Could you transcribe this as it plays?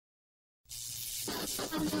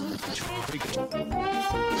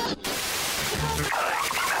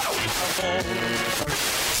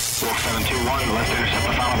721, let's intercept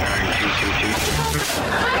the final bearing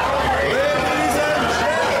 222. Ladies and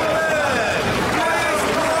gentlemen,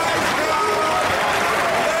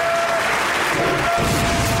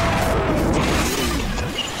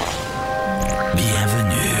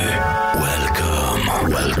 Bienvenue. Welcome.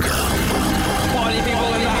 party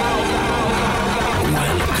people in the house.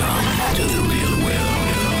 Welcome to the real world.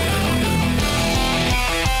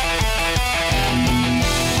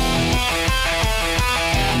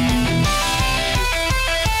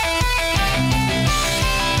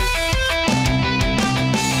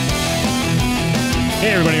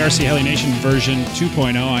 Hey everybody, RC Heli Nation version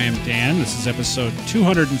 2.0. I am Dan. This is episode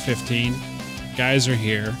 215. Guys are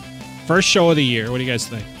here. First show of the year. What do you guys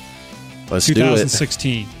think? Let's do it.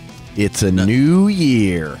 2016. It's a new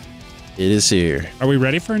year. It is here. Are we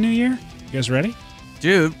ready for a new year? You guys ready?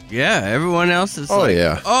 Dude, yeah, everyone else is Oh, like,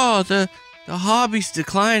 yeah. oh, the hobby's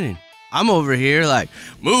declining. I'm over here like,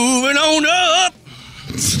 moving on up.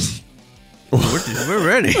 we're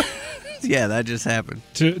ready. Yeah, that just happened.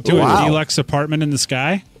 To Wow. a deluxe apartment in the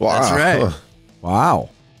sky? Wow. That's right. Wow.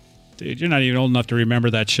 Dude, you're not even old enough to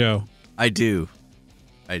remember that show. I do.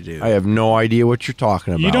 I have no idea what you're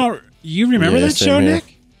talking about. You remember Yeah, that same show, here.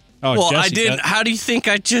 Nick? Oh, Well, Jesse I didn't. does. How do you think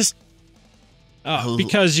I just...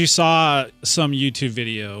 Because you saw some YouTube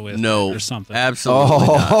video with No, it or something. absolutely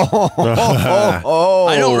not. Oh.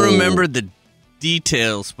 I don't remember the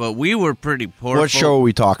details, but we were pretty poor. What show are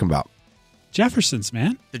we talking about? Jeffersons,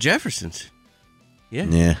 man. The Jeffersons.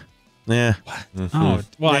 Yeah. Yeah. Oh,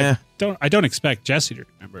 well, Yeah. I don't expect Jesse to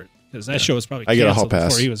remember it because that show was probably I get a hall canceled before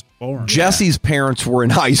pass. he was born. Jesse's parents were in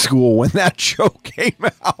high school when that show came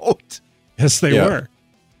out. Yes, they Yeah. were.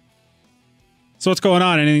 So what's going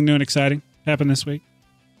on? Anything new and exciting happened this week?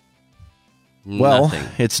 Well, Nothing.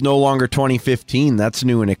 it's no longer 2015. That's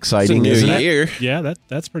new and exciting, It's a isn't new it? year. Yeah,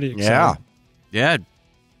 that's pretty exciting. Yeah. Yeah.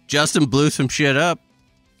 Justin blew some shit up.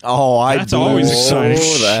 Oh, I That's blew always some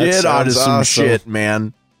exciting. That shit out of sounds some awesome. shit,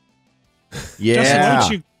 man. Yeah.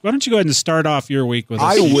 Justin, why don't you go ahead and start off your week with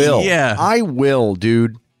us? I will. Yeah. I will,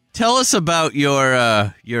 dude. Tell us about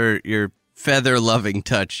your feather loving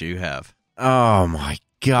touch you have. Oh my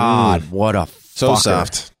God! What a So fucker.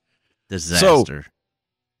 soft. Disaster.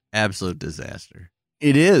 Absolute disaster.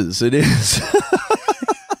 It is. It is.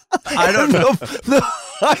 I don't know.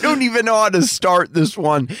 I don't even know how to start this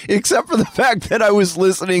one, except for the fact that I was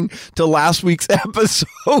listening to last week's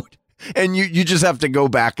episode, and you just have to go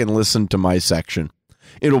back and listen to my section.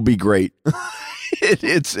 It'll be great.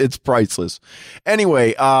 It's priceless.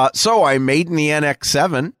 Anyway, so I made in the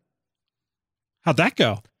NX7. How'd that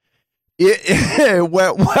go? It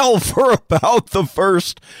went well for about the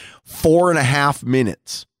first 4.5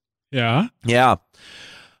 minutes. Yeah. Yeah.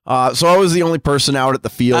 So I was the only person out at the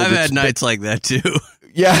field. I've It's had been- nights like that too.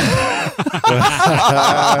 Yeah.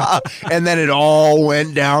 And then it all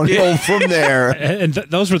went downhill from there. And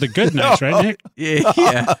those were the good nights, right, Nick? Yeah,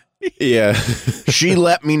 yeah. Yeah. She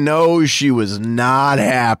let me know she was not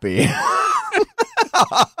happy.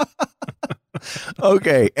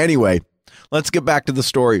 Okay. Anyway, let's get back to the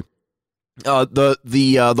story.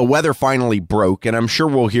 The weather finally broke, and I'm sure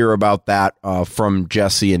we'll hear about that from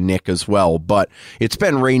Jesse and Nick as well. But it's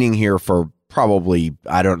been raining here for probably,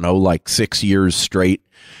 I don't know, like 6 years straight.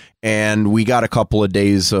 And we got a couple of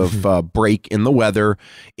days of break in the weather.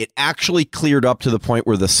 It actually cleared up to the point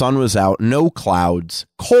where the sun was out, no clouds,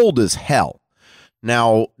 cold as hell.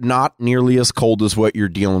 Now, not nearly as cold as what you're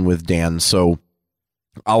dealing with, Dan. So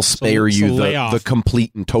I'll spare so you lay the off.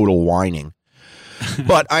 complete and total whining.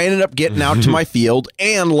 But I ended up getting out to my field,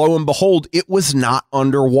 and lo and behold, it was not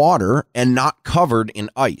underwater and not covered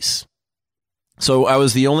in ice. So I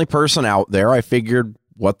was the only person out there. I figured,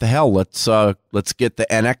 what the hell? Let's get the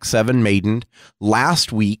NX7 maidened.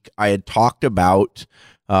 Last week, I had talked about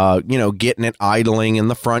getting it idling in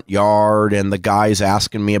the front yard, and the guys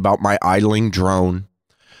asking me about my idling drone.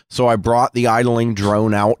 So I brought the idling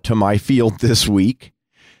drone out to my field this week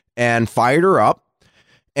and fired her up.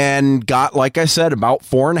 And got, like I said, about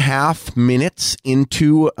 4.5 minutes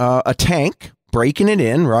into a tank, breaking it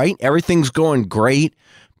in, right? Everything's going great.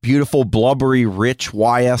 Beautiful, blubbery, rich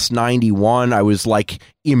YS91. I was like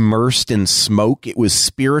immersed in smoke. It was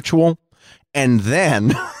spiritual. And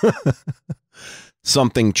then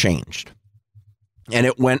something changed. And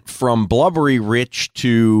it went from blubbery rich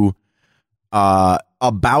to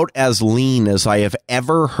about as lean as I have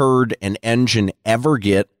ever heard an engine ever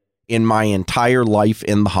get in my entire life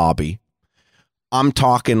in the hobby. I'm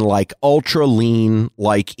talking like ultra lean,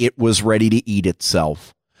 like it was ready to eat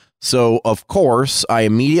itself. So, of course, I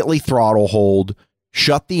immediately throttle hold,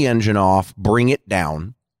 shut the engine off, bring it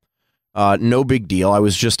down. No big deal. I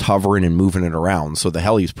was just hovering and moving it around, so the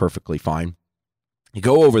heli's perfectly fine. You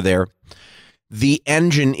go over there. The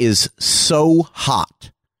engine is so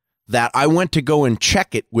hot that I went to go and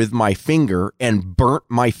check it with my finger and burnt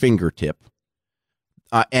my fingertip.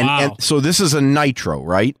 And so this is a nitro,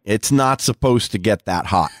 right? It's not supposed to get that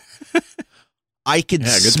hot. I could Good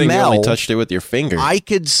thing you smell. only touched it with your finger. I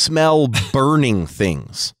could smell burning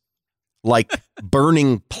things, like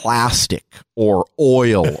burning plastic or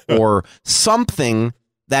oil or something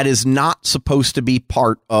that is not supposed to be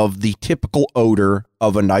part of the typical odor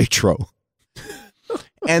of a nitro.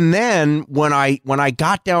 And then when I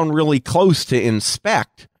got down really close to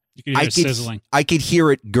inspect, You can hear it sizzling. I could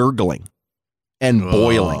hear it gurgling and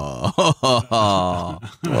boiling.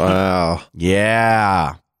 Wow.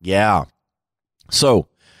 Yeah. So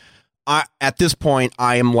at this point,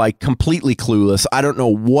 I am like completely clueless. I don't know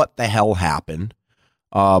what the hell happened.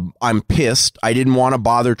 I'm pissed. I didn't want to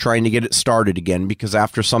bother trying to get it started again because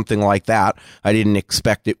after something like that, I didn't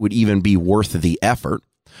expect it would even be worth the effort.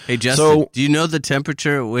 Hey, Justin, do you know the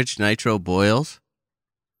temperature at which nitro boils?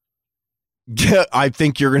 Yeah, I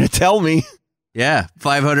think you're going to tell me. Yeah,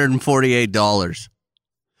 $548.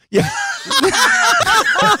 Yeah.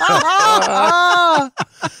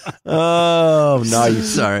 Oh, nice.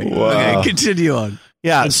 Sorry. Wow. Okay, continue on.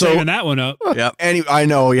 Yeah, Been so saving that one up. Yep. I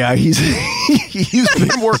know. Yeah, he's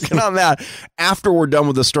been working on that. After we're done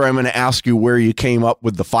with the story, I'm going to ask you where you came up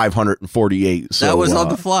with the 548. So That was on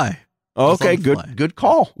the fly. Okay, on the fly. good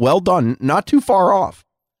call. Well done. Not too far off.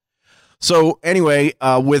 So anyway,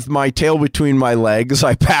 with my tail between my legs,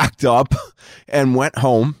 I packed up and went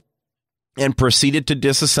home and proceeded to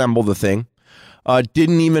disassemble the thing.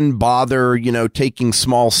 Didn't even bother, taking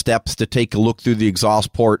small steps to take a look through the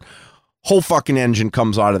exhaust port. Whole fucking engine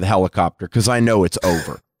comes out of the helicopter because I know it's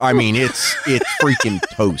over. I mean, it's freaking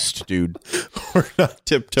toast, dude. We're not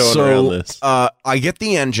tiptoeing around this. I get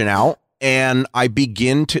the engine out and I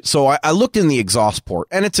begin to. So I looked in the exhaust port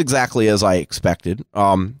and it's exactly as I expected.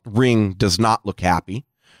 Ring does not look happy.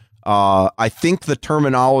 I think the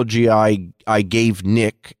terminology I gave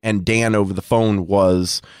Nick and Dan over the phone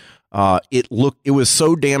was it was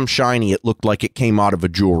so damn shiny it looked like it came out of a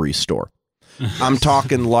jewelry store. I'm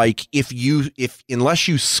talking like unless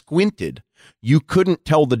you squinted, you couldn't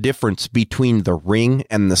tell the difference between the ring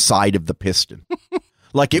and the side of the piston.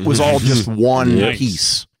 Like it was all just one Nice.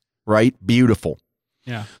 piece, right? Beautiful.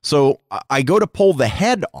 Yeah. So I go to pull the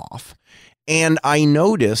head off and I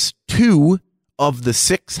notice 2 of the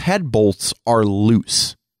 6 head bolts are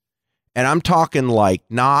loose. And I'm talking like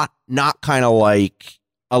not kind of like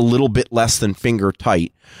a little bit less than finger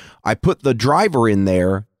tight. I put the driver in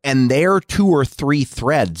there and there 2 or 3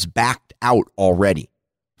 threads backed out already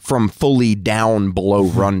from fully down below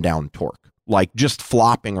rundown torque, like just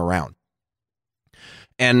flopping around.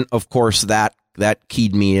 And of course that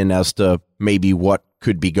keyed me in as to maybe what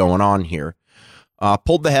could be going on here.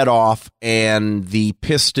 Pulled the head off and the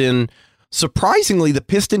piston, surprisingly, the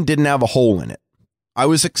piston didn't have a hole in it. I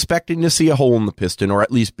was expecting to see a hole in the piston or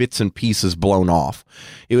at least bits and pieces blown off.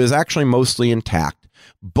 It was actually mostly intact,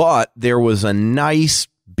 but there was a nice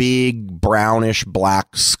big brownish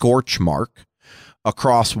black scorch mark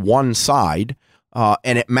across one side,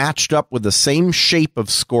 and it matched up with the same shape of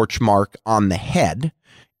scorch mark on the head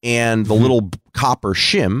and the little copper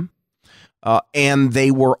shim, and they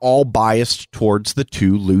were all biased towards the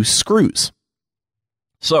 2 loose screws.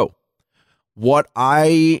 So what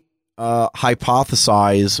I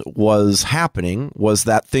hypothesize was happening was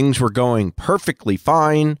that things were going perfectly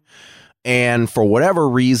fine, and for whatever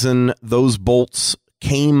reason, those bolts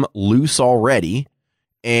came loose already,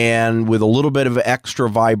 and with a little bit of extra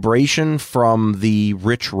vibration from the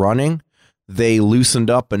rich running, they loosened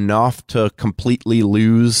up enough to completely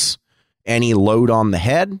lose any load on the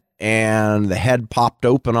head, and the head popped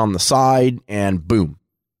open on the side, and boom.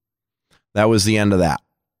 That was the end of that.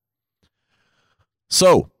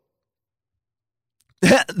 So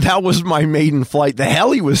that was my maiden flight. The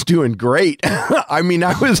heli was doing great. I mean,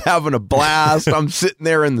 I was having a blast. I'm sitting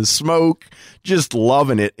there in the smoke, just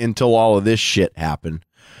loving it until all of this shit happened.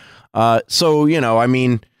 So,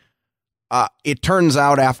 it turns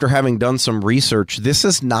out after having done some research, this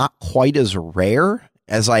is not quite as rare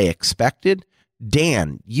as I expected.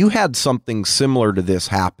 Dan, you had something similar to this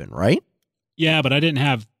happen, right? Yeah, but I didn't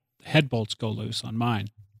have head bolts go loose on mine.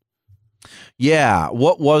 Yeah.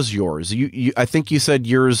 What was yours? I think you said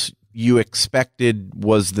yours you expected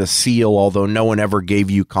was the seal, although no one ever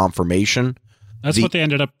gave you confirmation. That's what they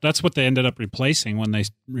ended up replacing when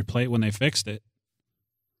they fixed it.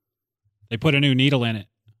 They put a new needle in it.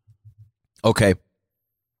 Okay.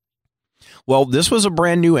 Well, this was a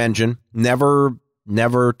brand new engine, never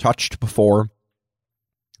touched before.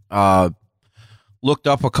 Looked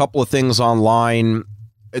up a couple of things online.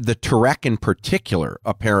 The Touareg in particular,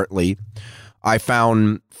 apparently, I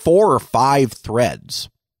found 4 or 5 threads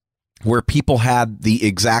where people had the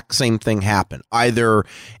exact same thing happen. Either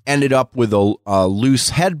ended up with a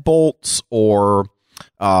loose head bolts, or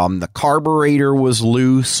the carburetor was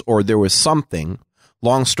loose, or there was something.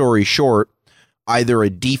 Long story short, either a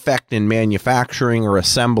defect in manufacturing or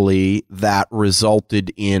assembly that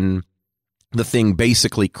resulted in the thing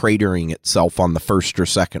basically cratering itself on the first or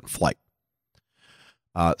second flight.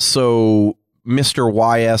 So Mr.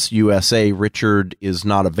 YS USA, Richard, is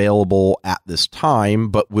not available at this time,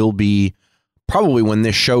 but will be probably when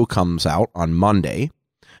this show comes out on Monday,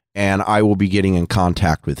 and I will be getting in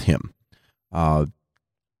contact with him.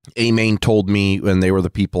 A-Main told me, when they were the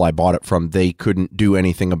people I bought it from, they couldn't do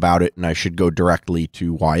anything about it, and I should go directly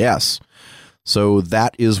to YS. So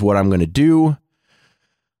that is what I'm going to do.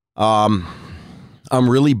 I'm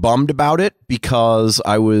really bummed about it because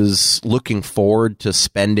I was looking forward to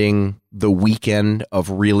spending the weekend of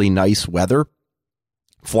really nice weather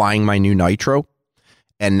flying my new Nitro.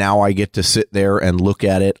 And now I get to sit there and look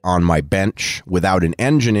at it on my bench without an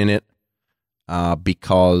engine in it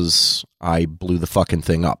because I blew the fucking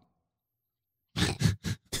thing up.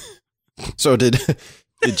 So did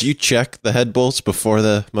you check the head bolts before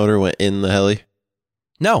the motor went in the heli?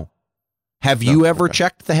 No. Have you ever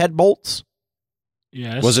checked the head bolts?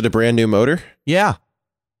 Yes. Was it a brand new motor? Yeah.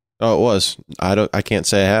 Oh, it was. I can't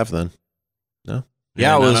say I have then. No.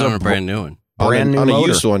 Yeah, it was a brand new one. Brand new on a motor.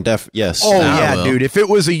 used one, yes. Oh, Now yeah, will. dude. If it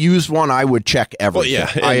was a used one, I would check Well, everything. yeah,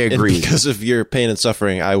 I agree. And because of your pain and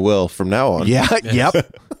suffering, I will from now on. Yeah, yep.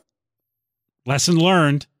 Lesson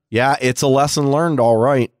learned. Yeah, it's a lesson learned, all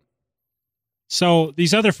right. So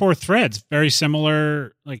these other 4 threads, very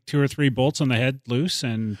similar, like 2 or 3 bolts on the head loose,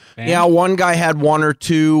 and bam. Yeah, one guy had 1 or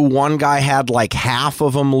 2. One guy had like half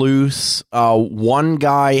of them loose. One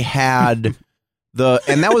guy had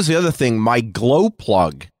and that was the other thing. My glow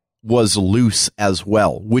plug was loose as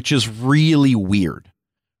well, which is really weird.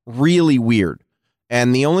 Really weird.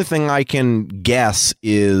 And the only thing I can guess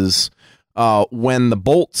is when the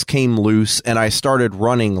bolts came loose and I started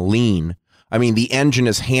running lean, I mean, the engine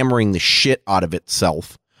is hammering the shit out of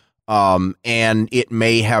itself, and it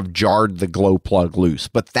may have jarred the glow plug loose.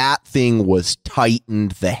 But that thing was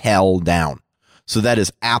tightened the hell down. So that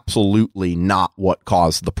is absolutely not what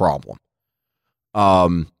caused the problem.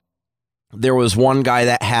 There was one guy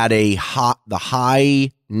that had the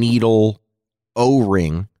high needle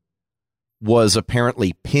O-ring was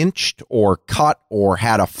apparently pinched or cut or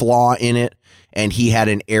had a flaw in it, and he had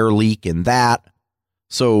an air leak in that.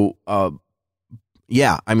 So,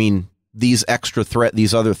 yeah, I mean, these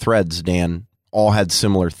other threads, Dan, all had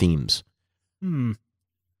similar themes. I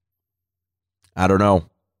don't know.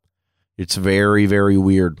 It's very, very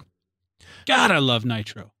weird. God, I love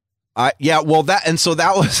Nitro. Yeah, well, that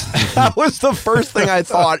was the first thing I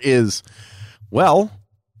thought is, well,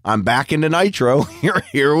 I'm back into Nitro.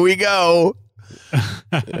 Here we go.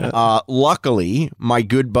 Luckily, my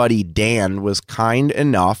good buddy Dan was kind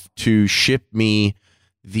enough to ship me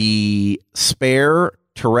the spare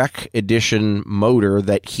Touareg edition motor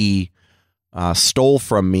that he stole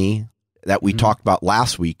from me that we talked about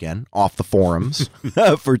last weekend off the forums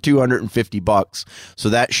for $250. So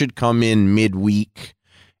that should come in midweek,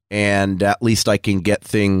 and at least I can get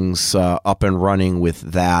things up and running with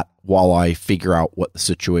that while I figure out what the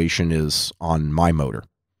situation is on my motor.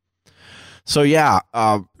 So yeah,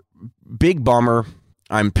 big bummer.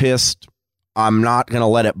 I'm pissed. I'm not going to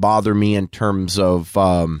let it bother me in terms of,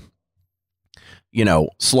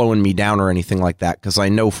 slowing me down or anything like that, because I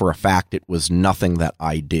know for a fact it was nothing that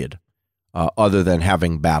I did other than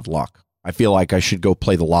having bad luck. I feel like I should go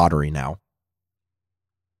play the lottery now.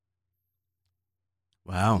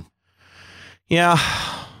 Wow. Yeah.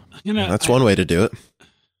 That's one way to do it.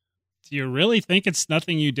 Do you really think it's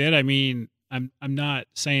nothing you did? I mean, I'm not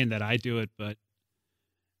saying that I do it, but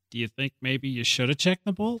do you think maybe you should have checked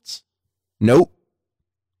the bolts? Nope.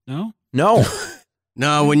 No? No.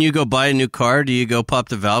 No, when you go buy a new car, do you go pop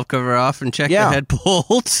the valve cover off and check the head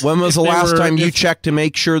bolts? When was the last time you checked to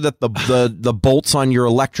make sure that the bolts on your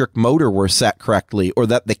electric motor were set correctly, or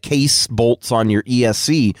that the case bolts on your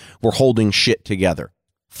ESC were holding shit together?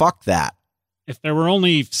 Fuck that. If there were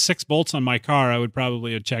only 6 bolts on my car, I would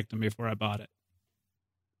probably have checked them before I bought it.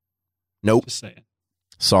 Nope. Just saying.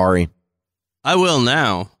 Sorry. I will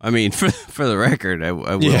now. I mean, for the record, I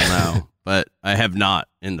will now, but I have not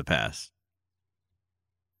in the past.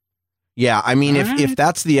 Yeah, I mean, if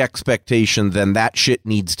that's the expectation, then that shit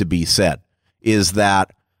needs to be said. Is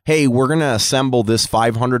that hey, we're going to assemble this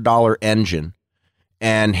 $500 engine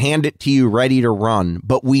and hand it to you ready to run,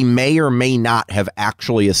 but we may or may not have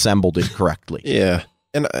actually assembled it correctly. Yeah.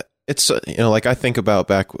 And it's, like I think about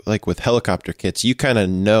back, like with helicopter kits, you kind of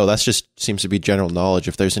know, that's just seems to be general knowledge.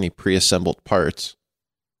 If there's any pre-assembled parts,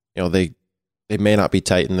 they may not be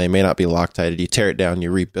tightened, they may not be Loctited. You tear it down, you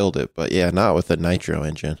rebuild it. But yeah, not with a nitro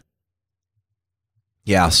engine.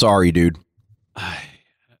 Yeah, sorry, dude. Okay.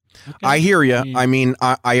 I hear you. I mean,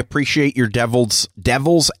 I appreciate your devil's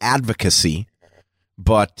advocacy,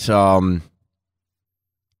 but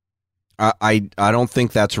I don't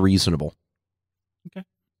think that's reasonable. Okay.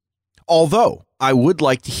 Although I would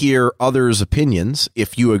like to hear others' opinions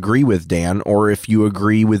if you agree with Dan or if you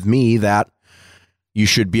agree with me that you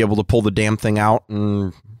should be able to pull the damn thing out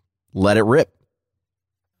and let it rip.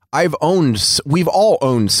 We've all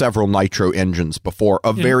owned several nitro engines before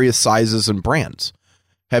of various sizes and brands.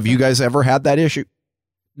 Have you guys ever had that issue?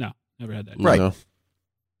 No, never had that. Right. No.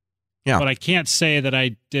 Yeah. But I can't say that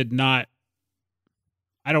I did not.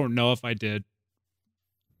 I don't know if I did.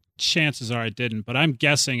 Chances are I didn't, but I'm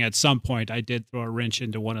guessing at some point I did throw a wrench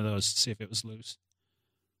into one of those to see if it was loose.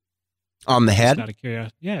 On the head? Just out of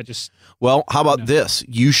curiosity. Yeah, just. Well, how about this?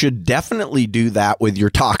 You should definitely do that with your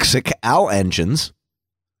Toxic Al engines.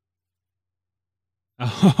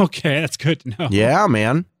 Oh, okay, that's good to know. Yeah,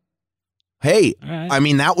 man. Hey, All right. I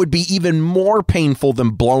mean, that would be even more painful than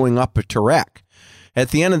blowing up a Touareg. At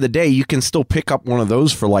the end of the day, you can still pick up one of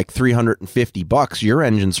those for like $350. Your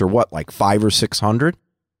engines are what, like $500 or $600?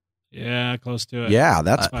 Yeah, close to it. Yeah,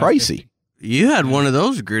 that's pricey. You had one of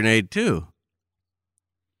those grenade too.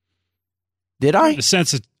 Did I? In a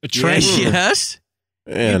sense, a train. Yes.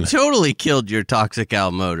 Man. You totally killed your Toxic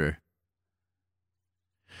Al motor.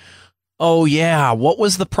 Oh, yeah. What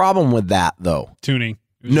was the problem with that, though? Tuning.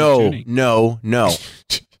 It was just tuning. No.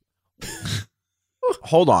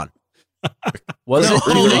 Hold on. Was it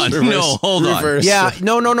tuning? Hold on. Reverse. Yeah,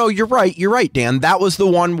 no. You're right, Dan. That was the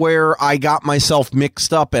one where I got myself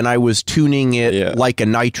mixed up and I was tuning it like a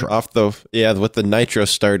nitro. With the nitro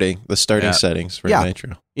starting settings for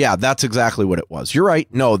nitro. Yeah, that's exactly what it was. You're right.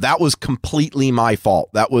 No, that was completely my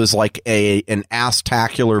fault. That was like an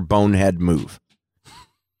ass-tacular bonehead move.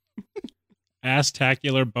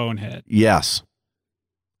 Ass-tacular bonehead. Yes.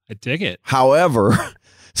 I dig it. However,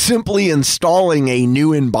 simply installing a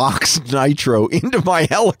new in-box nitro into my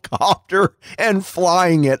helicopter and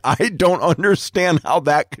flying it, I don't understand how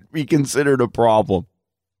that could be considered a problem.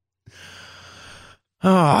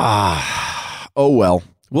 Oh, well.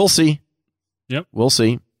 We'll see. Yep. We'll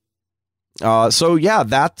see. So, yeah,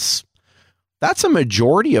 that's a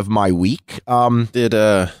majority of my week. Did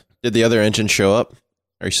the other engine show up?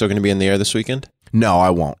 Are you still going to be in the air this weekend? No,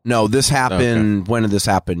 I won't. No, this happened. Okay. When did this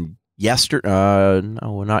happen? Yesterday?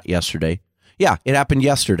 No, not yesterday. Yeah, it happened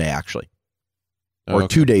yesterday, actually, or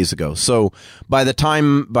 2 days ago. So by the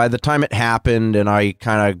time it happened, and I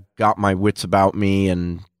kind of got my wits about me,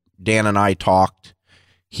 and Dan and I talked,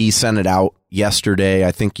 he sent it out yesterday.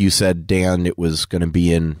 I think you said, Dan, it was going to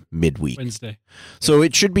be in midweek, Wednesday. So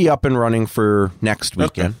it should be up and running for next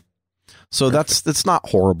weekend. Okay. So that's not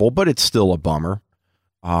horrible, but it's still a bummer.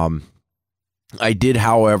 I did,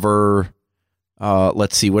 however,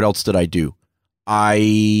 let's see, what else did I do?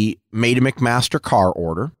 I made a McMaster car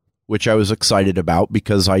order, which I was excited about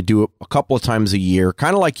because I do it a couple of times a year,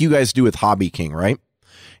 kind of like you guys do with Hobby King, right?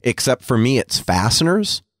 Except for me, it's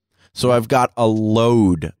fasteners. So I've got a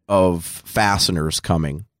load of fasteners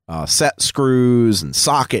coming, set screws and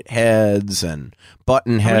socket heads and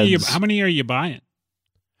button heads. How many are you buying?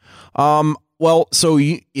 Well, so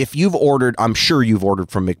if you've ordered, I'm sure you've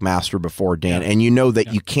ordered from McMaster before, Dan, and you know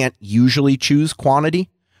that you can't usually choose quantity.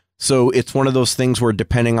 So it's one of those things where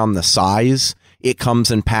depending on the size, it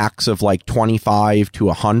comes in packs of like 25 to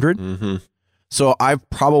 100. Mm-hmm. So I've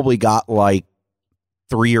probably got like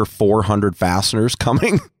 300 or 400 fasteners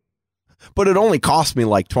coming, but it only cost me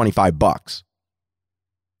like $25.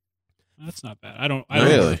 That's not bad. I don't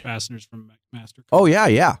Really? order fasteners from McMaster. Oh,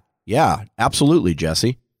 yeah, absolutely,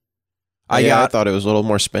 Jesse. I thought it was a little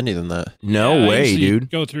more spendy than that. No I way, usually dude.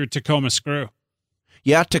 Go through Tacoma Screw.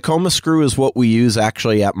 Yeah, Tacoma Screw is what we use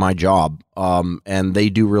actually at my job, and they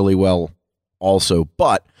do really well also.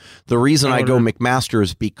 But the reason I go McMaster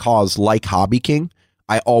is because, like Hobby King,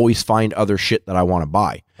 I always find other shit that I want to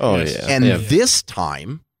buy. Oh, Yes. yeah. And this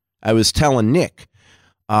time, I was telling Nick,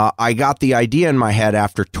 I got the idea in my head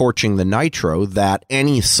after torching the nitro that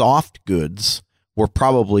any soft goods were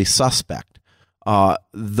probably suspect.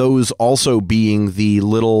 Those also being the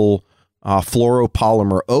little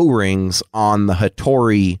fluoropolymer O-rings on the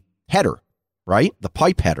Hattori header, right? The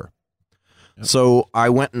pipe header. So I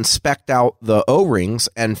went and spec'd out the O-rings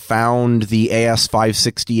and found the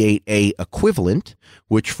AS568A equivalent,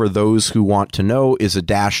 which for those who want to know is a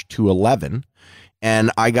 -211.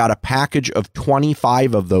 And I got a package of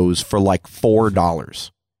 25 of those for like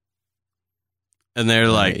 $4. And they're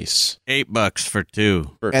like Nice. $8 for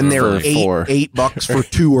two. And they're for $8 for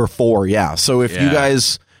 2 or 4. Yeah. So if you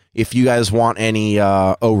guys want any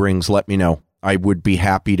O-rings, let me know. I would be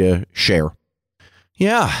happy to share.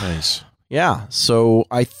 Yeah. Nice. Yeah. So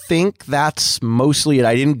I think that's mostly it.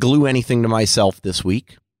 I didn't glue anything to myself this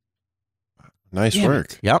week. Nice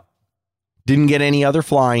work. Yep. Didn't get any other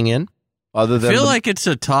flying in other I than feel like it's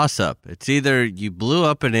a toss-up. It's either you blew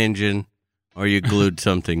up an engine or you glued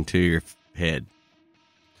something to your head.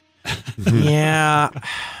 yeah.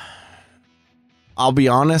 I'll be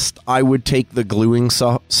honest, I would take the gluing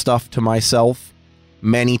stuff to myself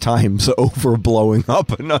many times over blowing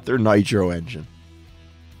up another nitro engine.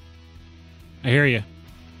 I hear you.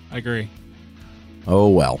 I agree. Oh,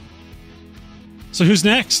 well. So who's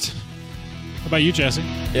next? How about you, Jesse?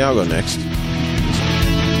 Yeah, I'll go next.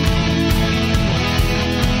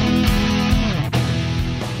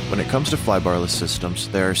 When it comes to flybarless systems,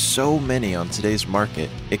 there are so many on today's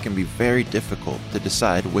market, it can be very difficult to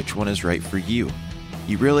decide which one is right for you.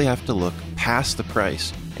 You really have to look past the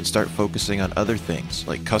price and start focusing on other things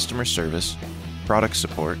like customer service, product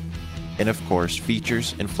support, and of course,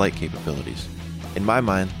 features and flight capabilities. In my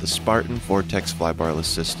mind, the Spartan Vortex flybarless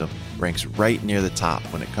system ranks right near the top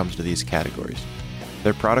when it comes to these categories.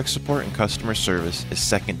 Their product support and customer service is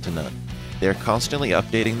second to none. They are constantly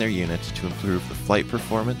updating their units to improve the flight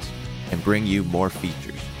performance and bring you more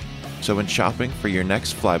features. So when shopping for your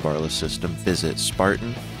next flybarless system, visit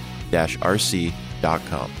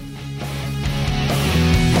spartan-rc.com.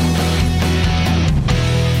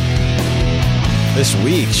 This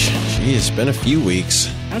week, geez, it's been a few weeks.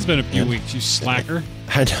 Has been a few weeks, you slacker.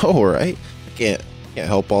 I know, right? I can't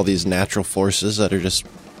help all these natural forces that are just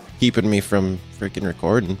keeping me from freaking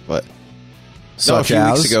recording. But a few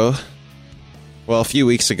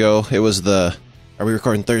weeks ago, it was the are we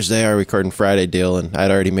recording Thursday, are we recording Friday deal, and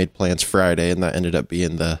I'd already made plans Friday, and that ended up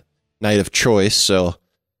being the night of choice. So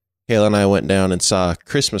Kayla and I went down and saw a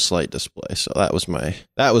Christmas light display. So that was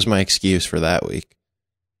my excuse for that week.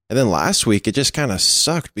 And then last week, it just kind of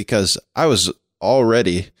sucked because I was all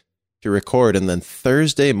ready to record. And then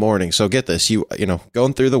Thursday morning, so get this, you know,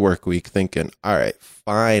 going through the work week thinking, all right,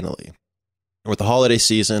 finally, with the holiday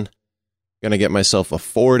season, going to get myself a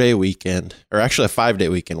 4-day weekend, or actually a 5-day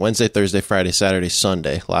weekend, Wednesday, Thursday, Friday, Saturday,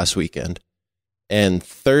 Sunday, last weekend. And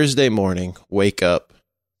Thursday morning, wake up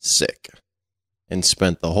sick and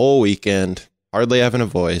spent the whole weekend hardly having a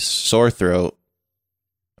voice, sore throat,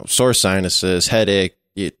 sore sinuses, headache,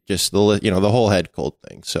 just the whole head cold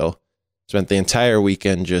thing. So spent the entire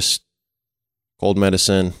weekend just cold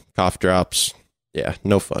medicine, cough drops. Yeah,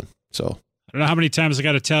 no fun. So I don't know how many times I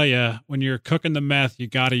got to tell you, when you're cooking the meth, you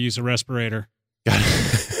got to use a respirator.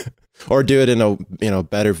 Or do it in a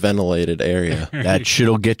better ventilated area. That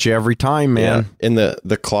shit'll get you every time, man. Yeah. In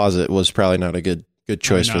the closet was probably not a good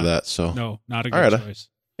choice for that. So no, not a good choice.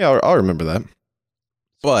 Yeah, I'll remember that.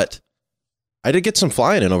 But I did get some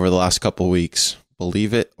flying in over the last couple weeks,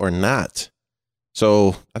 believe it or not.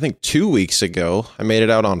 So I think 2 weeks ago, I made it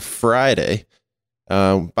out on Friday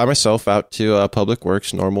by myself out to Public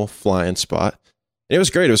Works, normal flying spot. And it was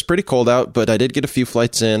great. It was pretty cold out, but I did get a few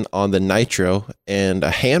flights in on the Nitro and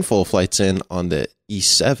a handful of flights in on the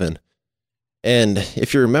E7. And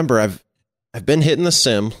if you remember, I've been hitting the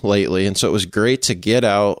sim lately, and so it was great to get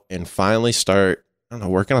out and finally start,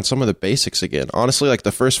 working on some of the basics again. Honestly, like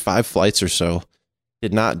the first 5 flights or so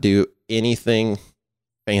did not do anything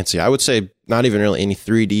fancy. I would say not even really any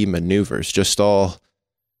 3D maneuvers, just all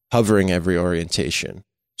hovering every orientation,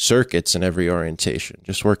 circuits in every orientation,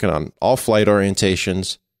 just working on all flight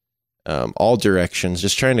orientations, all directions,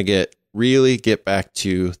 just trying to get back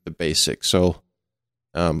to the basics. So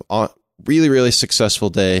really, really successful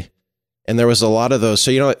day. And there was a lot of those.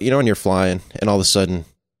 So, when you're flying and all of a sudden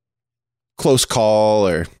close call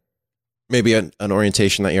or maybe an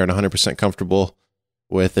orientation that you're not 100% comfortable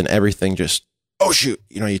with and everything just, oh shoot,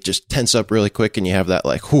 you just tense up really quick and you have that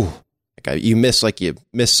like, whew, like you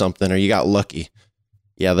missed something or you got lucky.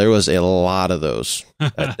 Yeah, there was a lot of those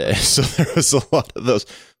that day. So there was a lot of those.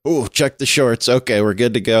 Ooh, check the shorts. Okay, we're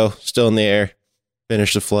good to go. Still in the air.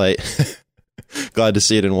 Finish the flight. Glad to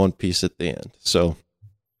see it in one piece at the end. So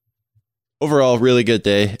overall, really good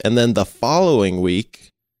day. And then the following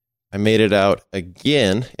week, I made it out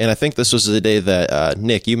again. And I think this was the day that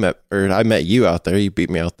Nick, I met you out there. You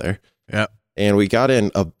beat me out there. Yeah. And we got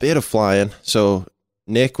in a bit of flying. So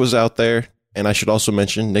Nick was out there And I should also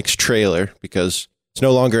mention Nick's trailer, because it's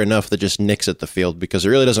no longer enough that just Nick's at the field, because it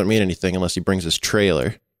really doesn't mean anything unless he brings his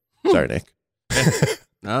trailer. Sorry, Nick.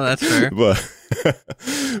 No, that's fair.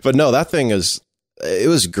 But no, that thing it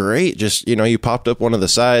was great. Just, you popped up one of the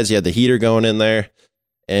sides, you had the heater going in there,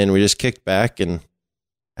 and we just kicked back and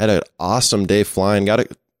had an awesome day flying. Got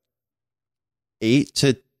 8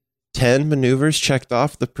 to 10 maneuvers checked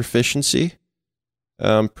off the proficiency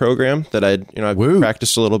program that I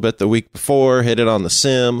practiced a little bit the week before, hit it on the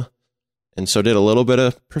sim, and so did a little bit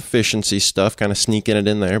of proficiency stuff, kind of sneaking it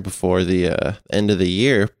in there before the end of the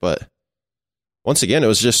year. But once again, it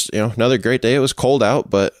was just another great day. It was cold out,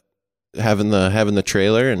 but having the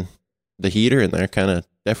trailer and the heater in there kind of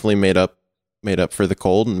definitely made up for the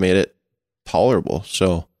cold and made it tolerable.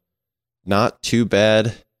 So not too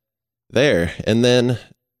bad there. And then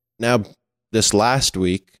now this last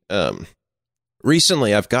week,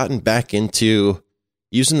 recently I've gotten back into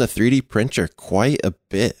using the 3D printer quite a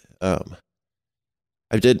bit.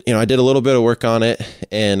 I did a little bit of work on it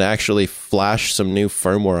and actually flashed some new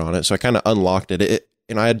firmware on it. So I kind of unlocked it.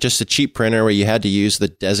 I had just a cheap printer where you had to use the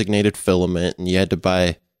designated filament and you had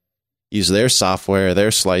to use their software,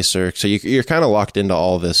 their slicer. So you're kind of locked into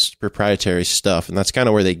all this proprietary stuff. And that's kind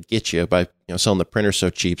of where they get you by selling the printer so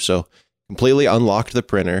cheap. So completely unlocked the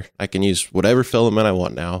printer. I can use whatever filament I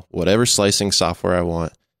want now, whatever slicing software I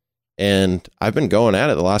want. And I've been going at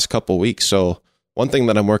it the last couple of weeks. So one thing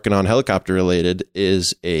that I'm working on helicopter related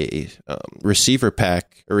is a receiver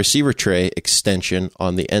pack, a receiver tray extension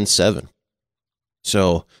on the N7.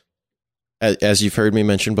 So as you've heard me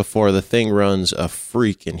mention before, the thing runs a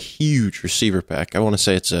freaking huge receiver pack. I want to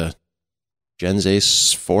say it's a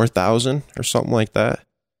Genzace 4000 or something like that.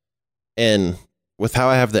 And with how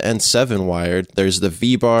I have the N7 wired, there's the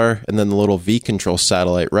V-bar and then the little V-control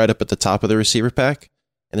satellite right up at the top of the receiver pack.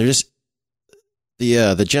 And they're just,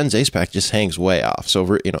 the Genzace pack just hangs way off.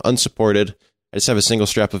 So, unsupported. I just have a single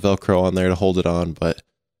strap of Velcro on there to hold it on, but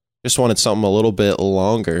just wanted something a little bit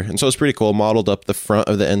longer. And so it's pretty cool. Modeled up the front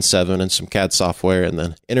of the N7 and some CAD software and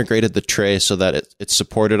then integrated the tray so that it's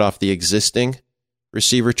supported off the existing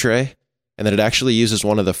receiver tray. And then it actually uses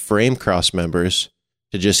one of the frame cross members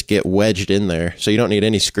to just get wedged in there. So you don't need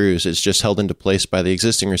any screws. It's just held into place by the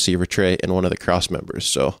existing receiver tray and one of the cross members.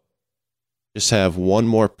 So just have one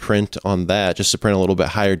more print on that, just to print a little bit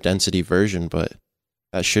higher density version, but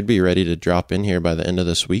that should be ready to drop in here by the end of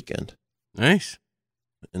this weekend. Nice.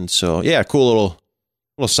 And so, yeah, cool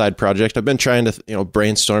little side project. I've been trying to,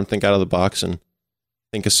 brainstorm, think out of the box and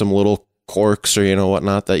think of some little quirks or,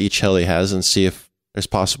 whatnot that each heli has and see if there's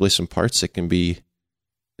possibly some parts that can be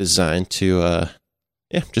designed to,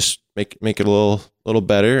 just make it a little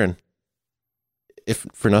better. And if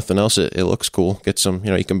for nothing else, it looks cool. Get some,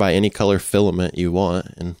 you can buy any color filament you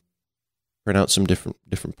want and print out some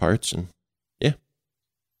different parts. And yeah.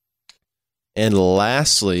 And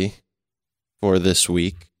lastly, for this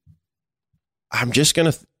week, I'm just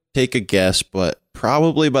going to take a guess, but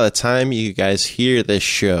probably by the time you guys hear this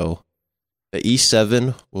show, the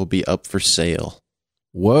E7 will be up for sale.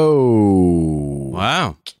 Whoa.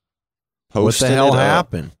 Wow. What the hell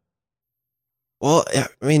happened? Well,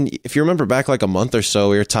 I mean, if you remember back like a month or so,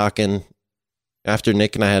 we were talking after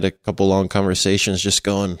Nick and I had a couple long conversations just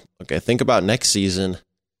going, okay, think about next season,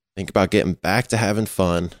 think about getting back to having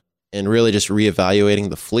fun and really just reevaluating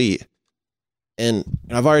the fleet. And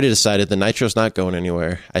I've already decided the Nitro's not going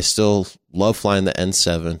anywhere. I still love flying the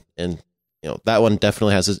N7 and that one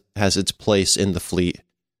definitely has its place in the fleet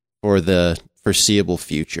for the foreseeable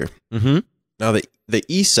future. Mm-hmm. Now the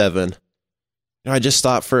E7, I just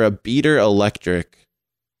thought for a beater electric,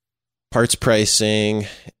 parts pricing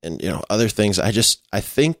and other things, I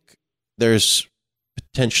think there's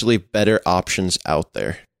potentially better options out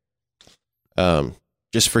there.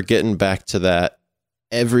 Just for getting back to that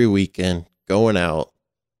every weekend, going out,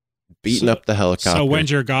 beating up the helicopter. So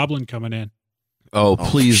when's your Goblin coming in? Oh,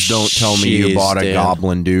 please don't tell me you bought a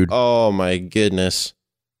Goblin, dude. Oh my goodness.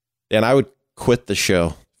 And I would quit the show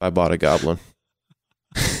if I bought a Goblin.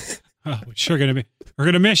 Oh, we're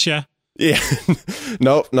gonna miss you. Yeah.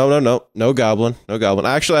 No Goblin.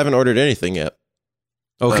 I actually haven't ordered anything yet.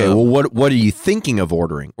 Okay, well, what are you thinking of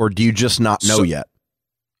ordering? Or do you just not know yet?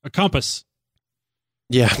 A compass.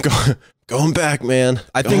 Yeah, going back, man.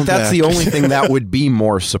 I think that's the only thing that would be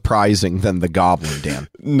more surprising than the Goblin, Dan.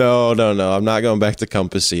 No. I'm not going back to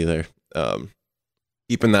compass either.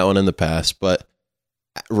 Keeping that one in the past. But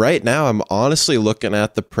right now, I'm honestly looking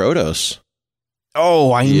at the Protos.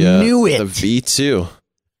 Oh, I knew it. The V2.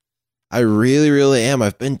 I really, really am.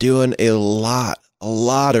 I've been doing a lot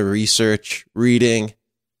of research, reading,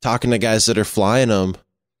 talking to guys that are flying them.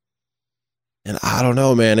 And I don't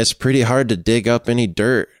know, man. It's pretty hard to dig up any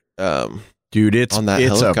dirt. Dude, it's on that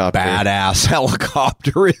it's helicopter. a badass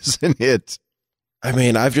helicopter, isn't it? I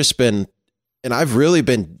mean, I've really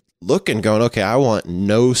been looking, going, okay, I want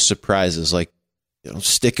no surprises. Like,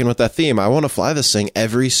 sticking with that theme, I want to fly this thing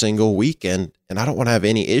every single weekend, and I don't want to have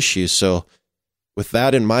any issues. So with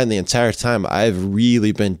that in mind, the entire time, I've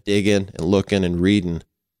really been digging and looking and reading.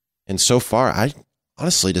 And so far, I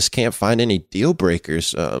honestly just can't find any deal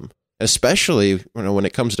breakers, especially when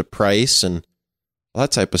it comes to price and all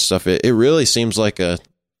that type of stuff. It really seems like a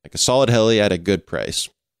solid heli at a good price.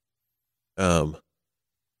 And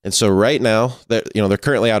so right now, they're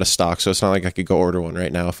currently out of stock, so it's not like I could go order one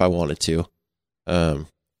right now if I wanted to.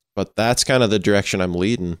 But that's kind of the direction I'm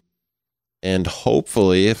leading. And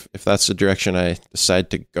hopefully, if that's the direction I decide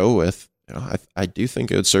to go with, I do think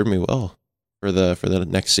it would serve me well for the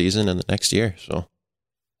next season and the next year. So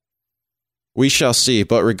we shall see.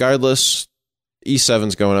 But regardless,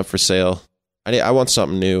 E7's going up for sale. I want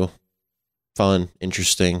something new, fun,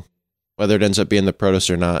 interesting. Whether it ends up being the Protos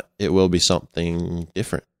or not, it will be something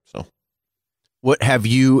different. So, What have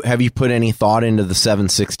you put any thought into the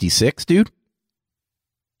 766, dude?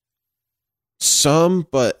 Some,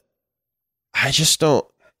 but I just don't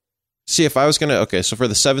see if I was gonna. Okay, so for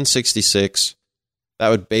the 766, that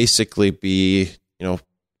would basically be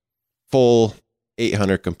full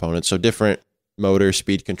 800 components, so different motor,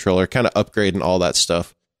 speed controller, kind of upgrade and all that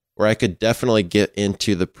stuff. Where I could definitely get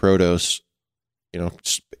into the Protos,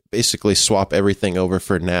 just basically swap everything over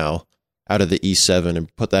for now out of the E7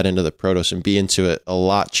 and put that into the Protos and be into it a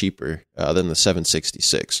lot cheaper than the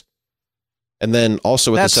 766. And then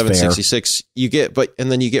also with That's the 766, you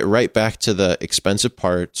get right back to the expensive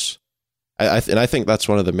parts. I think that's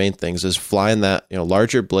one of the main things is flying that,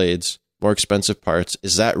 larger blades, more expensive parts.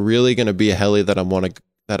 Is that really going to be a heli that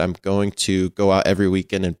I'm going to go out every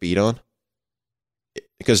weekend and beat on?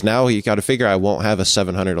 Because now you got to figure I won't have a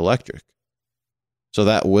 700 electric. So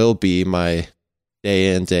that will be my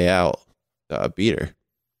day in, day out beater.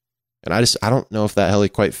 And I don't know if that heli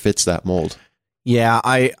quite fits that mold. Yeah,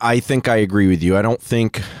 I think I agree with you. I don't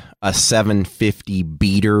think a 750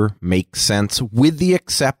 beater makes sense, with the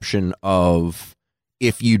exception of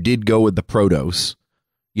if you did go with the Protos,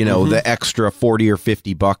 the extra 40 or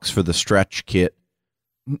 50 bucks for the stretch kit,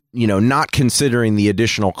 not considering the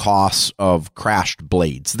additional costs of crashed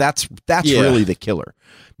blades. That's really the killer,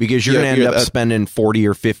 because you're going to end up spending 40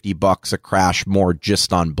 or 50 bucks a crash more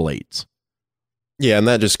just on blades. Yeah, and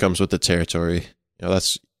that just comes with the territory.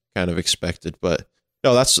 That's kind of expected, but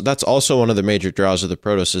no, that's also one of the major draws of the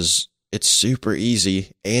Protos is it's super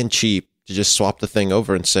easy and cheap to just swap the thing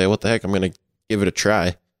over and say, what the heck, I'm going to give it a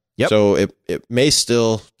try. Yep. So it may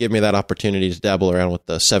still give me that opportunity to dabble around with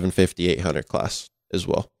the 750, 800 class as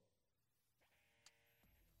well.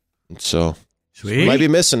 And so Sweet. Might be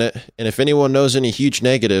missing it. And if anyone knows any huge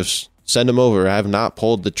negatives, send them over. I have not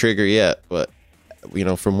pulled the trigger yet, but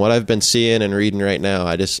from what I've been seeing and reading right now,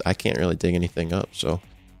 I can't really dig anything up. So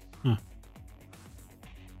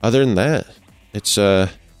other than that, it's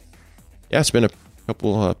been a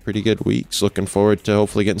couple pretty good weeks. Looking forward to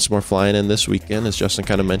hopefully getting some more flying in this weekend. As Justin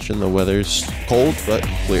kind of mentioned, the weather's cold but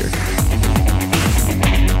clear.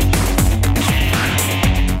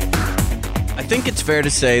 I think it's fair to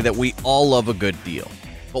say that we all love a good deal.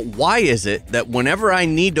 But why is it that whenever I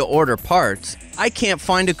need to order parts, I can't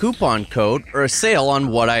find a coupon code or a sale on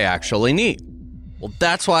what I actually need? Well,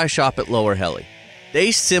 that's why I shop at Lower Heli.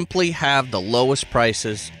 They simply have the lowest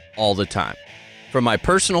prices all the time. From my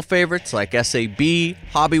personal favorites like SAB,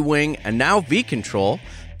 Hobbywing, and now V-Control,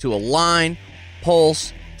 to Align,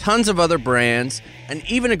 Pulse, tons of other brands, and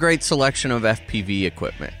even a great selection of FPV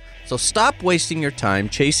equipment. So stop wasting your time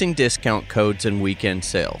chasing discount codes and weekend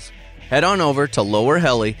sales. Head on over to Lower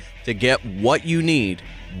Heli to get what you need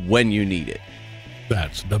when you need it.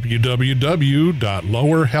 That's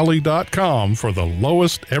www.lowerheli.com for the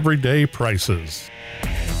lowest everyday prices.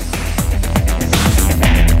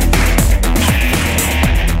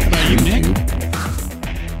 How about you, Nick?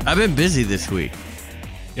 I've been busy this week.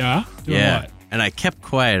 Yeah? Doing what? And I kept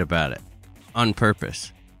quiet about it on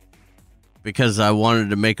purpose because I wanted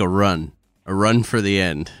to make a run for the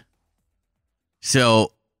end.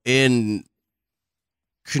 So in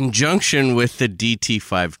conjunction with the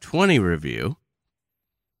DT520 review,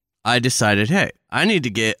 I decided, hey, I need to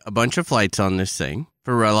get a bunch of flights on this thing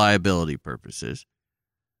for reliability purposes.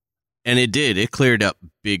 And it did. It cleared up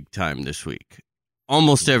big time this week.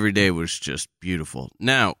 Almost every day was just beautiful.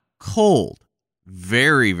 Now, cold.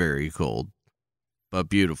 Very, very cold, but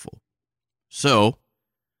beautiful. So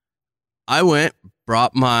I went,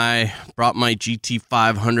 brought my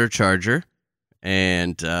GT500 charger,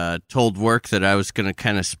 and told work that I was going to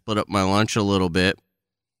kind of split up my lunch a little bit.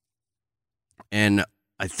 And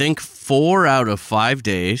I think 4 out of 5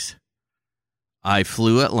 days, I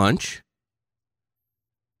flew at lunch.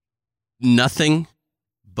 Nothing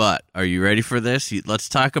but, are you ready for this? Let's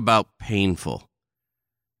talk about painful.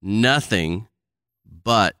 Nothing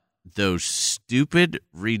but those stupid,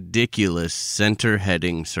 ridiculous center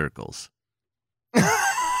heading circles. 4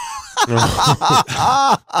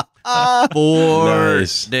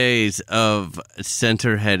 Nice. days of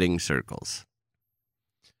center heading circles.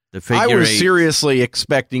 The I figure was eight. seriously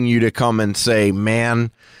expecting you to come and say,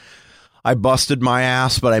 man, I busted my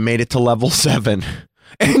ass, but I made it to level 7.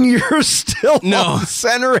 And you're still No. on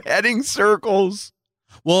center heading circles.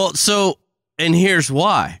 Well, so, and here's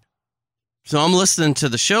why. So I'm listening to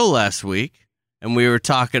the show last week, and we were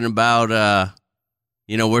talking about,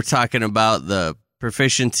 we're talking about the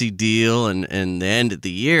proficiency deal and the end of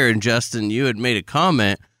the year. And Justin, you had made a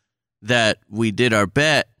comment that we did our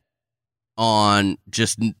bet on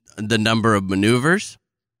just the number of maneuvers,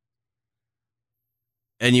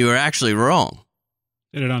 and you were actually wrong.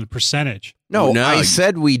 Did it on the percentage. No, No, I you-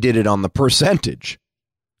 said we did it on the percentage.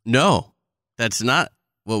 No, that's not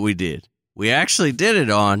what we did. We actually did it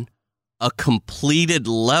on a completed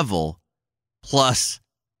level plus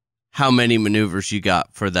how many maneuvers you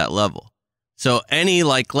got for that level. So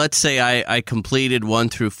let's say I completed 1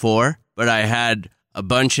 through 4, but I had a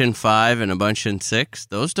bunch in 5 and a bunch in 6.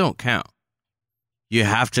 Those don't count. You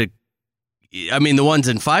have to, the ones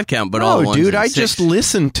in 5 count, but all the No, ones dude, in I 6. just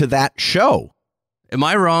listened to that show. Am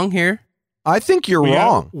I wrong here? I think you're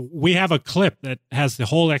wrong. We have a clip that has the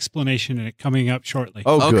whole explanation in it coming up shortly.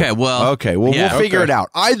 Oh, good. Okay, well, okay, well, yeah, we'll figure it out.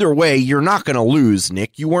 Either way, you're not going to lose,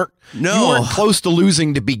 Nick. You weren't close to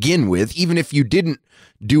losing to begin with, even if you didn't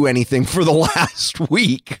do anything for the last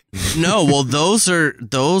week. No, well,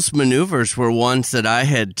 those maneuvers were ones that I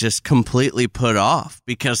had just completely put off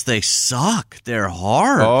because they suck. They're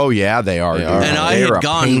hard. Oh yeah, they are. They dude. are. And I They're had a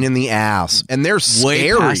gone pain in the ass, and they're way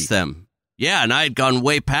scary. past them. Yeah, and I had gone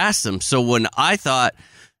way past them. So when I thought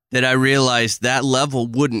that I realized that level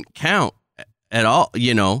wouldn't count at all,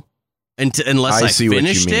 unless I see what you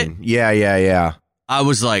finished it, mean. Yeah. I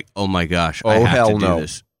was like, oh my gosh, I Oh, have hell to do no.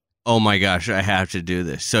 this. Oh my gosh, I have to do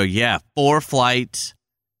this. So yeah, 4 flights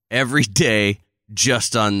every day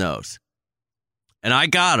just on those. And I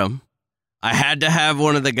got them. I had to have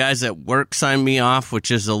one of the guys at work sign me off, which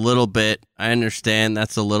is a little bit, I understand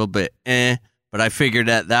that's a little bit but I figured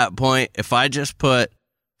at that point, if I just put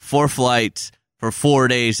 4 flights for 4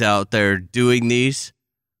 days out there doing these,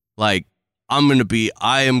 I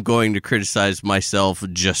am going to criticize myself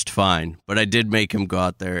just fine. But I did make him go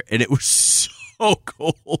out there, and it was so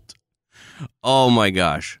cold. Oh my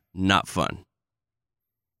gosh, not fun.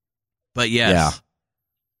 But yes,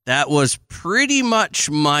 that was pretty much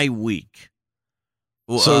my week.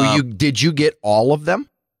 So did you get all of them?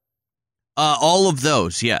 All of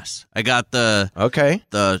those, yes. I got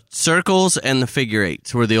the circles and the figure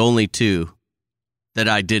eights were the only 2 that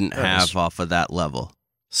I didn't have off of that level.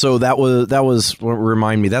 So that was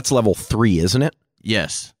remind me, that's level 3, isn't it?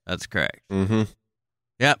 Yes, that's correct. Mm-hmm.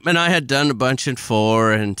 Yep, and I had done a bunch in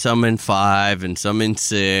 4 and some in 5 and some in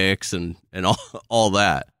 6 and all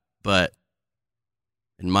that. But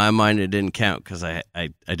in my mind, it didn't count because I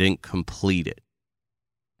didn't complete it.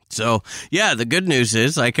 So, yeah, the good news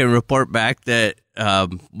is I can report back that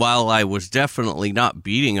while I was definitely not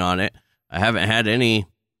beating on it, I haven't had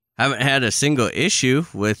a single issue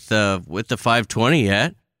with the 520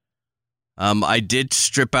 yet. I did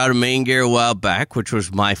strip out a main gear a while back, which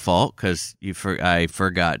was my fault because I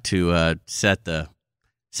forgot to set the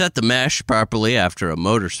mesh properly after a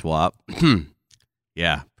motor swap.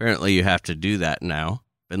 Yeah, apparently you have to do that now.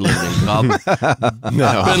 Been living in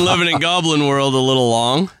been living in Goblin World a little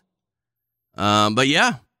long. But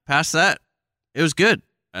yeah, past that, it was good.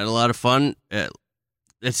 I had a lot of fun.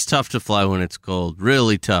 It's tough to fly when it's cold.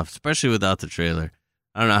 Really tough, especially without the trailer.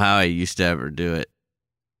 I don't know how I used to ever do it.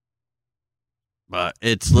 But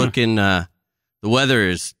it's looking, the weather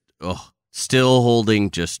is still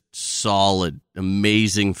holding just solid,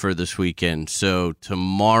 amazing for this weekend. So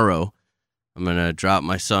tomorrow, I'm going to drop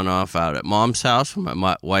my son off out at Mom's house when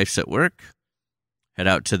my wife's at work, head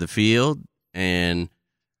out to the field, and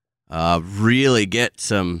really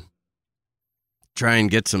try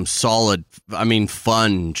and get some solid,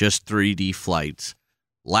 fun, just 3D flights.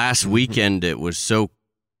 Last weekend, it was so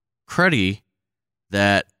cruddy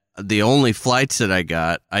that the only flights that I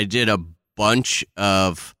got, I did a bunch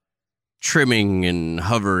of trimming and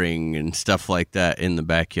hovering and stuff like that in the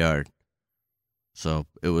backyard. So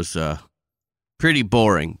it was pretty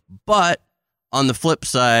boring. But on the flip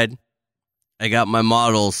side, I got my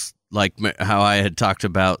models like how I had talked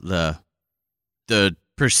about the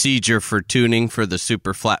procedure for tuning for the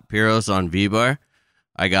super flat Pyros on V-Bar.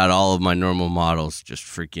 I got all of my normal models just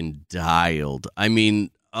freaking dialed. I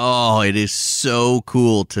mean, oh, it is so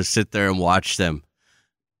cool to sit there and watch them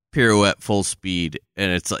pirouette full speed.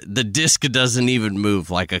 And it's like the disc doesn't even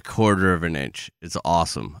move like a quarter of an inch. It's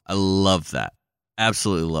awesome. I love that.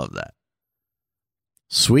 Absolutely love that.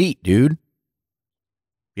 Sweet, dude.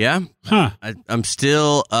 Yeah. Huh. I'm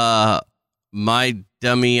still, my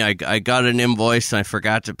dummy, I got an invoice and I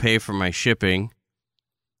forgot to pay for my shipping.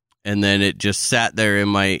 And then it just sat there in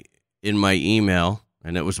my email,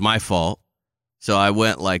 and it was my fault. So I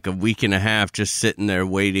went like a week and a half just sitting there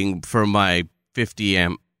waiting for my 50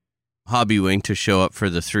 amp Hobby Wing to show up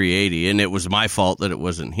for the 380, and it was my fault that it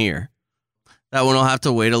wasn't here. That one will have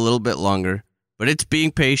to wait a little bit longer, but it's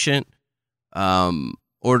being patient.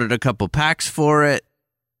 Ordered a couple packs for it,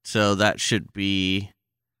 so that should be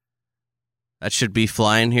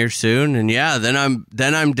flying here soon. And yeah, then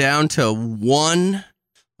I'm down to one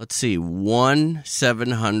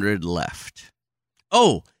 700 left.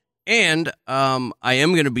 Oh, and I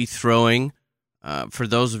am going to be throwing, for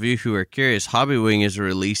those of you who are curious, Hobby Wing is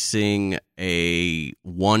releasing a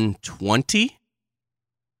 120.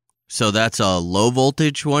 So that's a low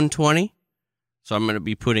voltage 120. So I'm going to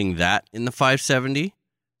be putting that in the 570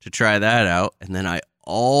 to try that out. And then I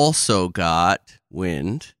also got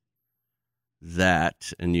wind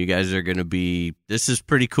that, and you guys are going to be, this is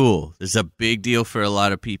pretty cool. This is a big deal for a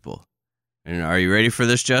lot of people. And are you ready for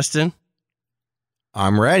this, Justin?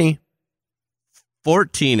 I'm ready.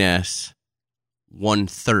 14S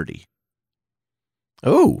 130.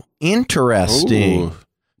 Oh, interesting. Ooh.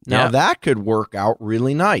 Now Yeah. that could work out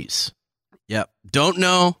really nice. Yep. Don't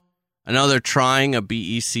know. I know they're trying a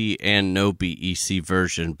BEC and no BEC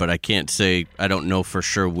version, but I can't say, I don't know for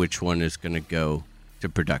sure which one is going to go to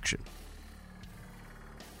production.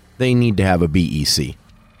 They need to have a BEC.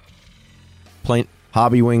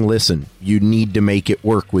 Hobby Wing, listen, you need to make it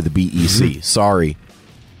work with a BEC. Sorry.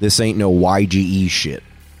 This ain't no YGE shit.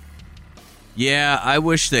 Yeah, I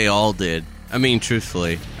wish they all did. I mean,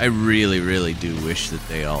 truthfully, I really, really do wish that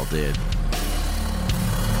they all did.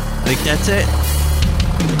 I think that's it.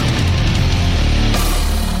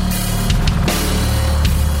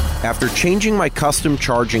 After changing my custom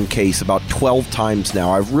charging case about 12 times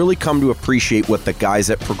now, I've really come to appreciate what the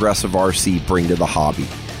guys at Progressive RC bring to the hobby.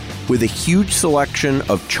 With a huge selection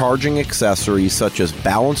of charging accessories such as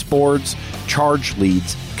balance boards, charge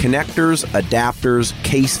leads, connectors, adapters,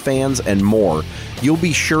 case fans, and more, you'll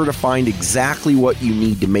be sure to find exactly what you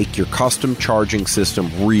need to make your custom charging system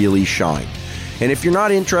really shine. And if you're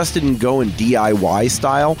not interested in going DIY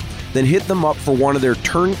style, then hit them up for one of their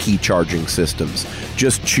turnkey charging systems.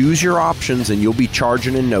 Just choose your options and you'll be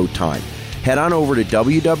charging in no time. Head on over to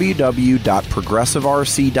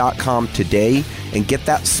www.progressiverc.com today and get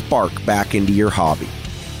that spark back into your hobby.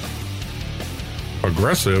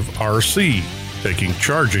 Progressive RC, taking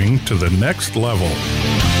charging to the next level.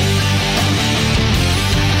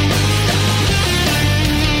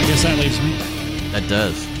 I guess that leaves me. That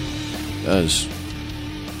does.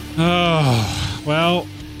 Oh, well,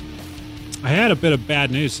 I had a bit of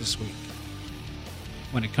bad news this week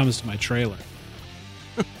when it comes to my trailer.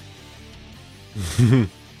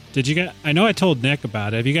 Did you guys? I know I told Nick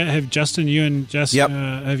about it. Have Justin, you and Jess, Yep.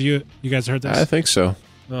 have you guys heard this? I think so.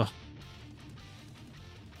 Ugh.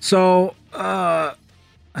 So,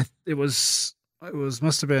 it must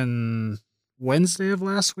have been Wednesday of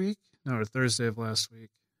last week, no, or Thursday of last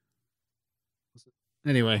week.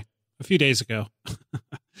 Anyway, a few days ago,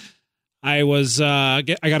 I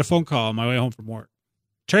got a phone call on my way home from work.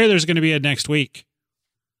 Trailer's going to be in next week.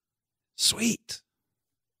 Sweet.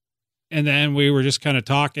 And then we were just kind of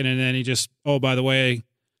talking, and then he just, oh, by the way,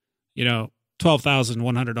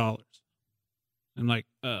 $12,100. I'm like,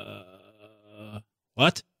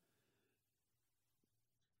 what?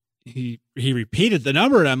 He repeated the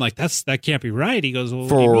number, and I'm like, that can't be right. He goes, well, what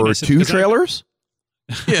do you mean? I For said, two "Because trailers?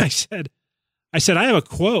 I said, I have a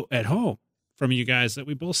quote at home from you guys that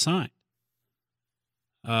we both signed.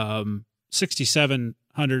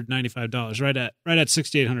 $6,795, right at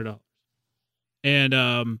 $6,800.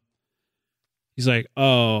 And he's like,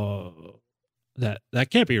 oh, that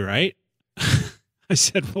can't be right. I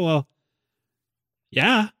said, well,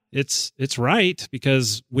 yeah, it's right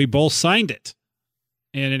because we both signed it.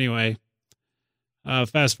 And anyway,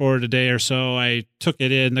 fast forward a day or so, I took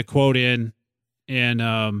the quote in,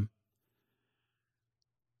 and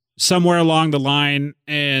somewhere along the line,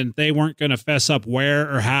 and they weren't going to fess up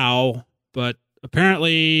where or how, but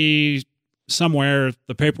apparently somewhere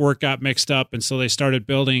the paperwork got mixed up, and so they started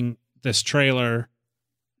building this trailer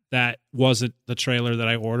that wasn't the trailer that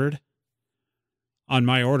I ordered on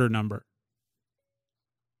my order number.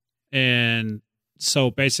 And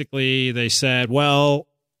so basically they said, well,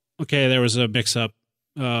 okay, there was a mix-up,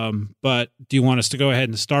 but do you want us to go ahead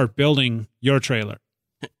and start building your trailer?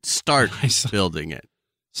 Start building it.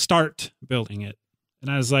 Start building it. And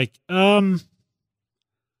I was like, I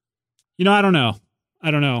don't know.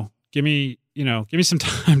 Give me some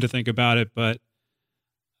time to think about it, but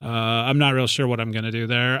I'm not real sure what I'm going to do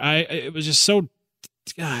there. It was just so,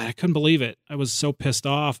 God, I couldn't believe it. I was so pissed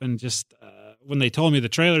off, and just when they told me the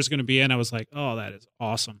trailer's going to be in, I was like, oh, that is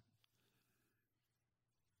awesome.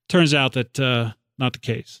 Turns out that not the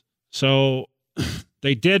case. So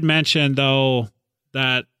they did mention, though,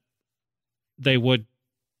 that they would,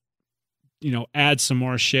 add some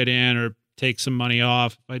more shit in or take some money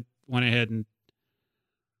off if I went ahead and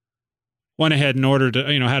ordered,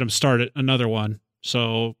 had them start another one.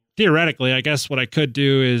 So theoretically, I guess what I could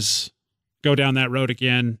do is go down that road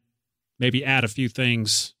again, maybe add a few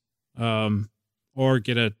things, or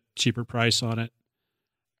get a cheaper price on it.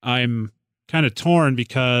 I'm kind of torn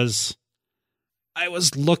because I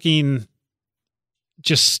was looking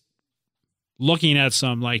at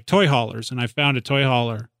some like toy haulers, and I found a toy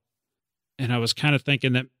hauler, and I was kind of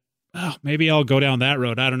thinking that, oh, maybe I'll go down that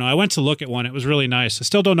road. I don't know. I went to look at one. It was really nice. I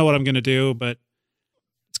still don't know what I'm going to do, but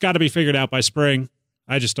it's got to be figured out by spring.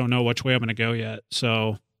 I just don't know which way I'm going to go yet.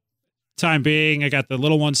 So time being, I got the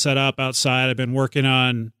little one set up outside. I've been working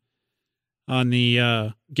on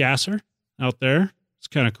the gasser out there. It's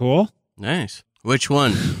kind of cool. Nice. Which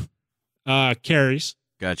one? Carries.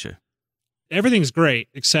 Gotcha. Everything's great,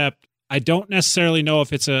 except I don't necessarily know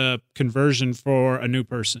if it's a conversion for a new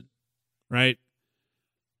person, right?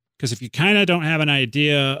 Because if you kind of don't have an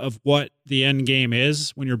idea of what the end game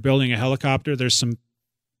is when you're building a helicopter,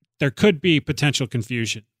 there could be potential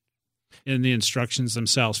confusion in the instructions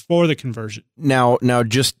themselves for the conversion. Now,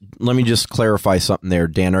 just let me just clarify something there,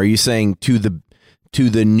 Dan. Are you saying to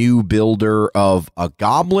the new builder of a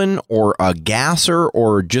Goblin or a Gasser,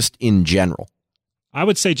 or just in general? I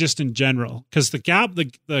would say just in general, because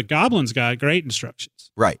the Goblin's got great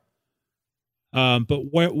instructions, right? But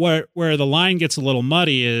where the line gets a little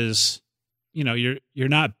muddy is, you're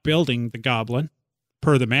not building the Goblin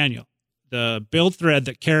per the manual. The build thread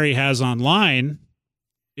that Carrie has online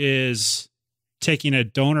is taking a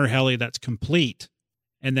donor heli that's complete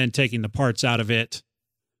and then taking the parts out of it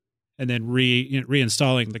and then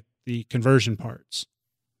reinstalling the conversion parts.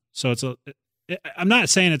 So I'm not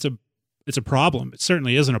saying it's a problem. It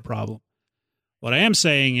certainly isn't a problem. What I am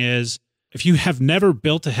saying is, if you have never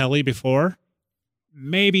built a heli before,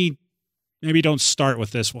 maybe don't start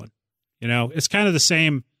with this one. It's kind of the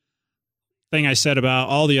same thing I said about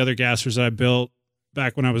all the other gassers I built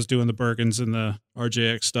back when I was doing the Bergens and the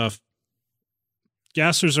RJX stuff.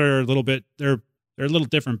 Gassers are a little bit, they're a little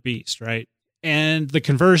different beast, right? And the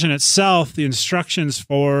conversion itself, the instructions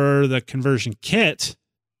for the conversion kit,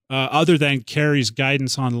 other than Carrie's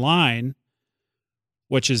guidance online,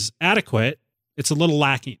 which is adequate, it's a little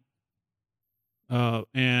lacking.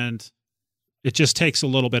 And it just takes a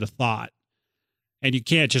little bit of thought. And you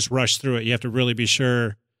can't just rush through it. You have to really be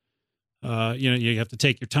sure. You have to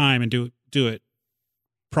take your time and do it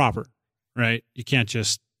proper, right? You can't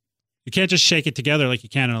just shake it together like you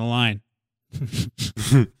can in a line.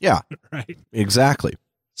 Yeah, right. Exactly.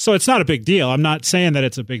 So it's not a big deal. I'm not saying that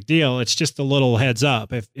it's a big deal. It's just a little heads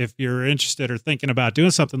up. If you're interested or thinking about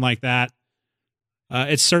doing something like that,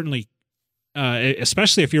 it's certainly,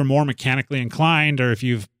 especially if you're more mechanically inclined, or if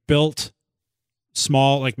you've built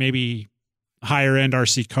small, like maybe higher end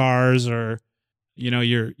RC cars, or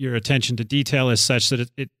your attention to detail is such that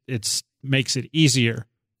it makes it easier.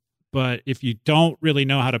 But if you don't really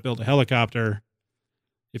know how to build a helicopter,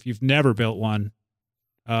 if you've never built one,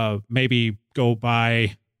 maybe go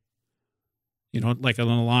buy, like a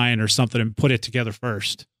line or something and put it together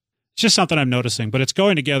first. It's just something I'm noticing, but it's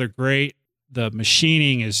going together great. The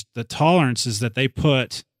machining the tolerances that they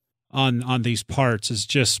put on these parts is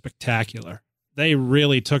just spectacular. They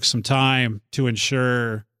really took some time to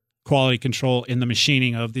ensure quality control in the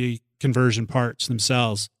machining of the conversion parts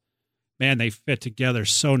themselves. Man, they fit together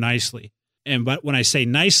so nicely. But when I say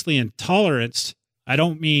nicely and toleranced, I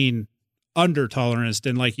don't mean under toleranced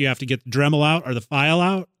and like you have to get the Dremel out or the file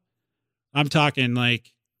out. I'm talking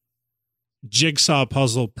like jigsaw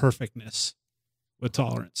puzzle perfectness with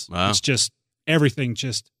tolerance. Wow. It's just, everything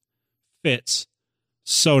just fits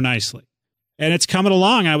so nicely. And it's coming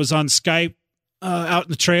along. I was on Skype out in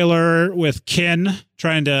the trailer with Ken,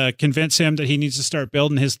 trying to convince him that he needs to start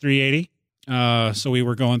building his 380. So we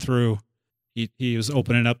were going through, he was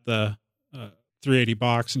opening up the 380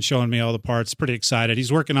 box and showing me all the parts. Pretty excited.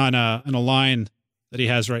 He's working on a line that he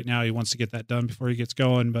has right now. He wants to get that done before he gets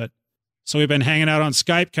going. But so we've been hanging out on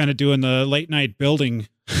Skype, kind of doing the late night building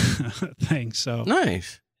thing. So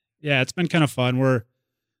Nice. yeah, it's been kind of fun.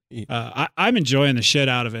 I'm enjoying the shit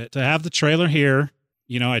out of it. To have the trailer here,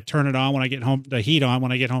 I turn it on when I get home, the heat on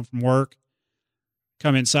when I get home from work,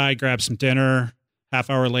 come inside, grab some dinner. Half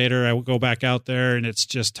hour later, I will go back out there and it's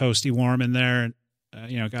just toasty warm in there. And,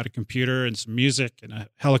 got a computer and some music and a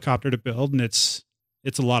helicopter to build. And it's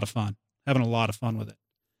a lot of fun, having a lot of fun with it.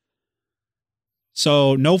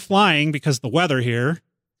 So no flying because the weather here,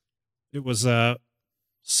 it was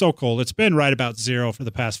so cold. It's been right about 0 for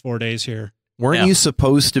the past 4 days here. Weren't you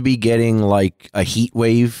supposed to be getting like a heat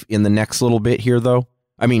wave in the next little bit here, though?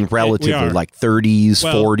 I mean, relatively like 30s,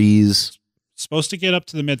 40s. Supposed to get up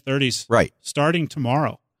to the mid 30s. Right. Starting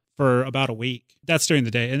tomorrow for about a week. That's during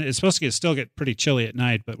the day. And it's supposed to still get pretty chilly at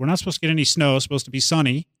night, but we're not supposed to get any snow. It's supposed to be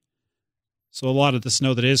sunny. So a lot of the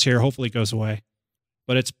snow that is here hopefully goes away.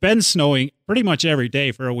 But it's been snowing pretty much every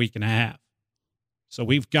day for a week and a half. So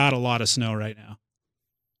we've got a lot of snow right now.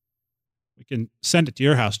 We can send it to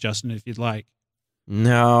your house, Justin, if you'd like.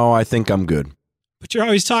 No, I think I'm good. But you're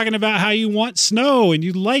always talking about how you want snow and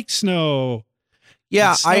you like snow.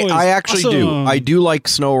 Yeah, I actually do. I do like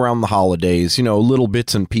snow around the holidays, little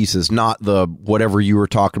bits and pieces, not the whatever you were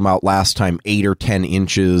talking about last time, 8 or 10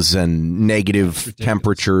 inches and negative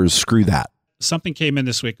temperatures. Screw that. Something came in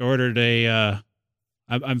this week. I ordered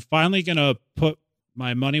I'm finally going to put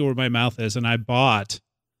my money where my mouth is, and I bought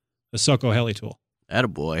a Soko heli tool.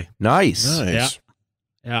 Attaboy. Nice.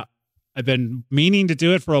 Yeah. I've been meaning to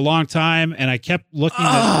do it for a long time, and I kept looking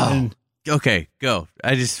at it. Okay, go.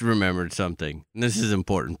 I just remembered something. This is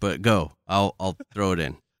important, but go. I'll throw it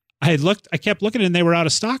in. I kept looking, and they were out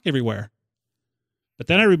of stock everywhere. But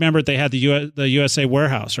then I remembered they had the USA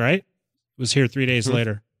warehouse, right? It was here 3 days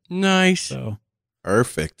later. Nice. So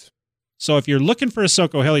Perfect. So if you're looking for a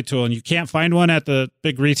Soko heli tool and you can't find one at the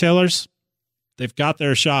big retailers, they've got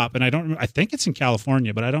their shop, and I think it's in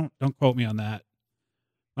California, but don't quote me on that.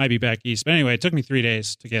 Might be back east. But anyway, it took me 3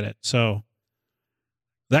 days to get it. So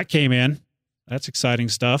that came in. That's exciting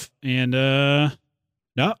stuff. And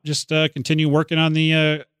just continue working on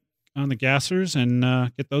the gassers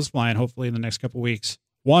and get those flying hopefully in the next couple weeks.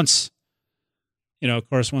 Once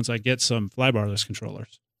I get some flybarless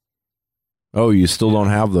controllers. Oh, you still don't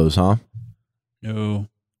have those, huh? No.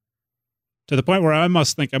 To the point where I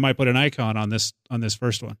must think I might put an icon on this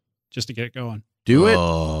first one just to get it going. Do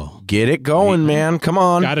it. Get it going, man. Come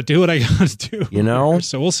on. Got to do what I got to do.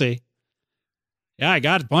 So we'll see. Yeah, I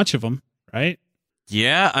got a bunch of them, right?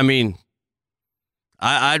 Yeah, I mean,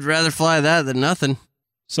 I'd rather fly that than nothing.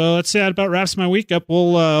 So let's see. That about wraps my week up.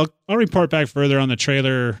 I'll report back further on the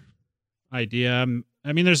trailer idea.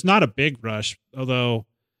 I mean, there's not a big rush, although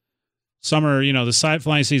summer, the side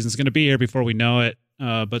flying season is going to be here before we know it.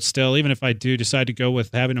 But still, even if I do decide to go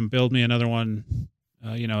with having them build me another one,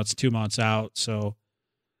 it's 2 months out. So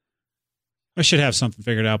I should have something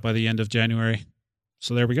figured out by the end of January.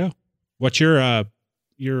 So there we go. What's your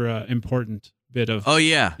important bit of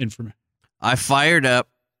information? I fired up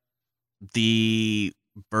the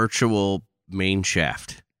virtual main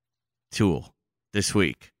shaft tool this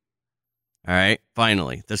week. All right,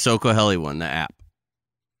 finally, the Soko Heli one, the app,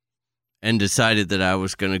 and decided that I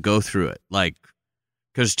was going to go through it.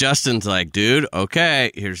 Because Justin's like, dude,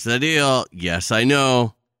 okay, here's the deal. Yes, I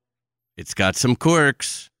know it's got some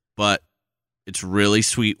quirks, but it's really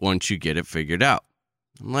sweet once you get it figured out.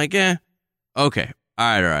 I'm like, okay,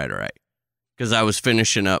 all right. Because I was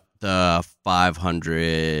finishing up the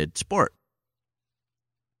 500 Sport.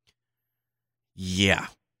 Yeah,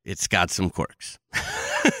 it's got some quirks.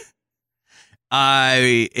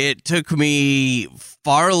 It took me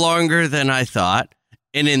far longer than I thought,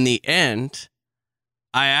 and in the end,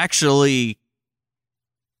 I actually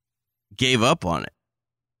gave up on it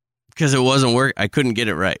because it wasn't working. I couldn't get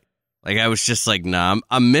it right. I was just like, nah,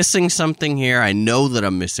 I'm missing something here. I know that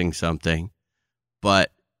I'm missing something,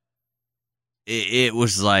 but it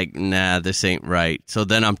was like, nah, this ain't right. So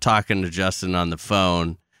then I'm talking to Justin on the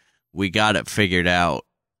phone. We got it figured out,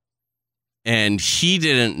 and he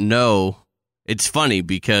didn't know. It's funny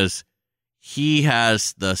because he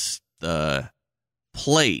has the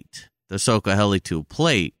plate, the Soko Heli tool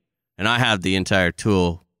plate, and I have the entire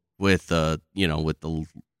tool with with the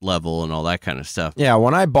level and all that kind of stuff. Yeah,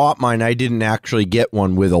 when I bought mine, I didn't actually get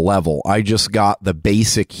one with a level. I just got the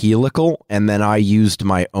basic helical, and then I used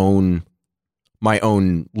my own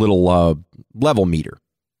little level meter.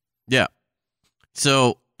 Yeah.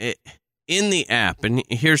 So in the app, and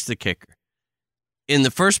here's the kicker. In the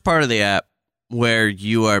first part of the app, where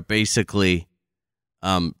you are basically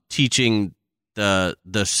teaching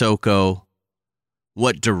the Soko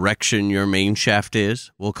what direction your main shaft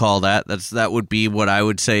is. We'll call that. That would be what I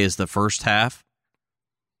would say is the first half.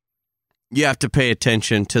 You have to pay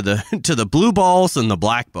attention to the blue balls and the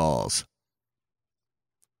black balls.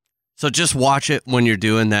 So just watch it when you're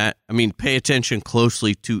doing that. I mean, pay attention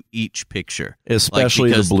closely to each picture.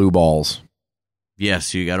 Especially the blue balls.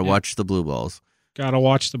 Yes, you got to watch the blue balls. Got to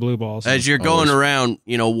watch the blue balls. As you're going around,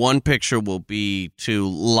 one picture will be to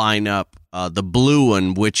line up the blue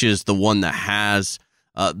one, which is the one that has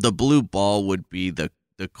the blue ball would be the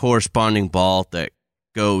corresponding ball that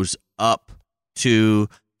goes up to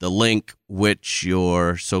the link which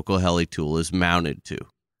your Soko Heli tool is mounted to.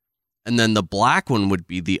 And then the black one would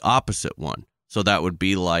be the opposite one. So that would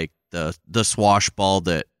be like the swash ball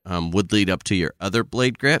that would lead up to your other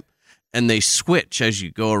blade grip. And they switch as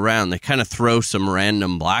you go around. They kind of throw some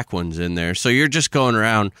random black ones in there. So you're just going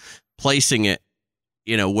around placing it,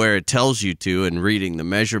 where it tells you to and reading the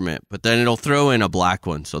measurement. But then it'll throw in a black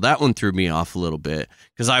one. So that one threw me off a little bit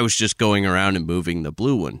because I was just going around and moving the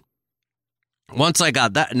blue one. Once I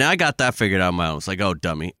got that figured out on my own. I was like, oh,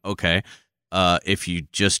 dummy. Okay. If you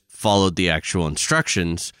just followed the actual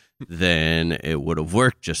instructions, then it would have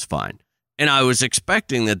worked just fine. And I was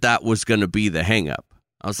expecting that was going to be the hang up.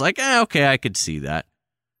 I was like, okay, I could see that.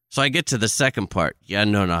 So I get to the second part. Yeah,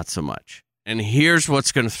 no, not so much. And here's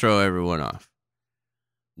what's going to throw everyone off.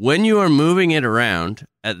 When you are moving it around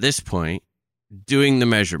at this point, doing the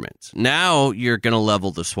measurements, now you're going to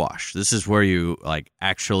level the swash. This is where you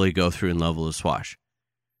actually go through and level the swash.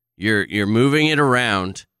 You're moving it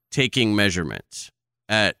around, taking measurements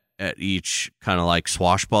at each kind of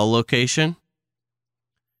swash ball location.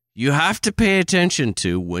 You have to pay attention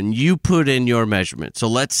to when you put in your measurement. So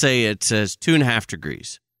let's say it says 2.5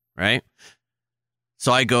 degrees, right?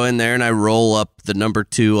 So I go in there and I roll up the number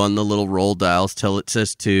 2 on the little roll dials till it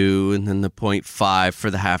says 2 and then the 0.5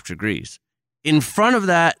 for the half degrees. In front of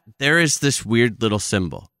that, there is this weird little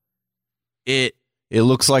symbol. It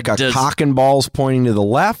looks like a cock and balls pointing to the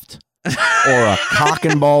left or a cock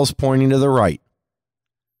and balls pointing to the right.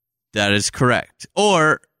 That is correct.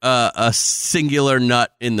 Or a singular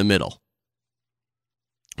nut in the middle,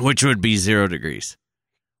 which would be 0 degrees.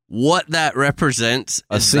 What that represents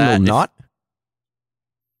a single nut?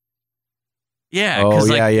 Yeah. Oh,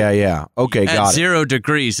 yeah. Okay, got it. At 0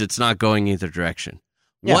 degrees, it's not going either direction.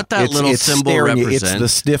 Yeah, what that little symbol represents... It's the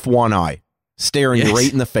stiff one eye staring you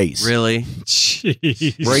right in the face. Really?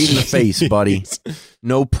 Jeez. Right in the face, buddy.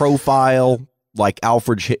 No profile like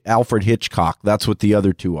Alfred Hitchcock. That's what the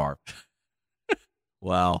other two are.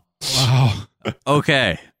 Wow.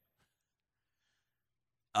 Okay.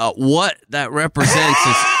 What that represents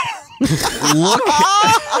is look.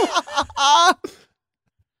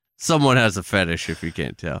 Someone has a fetish if you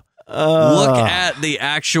can't tell. Look at the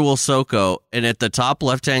actual Soko, and at the top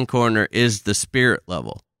left-hand corner is the spirit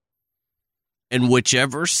level. And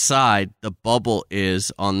whichever side the bubble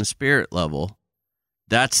is on the spirit level,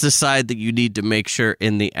 that's the side that you need to make sure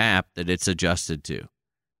in the app that it's adjusted to.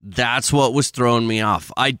 That's what was throwing me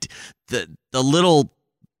off. The little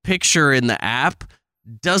picture in the app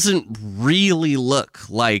doesn't really look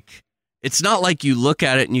like, it's not like you look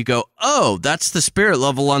at it and you go, oh, that's the spirit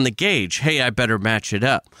level on the gauge. Hey, I better match it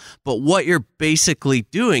up. But what you're basically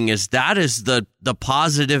doing is that is the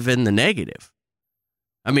positive and the negative.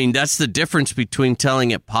 I mean, that's the difference between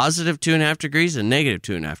telling it positive 2.5 degrees and negative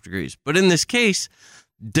 2.5 degrees. But in this case,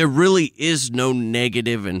 there really is no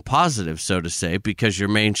negative and positive, so to say, because your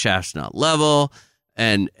main shaft's not level.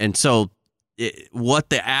 And so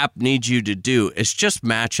what the app needs you to do is just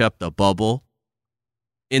match up the bubble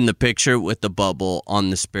in the picture with the bubble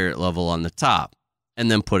on the spirit level on the top, and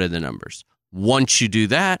then put in the numbers. Once you do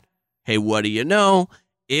that, hey, what do you know?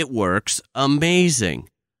 It works amazing.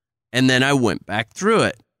 And then I went back through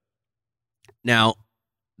it. Now,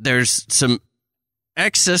 there's some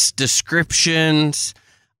excess descriptions.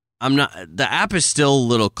 The app is still a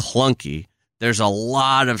little clunky. There's a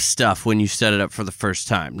lot of stuff when you set it up for the first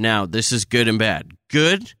time. Now, this is good and bad.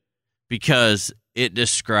 Good because it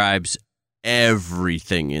describes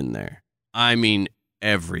everything in there. I mean,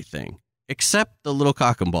 everything. Except the little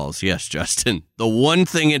cock and balls. Yes, Justin. The one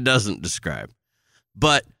thing it doesn't describe.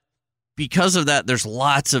 But because of that, there's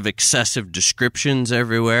lots of excessive descriptions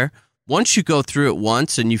everywhere. Once you go through it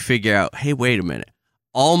once and you figure out, hey, wait a minute.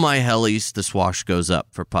 All my helis, the swash goes up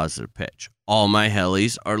for positive pitch. All my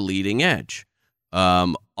helis are leading edge.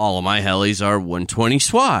 All of my helis are 120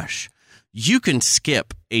 swash. You can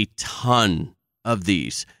skip a ton of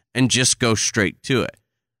these and just go straight to it.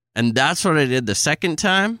 And that's what I did the second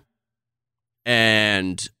time.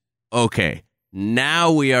 And okay,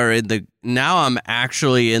 Now I'm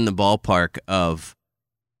actually in the ballpark of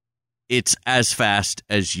it's as fast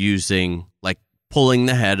as using, like, pulling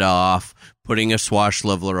the head off, putting a swash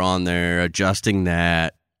leveler on there, adjusting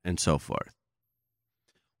that, and so forth.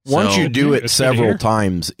 Once So- you do it It's good to several hear.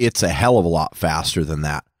 times, it's a hell of a lot faster than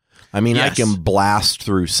that. I mean, Yes. I can blast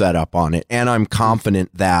through setup on it, and I'm confident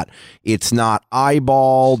that it's not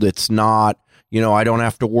eyeballed. It's not, I don't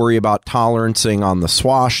have to worry about tolerancing on the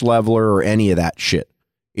swash leveler or any of that shit.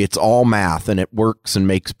 It's all math, and it works and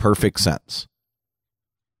makes perfect sense.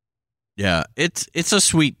 Yeah, it's a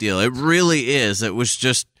sweet deal. It really is. It was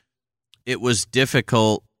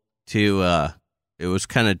difficult to it was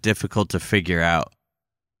kind of difficult to figure out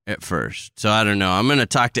at first. So I don't know. I'm going to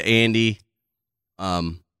talk to Andy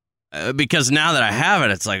because now that I have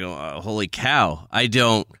it, it's like, holy cow. I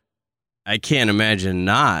can't imagine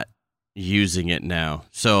not using it now.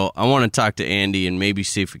 So I want to talk to Andy and maybe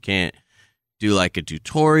see if we can't do like a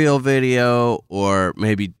tutorial video, or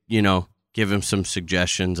maybe, give him some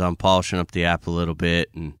suggestions on polishing up the app a little bit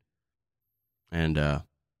and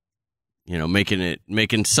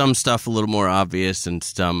making some stuff a little more obvious and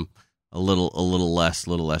some a little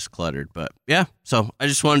less cluttered. But yeah, so I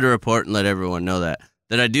just wanted to report and let everyone know that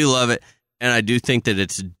I do love it, and I do think that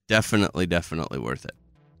it's definitely worth it.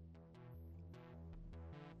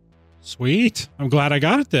 Sweet. I'm glad I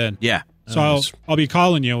got it then. Yeah. So I'll be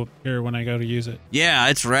calling you here when I go to use it. Yeah,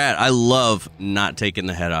 it's rad. I love not taking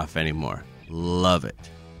the head off anymore. Love it.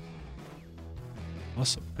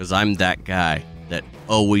 Awesome. Because I'm that guy that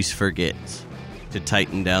always forgets to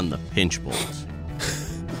tighten down the pinch bolts.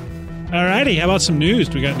 Alrighty. How about some news?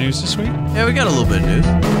 Do we got news this week? Yeah, we got a little bit of news.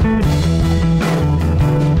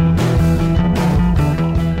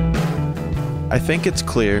 I think it's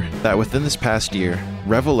clear that within this past year,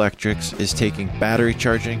 Rev Electrics is taking battery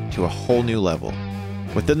charging to a whole new level.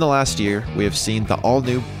 Within the last year, we have seen the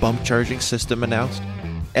all-new bump charging system announced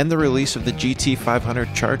and the release of the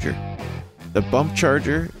GT500 charger. The bump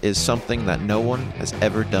charger is something that no one has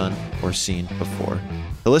ever done or seen before.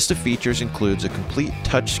 The list of features includes a complete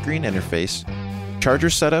touchscreen interface, charger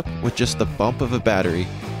setup with just the bump of a battery,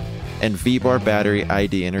 and V-Bar battery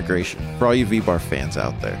ID integration for all you V-Bar fans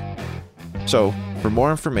out there. So, for more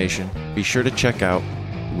information, be sure to check out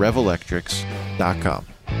revelectrics.com.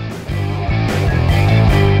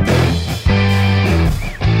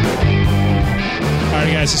 All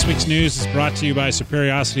right, guys, this week's news is brought to you by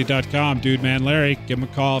Superiosity.com. Dude, man, Larry, give him a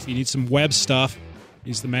call if you need some web stuff.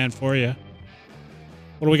 He's the man for you.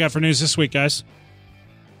 What do we got for news this week, guys?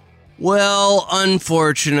 Well,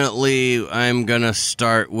 unfortunately, I'm going to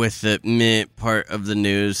start with the meh part of the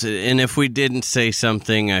news. And if we didn't say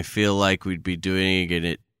something, I feel like we'd be doing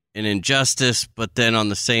it an injustice. But then on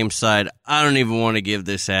the same side, I don't even want to give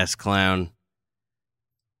this ass clown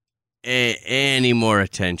any more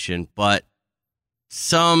attention. But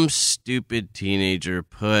some stupid teenager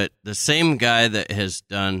put the same guy that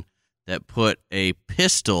put a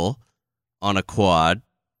pistol on a quad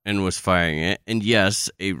and was firing it, and yes,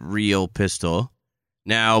 a real pistol,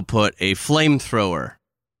 now put a flamethrower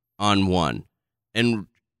on one. And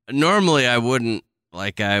normally I wouldn't,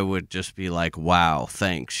 I would just be like, wow,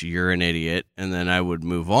 thanks, you're an idiot, and then I would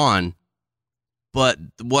move on. But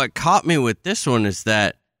what caught me with this one is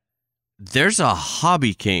that there's a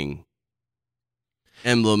Hobby King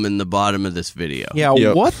emblem in the bottom of this video. Yeah,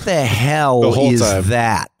 Yep. what the hell The whole is time.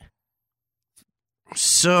 that?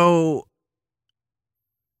 So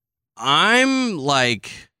I'm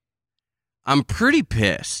pretty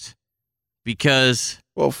pissed because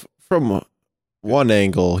Well, from one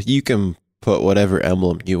angle, you can put whatever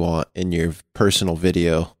emblem you want in your personal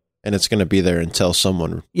video, and it's going to be there until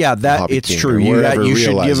someone. Yeah, that Hobby it's King true. or You wherever should give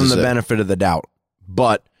them realizes the it. benefit of the doubt.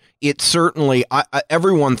 But it certainly,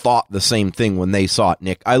 everyone thought the same thing when they saw it,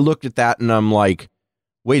 Nick. I looked at that and I'm like,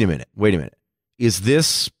 wait a minute. Is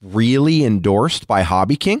this really endorsed by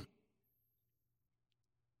Hobby King?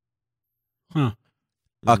 Huh.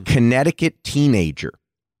 A Connecticut teenager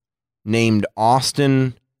named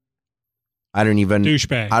Austin. I don't even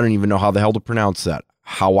Douchebag. know how the hell to pronounce that.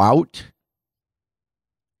 Howout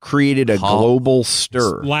created a How- global It's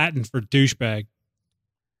stir. Latin for douchebag.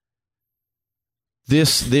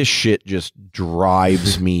 This shit just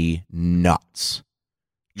drives me nuts.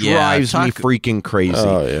 Yeah, Drives me talk- freaking crazy.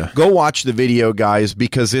 Oh yeah, Go watch the video, guys,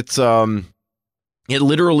 because it's it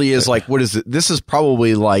literally is like, what is it? This is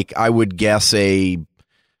probably like, I would guess I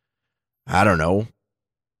don't know.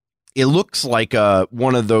 It looks like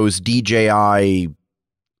one of those DJI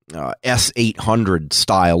S800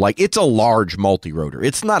 style. Like, it's a large multi-rotor.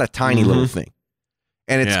 It's not a tiny little thing.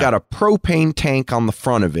 and it's got a propane tank on the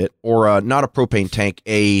front of it, or not a propane tank,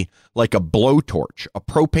 like a blowtorch, a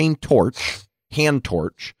propane torch, hand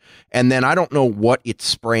torch, and then I don't know what it's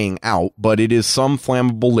spraying out, but it is some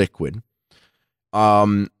flammable liquid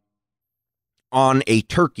on a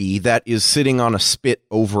turkey that is sitting on a spit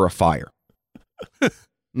over a fire.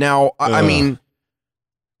 Now, I mean,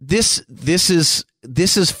 this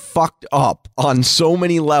is fucked up on so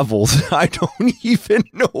many levels. I don't even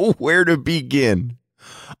know where to begin.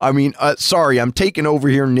 I mean, sorry, I'm taking over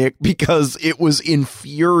here, Nick, because it was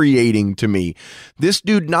infuriating to me. This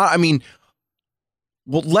dude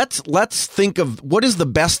well, let's think of what is the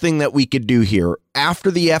best thing that we could do here after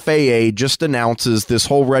the FAA just announces this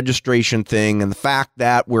whole registration thing and the fact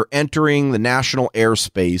that we're entering the national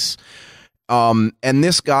airspace. And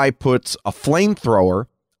this guy puts a flamethrower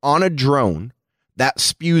on a drone that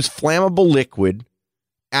spews flammable liquid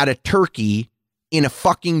at a turkey in a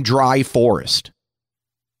fucking dry forest.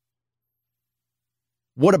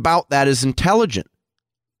 What about that is intelligent?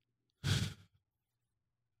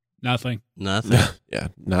 Nothing. Yeah,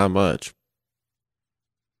 not much.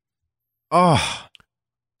 Oh,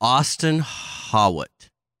 Austin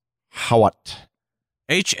Hawat. Hawat.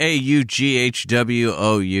 Haughwout.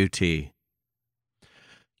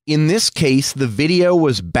 In this case, the video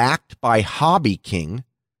was backed by Hobby King,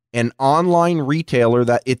 an online retailer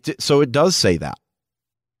so it does say that.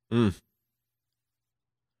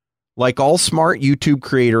 Like all smart YouTube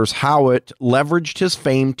creators, Hawat leveraged his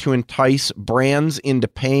fame to entice brands into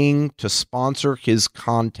paying to sponsor his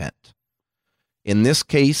content. In this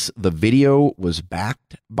case, the video was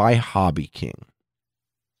backed by Hobby King.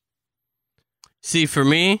 See, for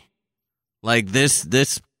me, like this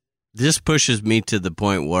pushes me to the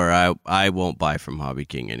point where I won't buy from Hobby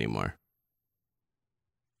King anymore.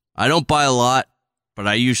 I don't buy a lot, but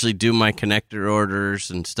I usually do my connector orders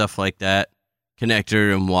and stuff like that.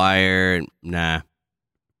 Connector and wire, and nah.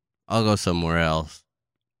 I'll go somewhere else.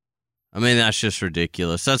 I mean, that's just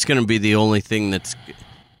ridiculous. That's going to be the only thing that's going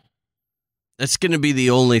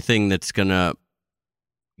to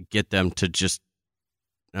get them to just,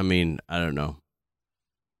 I mean, I don't know.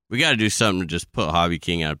 We got to do something to just put Hobby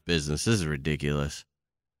King out of business. This is ridiculous.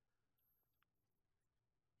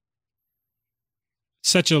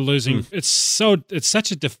 Such a losing. It's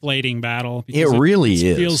such a deflating battle. It really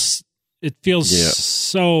is. It feels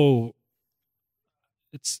so.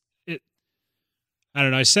 I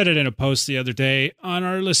don't know. I said it in a post the other day on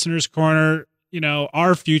our listeners' corner. You know,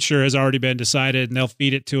 our future has already been decided, and they'll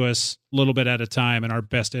feed it to us a little bit at a time in our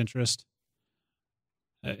best interest.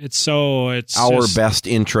 It's our best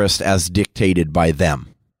interest as dictated by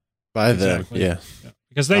them. By them, yeah.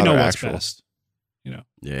 Because they know what's best. You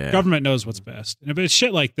know, government knows what's best. But it's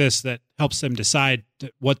shit like this that helps them decide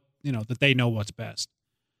that they know what's best.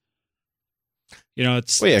 You know,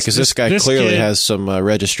 it's because this guy clearly has some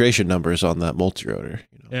registration numbers on that multi-rotor.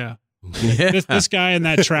 You know? Yeah, this guy and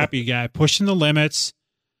that trappy guy pushing the limits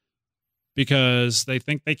because they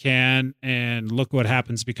think they can, and look what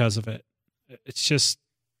happens because of it. It's just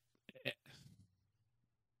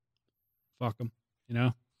fuck them, you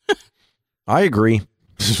know. I agree.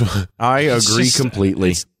 I agree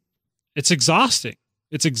completely. It's exhausting.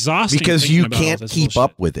 It's exhausting because you can't keep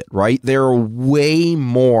up with it, right? There are way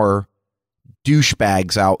more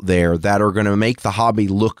douchebags out there that are going to make the hobby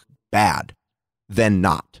look bad than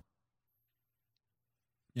not.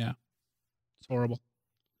 Yeah, it's horrible.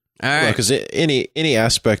 All right, because any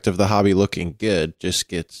aspect of the hobby looking good just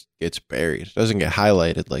gets buried. It doesn't get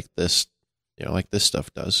highlighted like this, like this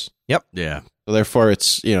stuff does. Yep. Yeah. So therefore,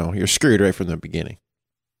 it's you're screwed right from the beginning.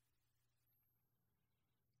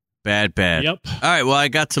 Bad. Yep. All right. Well, I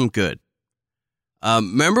got some good.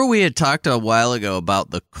 Remember we had talked a while ago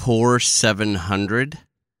about the Core 700,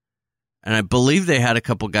 and I believe they had a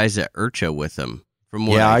couple guys at IRCHA with them. From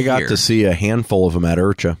what I got to see a handful of them at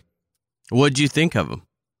IRCHA. What'd you think of them?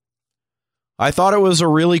 I thought it was a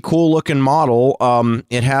really cool looking model.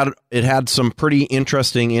 It had some pretty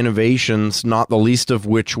interesting innovations, not the least of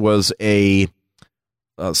which was a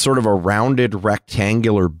sort of a rounded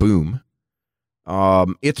rectangular boom.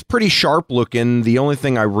 It's pretty sharp looking. The only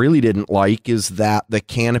thing I really didn't like is that the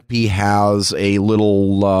canopy has a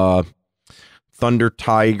little Thunder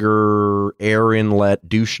Tiger air inlet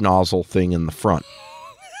douche nozzle thing in the front.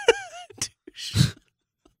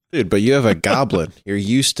 Dude, but you have a Goblin. You're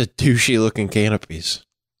used to douchey looking canopies.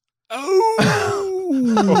 Oh,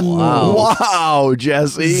 wow,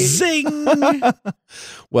 Jesse. Zing.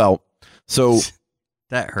 Well, so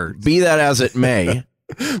that hurts. Be that as it may,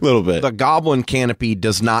 a little bit. The Goblin canopy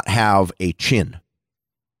does not have a chin.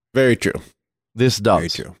 Very true. This does. Very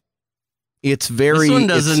true. It's very. This one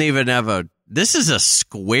doesn't even have a This is a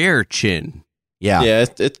square chin. Yeah. Yeah,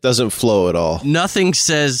 it doesn't flow at all. Nothing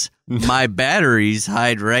says my batteries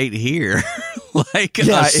hide right here. Like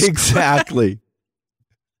Yeah, exactly.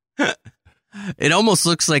 It almost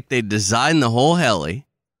looks like they designed the whole heli.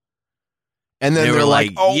 And then They they're were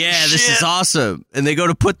like, oh, yeah, this is shit. awesome. And they go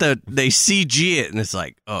to put they CG it, and it's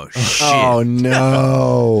like, oh, shit. Oh,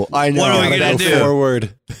 no. I know. What are we Gotta gonna go do?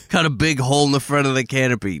 forward. Cut a big hole in the front of the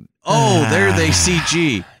canopy. Oh, there they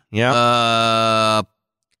CG. Yeah.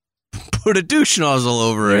 Put a douche nozzle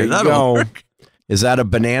over There it. you That'll go. work. Is that a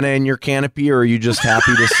banana in your canopy, or are you just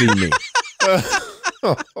happy to see me?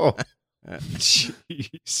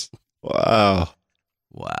 Jeez. Wow.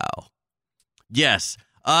 Wow. Yes.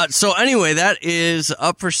 So anyway, that is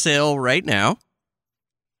up for sale right now.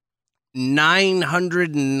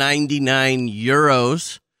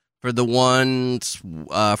 €999 for the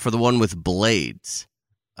one with blades.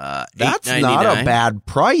 That's not $899. a bad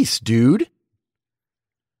price, dude.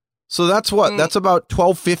 So that's what? That's about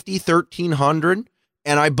 $1,250, $1,300,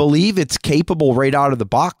 and I believe it's capable right out of the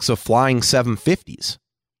box of flying 750s.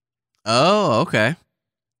 Oh, okay.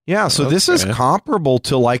 Yeah, so this is Okay. comparable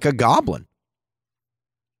to like a Goblin.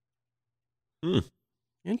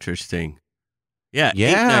 Interesting. Yeah,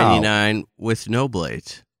 Yeah. $899 with no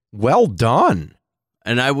blades. Well done.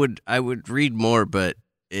 And I would read more, but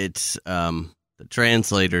it's the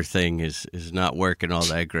translator thing is not working all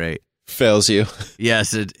that great. Fails you.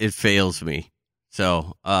 Yes, it fails me.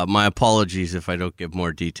 So my apologies if I don't give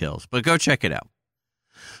more details, but go check it out.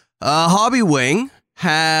 Hobby Wing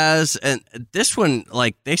has, and this one,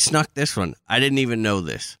 like they snuck this one. I didn't even know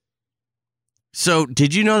this. So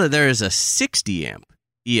did you know that there is a 60 amp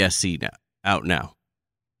ESC out now?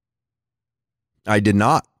 I did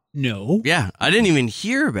not. No. Yeah, I didn't even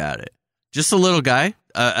hear about it. Just a little guy.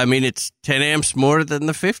 I mean, it's 10 amps more than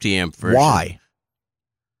the 50 amp version. Why?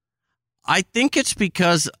 I think it's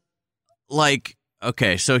because, like,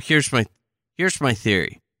 okay, so here's my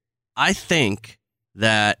theory. I think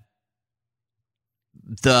that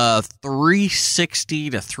the 360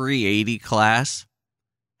 to 380 class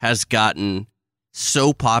has gotten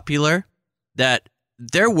so popular that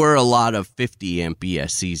there were a lot of 50 amp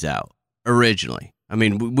ESCs out originally. I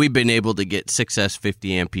mean, we've been able to get 6S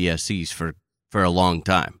 50 amp ESCs for a long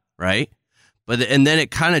time, right? And then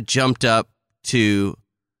it kind of jumped up to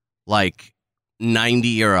like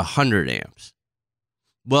 90 or 100 amps.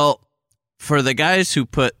 Well, for the guys who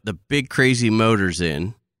put the big crazy motors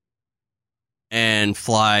in and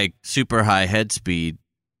fly super high head speed,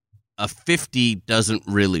 a 50 doesn't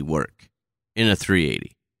really work in a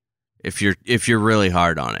 380 if you're really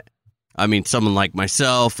hard on it. I mean, someone like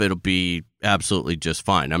myself, it'll be absolutely just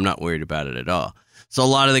fine. I'm not worried about it at all. So a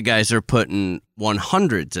lot of the guys are putting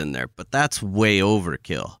 100s in there, but that's way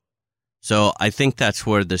overkill. So I think that's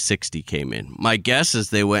where the 60 came in. My guess is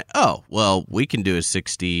they went, oh, well, we can do a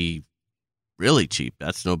 60 really cheap.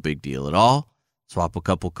 That's no big deal at all. Swap a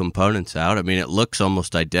couple components out. I mean, it looks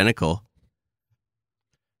almost identical.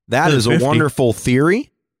 That To the is a 50. wonderful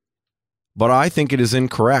theory, but I think it is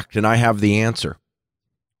incorrect, and I have the answer.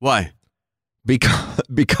 Why?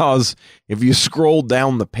 Because if you scroll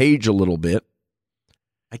down the page a little bit,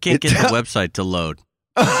 I can't get the website to load.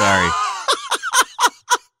 Sorry.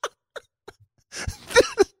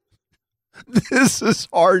 this is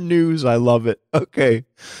hard news. I love it. Okay.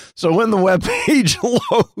 So when the web page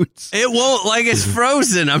loads, It won't, like it's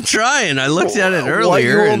frozen. I'm trying. I looked at it earlier. what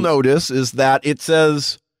you will and- notice is that it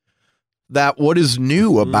says that what is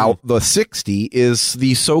new about the 60 is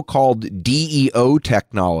the so-called DEO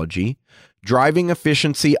technology, driving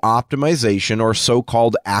efficiency optimization, or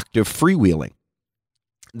so-called active freewheeling,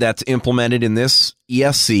 that's implemented in this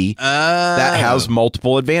ESC that has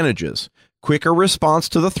multiple advantages: quicker response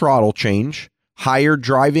to the throttle change, higher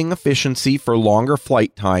driving efficiency for longer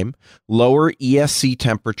flight time, lower ESC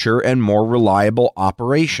temperature, and more reliable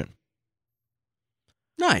operation.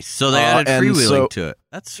 Nice. So they added and freewheeling so- to it.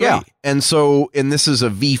 That's sweet. Yeah. And this is a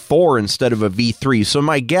V4 instead of a V3. So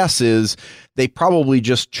my guess is they probably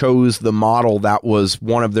just chose the model that was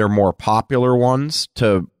one of their more popular ones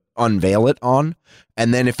to unveil it on.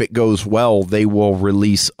 And then if it goes well, they will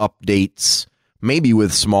release updates, maybe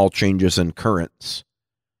with small changes in currents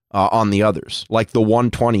on the others. Like the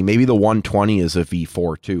 120, maybe the 120 is a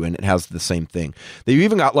V4 too, and it has the same thing. They've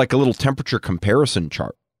even got like a little temperature comparison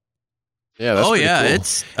chart. Yeah, that's pretty cool.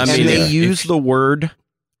 It's, I And mean, they if- use the word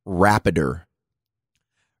rapider.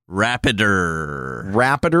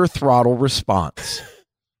 Rapider. Throttle response.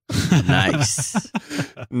 Nice.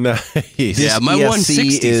 Nice. Yeah, my ESC 160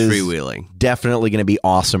 is is freewheeling. Definitely going to be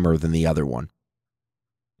awesomer than the other one.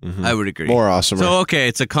 Mhm. I would agree. More awesome. So, okay,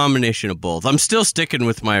 it's a combination of both. I'm still sticking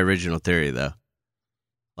with my original theory, though.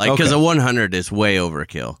 Like, because Okay. a 100 is way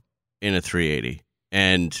overkill in a 380.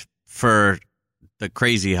 And for the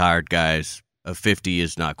crazy hard guys, a 50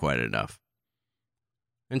 is not quite enough.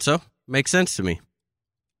 And so, makes sense to me.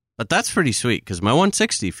 But that's pretty sweet, because my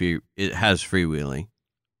 160, it has freewheeling.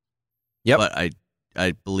 Yep. But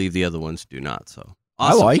I believe the other ones do not, so. I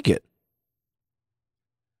Awesome. like it.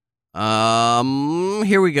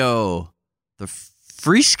 Here we go. The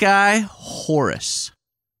Free Sky Horus.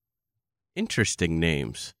 Interesting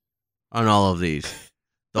names on all of these.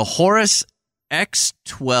 The Horus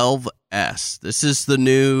X12S. This is the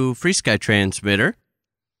new Free Sky transmitter.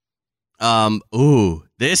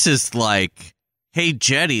 This is like, hey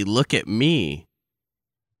Jetty, look at me.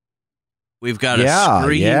 We've got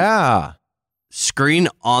a screen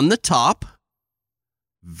on the top.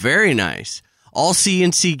 Very nice. All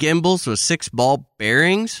CNC gimbals with 6 ball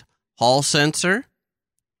bearings, Hall sensor,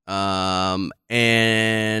 and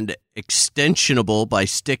extensionable by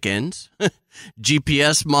stick ends,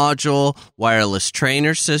 GPS module, wireless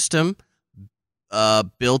trainer system,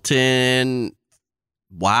 built-in,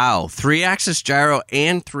 3-axis gyro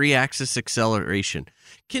and 3-axis acceleration.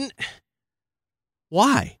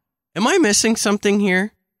 Why? Am I missing something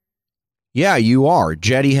here? Yeah, you are.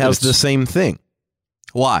 Jetty has the same thing.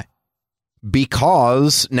 Why?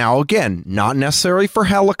 Because, now again, not necessarily for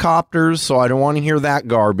helicopters, so I don't want to hear that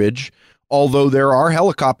garbage. Although there are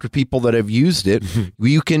helicopter people that have used it,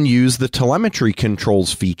 you can use the telemetry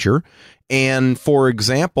controls feature. And for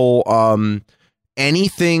example,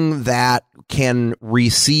 anything that can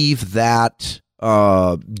receive that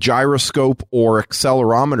gyroscope or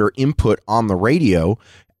accelerometer input on the radio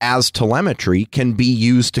as telemetry can be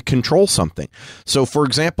used to control something. So, for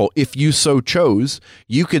example, if you so chose,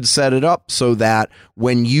 you could set it up so that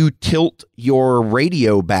when you tilt your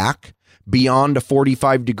radio back beyond a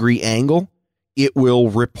 45-degree angle, it will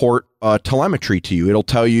report telemetry to you. It'll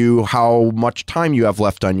tell you how much time you have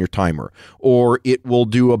left on your timer, or it will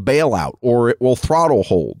do a bailout, or it will throttle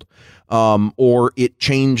hold, or it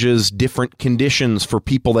changes different conditions for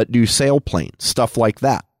people that do sailplanes, stuff like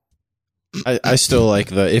that. I still like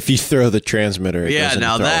if you throw the transmitter, it goes in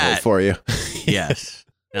now the throttle that hold for you. Yes.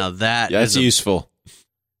 Now that That's useful.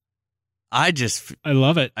 I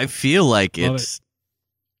love it. I feel like Love it's.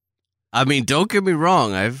 I mean, don't get me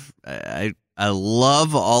wrong. I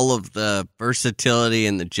love all of the versatility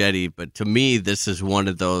in the Jetty, but to me, this is one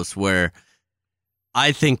of those where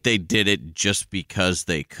I think they did it just because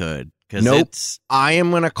they could. Nope. I am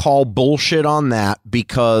going to call bullshit on that,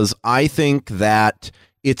 because I think that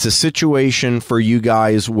it's a situation for you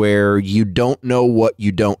guys where you don't know what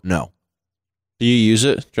you don't know. Do you use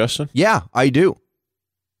it, Justin? Yeah, I do.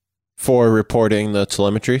 For reporting the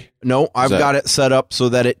telemetry? No, I've got it set up so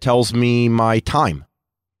that it tells me my timer.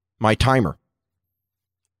 So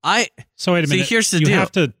wait a minute. Here's the you deal.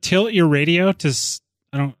 have to tilt your radio to.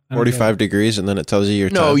 I don't 45 degrees, and then it tells you your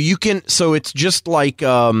time. No, you can. So it's just like,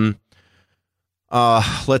 let's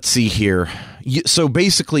see here. So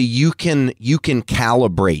basically, you can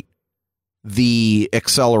calibrate the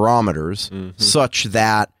accelerometers such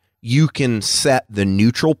that you can set the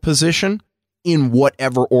neutral position in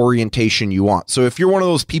whatever orientation you want. So if you're one of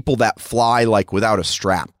those people that fly like without a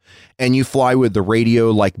strap, and you fly with the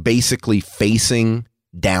radio like basically facing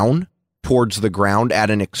down towards the ground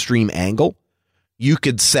at an extreme angle, you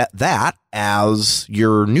could set that as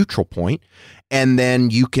your neutral point, and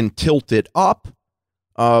then you can tilt it up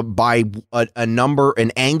by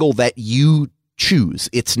an angle that you choose.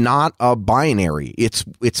 It's not a binary. It's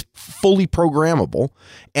fully programmable,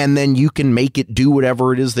 and then you can make it do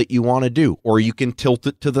whatever it is that you want to do, or you can tilt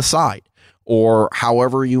it to the side, or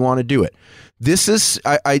however you want to do it. This is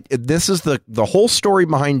this is the whole story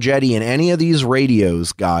behind Jetty, and any of these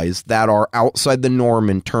radios, guys, that are outside the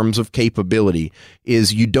norm in terms of capability,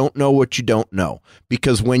 is you don't know what you don't know.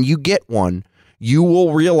 Because when you get one, you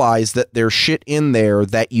will realize that there's shit in there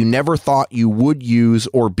that you never thought you would use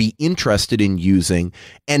or be interested in using.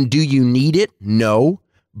 And do you need it? No.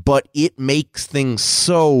 But it makes things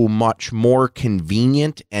so much more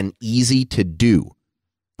convenient and easy to do.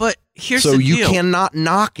 But here's so the you deal. cannot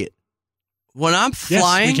knock it. When I'm Yes,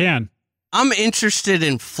 flying, we can. I'm interested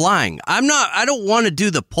in flying. I don't want to do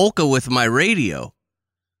the polka with my radio.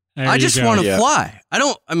 There I you just go. want to fly. I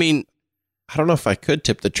don't know if if I could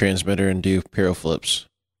tip the transmitter and do pyro flips.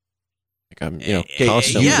 Like I'm,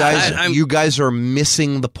 constantly. You guys are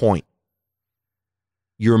missing the point.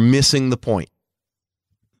 You're missing the point.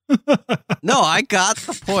 No, I got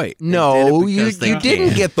the point. They No, did it you because they didn't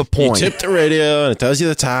can. get the You point. tip the radio and it tells you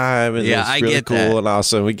the time, and Yeah, it's I really get cool that. and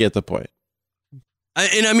awesome. We get the point.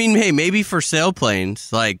 I mean, hey, maybe for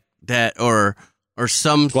sailplanes like that, or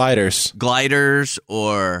some gliders,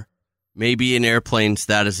 or maybe in airplanes,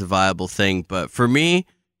 that is a viable thing. But for me,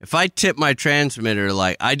 if I tip my transmitter,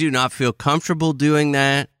 like, I do not feel comfortable doing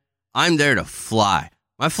that. I'm there to fly.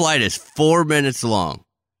 My flight is 4 minutes long.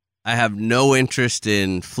 I have no interest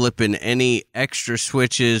in flipping any extra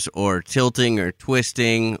switches or tilting or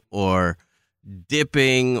twisting or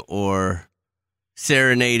dipping or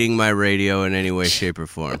serenading my radio in any way, shape, or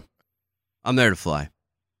form. I'm there to fly.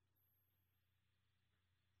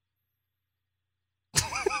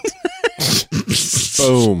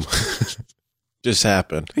 Boom. Just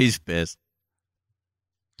happened. He's pissed.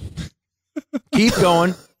 Keep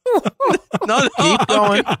going. No, Keep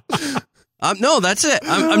going. No, that's it.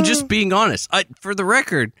 I'm just being honest. For the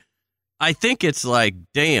record, I think it's like,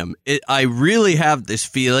 damn, I really have this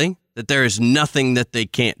feeling that there is nothing that they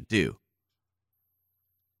can't do.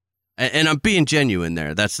 And I'm being genuine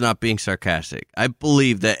there. That's not being sarcastic. I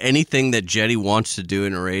believe that anything that Jetty wants to do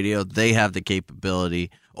in a radio, they have the capability.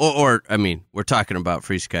 Or I mean, we're talking about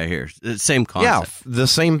Free Sky here. The same concept. Yeah, the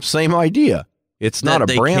same idea. It's not a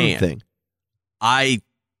brand thing. I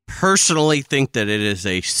personally think that it is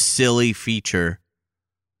a silly feature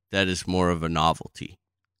that is more of a novelty.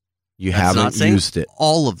 You haven't used it.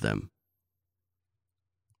 All of them.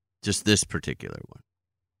 Just this particular one.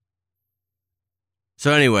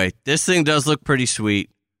 So anyway, this thing does look pretty sweet.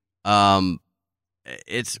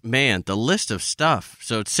 It's, man, the list of stuff.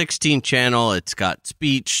 So it's 16 channel. It's got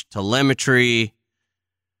speech, telemetry.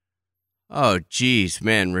 Oh, geez,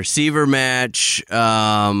 man. Receiver match.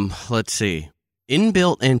 Let's see.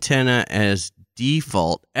 Inbuilt antenna as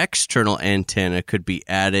default. External antenna could be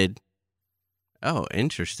added. Oh,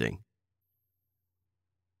 interesting.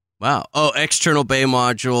 Wow. Oh, external bay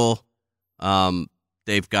module.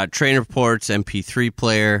 They've got trainer ports, MP3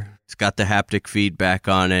 player. It's got the haptic feedback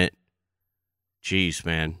on it. Jeez,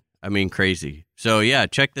 man. I mean, crazy. So, yeah,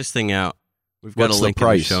 check this thing out. We've got What's a link the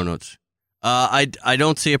price? in the show notes. I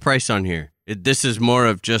don't see a price on here. This is more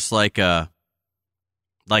of just like an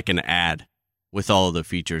ad with all of the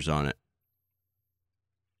features on it.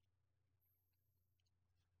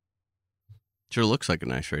 Sure looks like a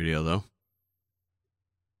nice radio, though.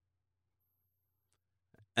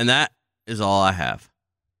 And that is all I have.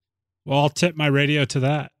 Well, I'll tip my radio to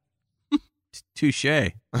that. Touche.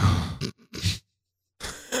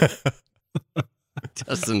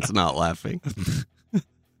 Justin's not laughing.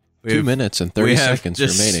 2 minutes and 30 seconds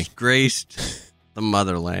remaining. Disgraced the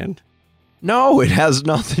motherland. No, it has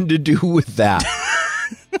nothing to do with that.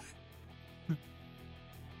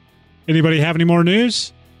 Anybody have any more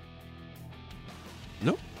news?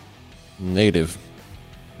 Nope. Native.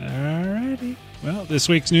 All righty. Well, this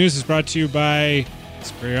week's news is brought to you by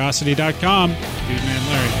Superiority.com. Dude, man,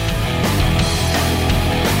 Larry.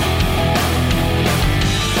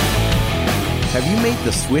 Have you made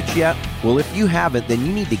the switch yet? Well, if you haven't, then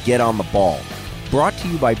you need to get on the ball. Brought to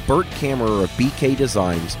you by Bert Kammerer of BK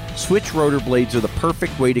Designs, switch rotor blades are the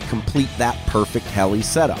perfect way to complete that perfect heli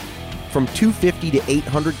setup. From 250 to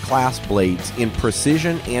 800 class blades in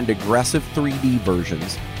precision and aggressive 3D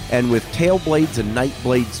versions, and with tail blades and night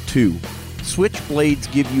blades too. Switch blades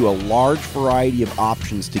give you a large variety of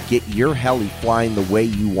options to get your heli flying the way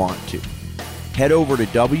you want to. Head over to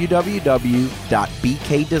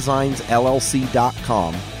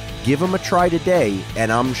www.bkdesignsllc.com, give them a try today,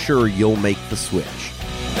 and I'm sure you'll make the switch.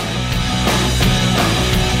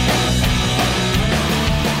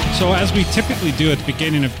 So as we typically do at the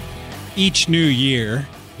beginning of each new year,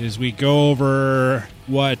 is we go over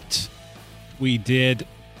what we did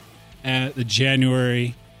at the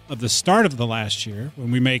January of the start of the last year,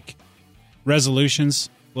 when we make resolutions,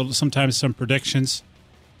 sometimes some predictions,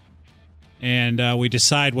 and we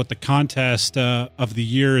decide what the contest of the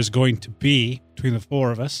year is going to be between the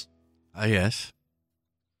four of us. Yes.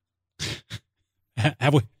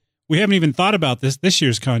 Have we? We haven't even thought about this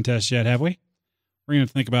year's contest yet, have we? We're going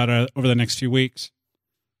to think about it over the next few weeks.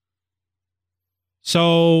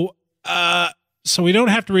 So we don't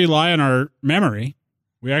have to rely on our memory.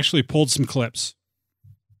 We actually pulled some clips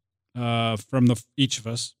from each of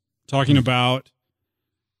us talking about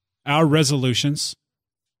our resolutions,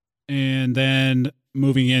 and then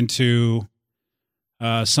moving into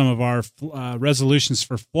some of our resolutions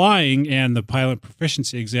for flying and the pilot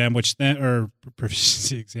proficiency exam,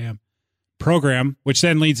 program, which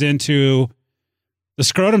then leads into the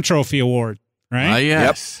Scrotum Trophy Award, right?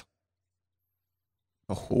 Yes.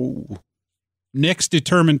 Yep. Oh. Nick's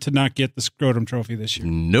determined to not get the Scrotum Trophy this year.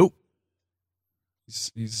 Nope.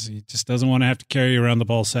 He just doesn't want to have to carry around the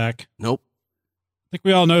ball sack. Nope. I think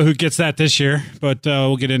we all know who gets that this year, but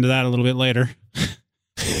we'll get into that a little bit later.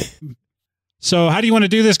 So how do you want to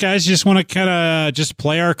do this, guys? You just want to kind of just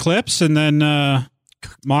play our clips and then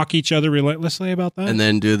mock each other relentlessly about that? And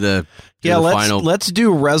then do the final. Let's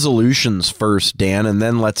do resolutions first, Dan, and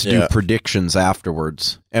then let's do predictions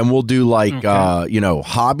afterwards. And we'll do like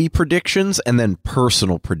hobby predictions and then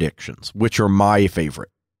personal predictions, which are my favorite.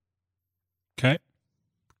 Okay.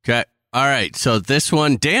 All right. So this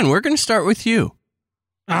one, Dan, we're going to start with you.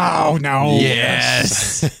 Oh, no.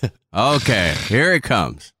 Yes. Okay. Here it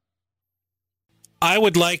comes. I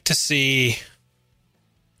would like to see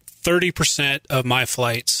 30% of my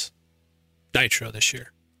flights nitro this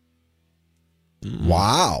year.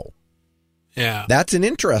 Wow. Yeah. That's an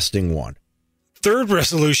interesting one. Third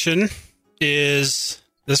resolution is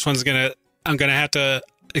this one's I'm going to have to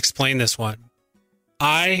explain this one.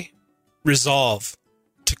 I resolve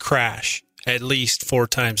to crash at least 4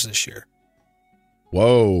 times this year.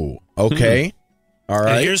 Whoa. Okay. All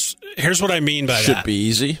right. And here's what I mean by Should that. be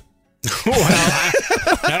easy.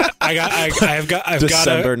 Well, I've got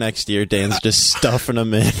December next year, Dan's just stuffing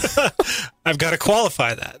them in. I've got to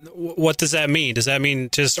qualify that. What does that mean? Does that mean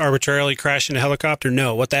just arbitrarily crashing a helicopter?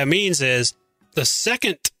 No. What that means is the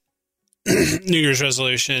second New Year's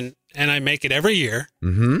resolution, and I make it every year.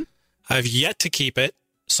 Mm-hmm. I've yet to keep it,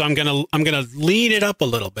 so I'm gonna lean it up a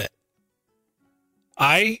little bit.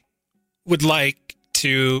 I would like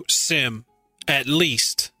to sim at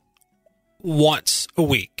least once a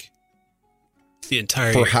week. The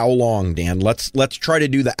entire For year. how long, Dan? Let's try to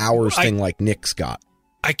do the hours thing like Nick's got.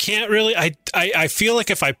 I can't really. I feel like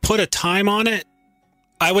if I put a time on it,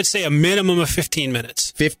 I would say a minimum of 15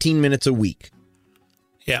 minutes. 15 minutes a week.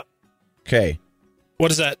 Yeah. Okay. What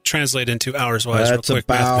does that translate into hours wise? That's real quick,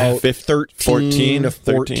 about 14 to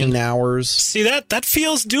 14 hours. See, that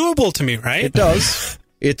feels doable to me, right? It does.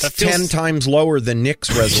 It's That feels- 10 times lower than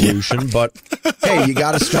Nick's resolution, but hey, you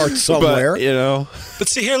got to start somewhere. But, But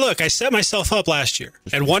see here, look, I set myself up last year,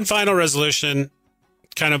 and one final resolution,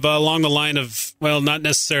 kind of along the line of, well, not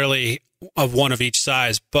necessarily of one of each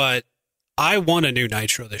size, but I want a new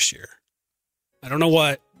Nitro this year. I don't know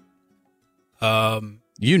what.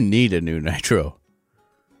 You need a new Nitro.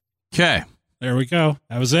 Okay. There we go.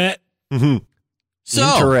 That was it. Mm-hmm. So,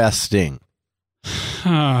 Interesting.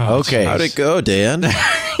 Oh, Okay. How'd it go, Dan?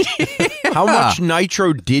 How much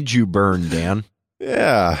nitro did you burn, Dan?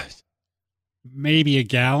 Yeah. maybe a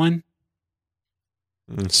gallon.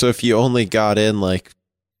 So if you only got in like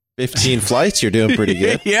 15 flights, you're doing pretty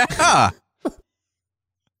good. Yeah.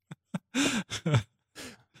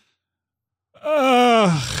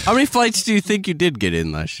 How many flights do you think you did get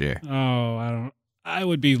in last year? Oh, I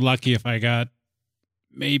would be lucky if I got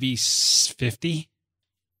maybe 50.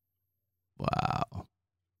 Wow.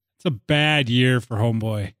 It's a bad year for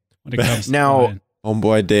Homeboy when it comes to Now- flying.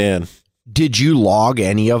 Homeboy Dan. Did you log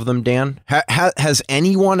any of them, Dan? Has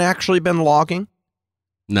anyone actually been logging?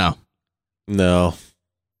 No. No.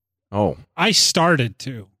 Oh, I started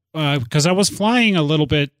to because I was flying a little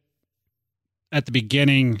bit at the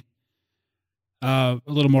beginning, a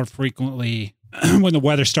little more frequently when the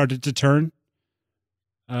weather started to turn.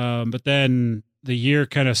 But then the year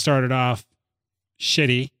kind of started off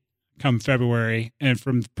shitty come February. And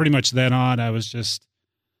from pretty much then on, I was just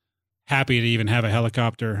happy to even have a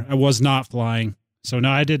helicopter. I was not flying. So no,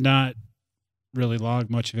 I did not really log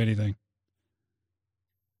much of anything.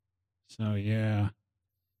 So yeah.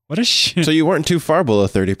 What a shit. So you weren't too far below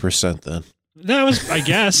 30% then. That was, I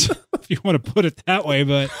guess, if you want to put it that way,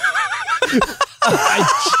 but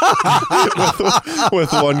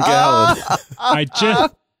With 1 gallon.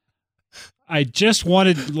 I just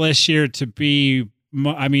wanted this year to be,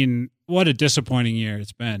 I mean, what a disappointing year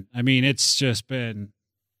it's been. I mean, it's just been,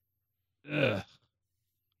 I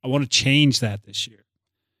want to change that this year.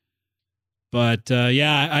 But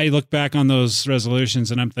yeah, I look back on those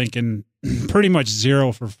resolutions and I'm thinking pretty much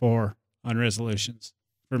 0 for 4 on resolutions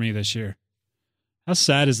for me this year. How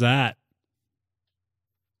sad is that?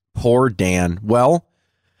 poor Dan. Well,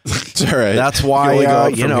 It's all right. that's You why, only go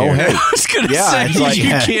up you from know, here. hey, I was going to Yeah, say, it's like- you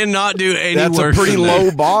cannot do any that's a worse pretty than low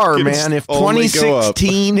that. bar, Can man. If only go up.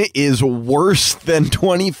 2016 is worse than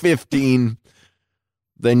 2015,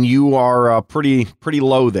 then you are pretty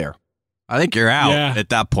low there. I think you're out Yeah. at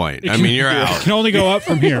that point. It I can- mean, you're It out. can only go up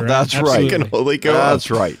from here. Right? That's right. You Absolutely. can only go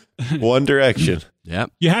That's up right. one direction.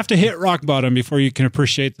 Yep. You have to hit rock bottom before you can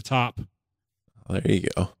appreciate the top. There you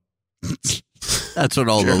go. That's what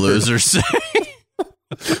all the losers say.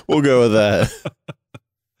 We'll go with that.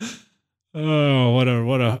 Oh,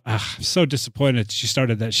 I'm so disappointed that you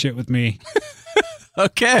started that shit with me.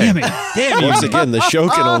 Okay. Damn it. Once again, the show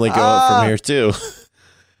can only go up from here too.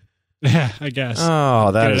 Yeah, I guess.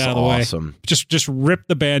 Oh, that Get it is out of the way. awesome. Just rip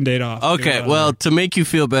the Band-Aid off. Get it Okay, out of well, there. to make you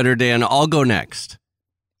feel better, Dan, I'll go next.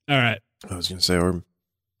 All right. I was going to say, or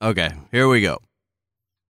Okay, here we go.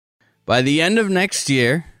 By the end of next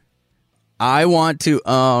year, I want to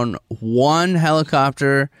own one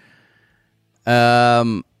helicopter.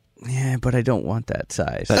 Yeah, but I don't want that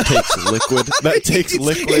size. that takes liquid. That takes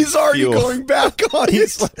liquid. He's already fuel. going back on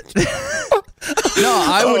it. No,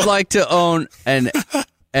 I would like to own an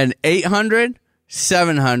 800,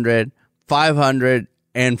 700, 500,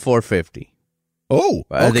 and 450. Oh,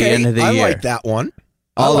 By the okay. end of the I year. like that one.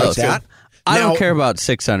 I All like those. that. I Now- don't care about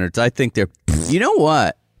 600s. I think they're... You know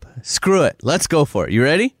what? Screw it. Let's go for it. You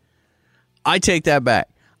ready? I take that back.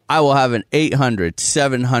 I will have an 800,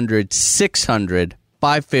 700, 600,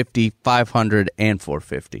 550, 500, and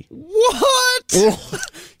 450. What?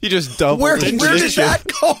 You just doubled. Where the did tradition. that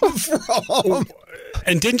come from?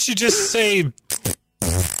 And didn't you just say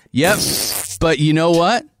Yep. But you know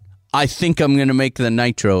what? I think I'm going to make the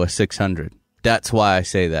Nitro a 600. That's why I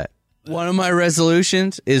say that. One of my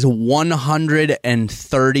resolutions is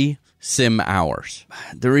 130 sim hours.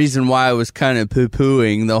 The reason why I was kind of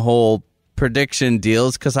poo-pooing the whole prediction deal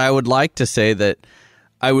is because I would like to say that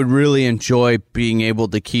I would really enjoy being able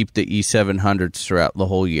to keep the E700s throughout the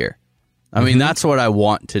whole year. I mean, that's what I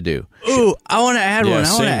want to do. Ooh, I want to add Yeah, one. I want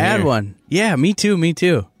to same add here. one. Yeah, me too. Me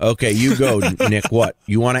too. Okay, you go, Nick. What?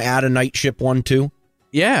 You want to add a night ship one too?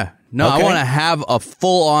 Yeah. No, I Okay. want to have a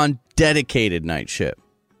full-on dedicated night ship.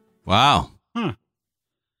 Wow.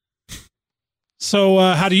 So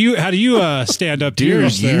how do you stand up to Dude,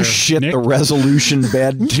 yours there, you shit Nick? the resolution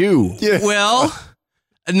bed too. Well,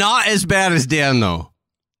 not as bad as Dan, though,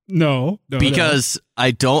 No, because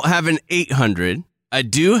I don't have an 800. I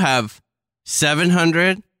do have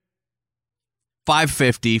 700,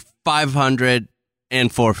 550, 500,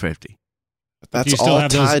 and 450. That's you still all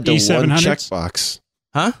have those tied to one E700s? checkbox.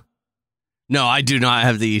 Huh? No, I do not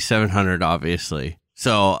have the E700, obviously.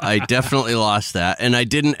 So I definitely lost that. And I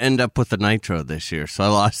didn't end up with the Nitro this year. So I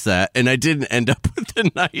lost that. And I didn't end up with the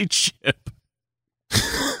night ship.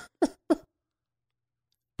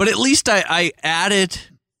 But at least I added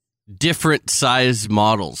different size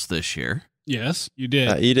models this year. Yes, you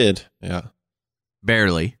did. You did. Yeah.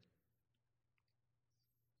 Barely.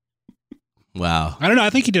 Wow. I don't know. I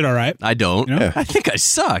think you did all right. I don't. Yeah. I think I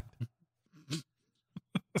sucked.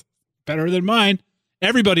 Better than mine.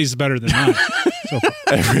 Everybody's better than mine. So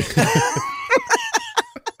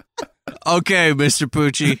Okay, Mr.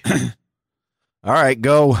 Pucci. All right,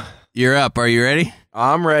 go. You're up. Are you ready?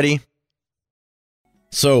 I'm ready.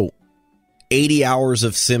 So, 80 hours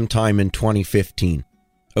of sim time in 2015,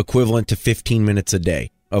 equivalent to 15 minutes a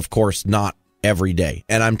day. Of course, not every day.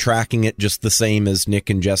 And I'm tracking it just the same as Nick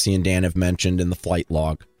and Jesse and Dan have mentioned in the flight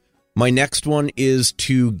log. My next one is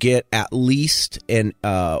to get at least an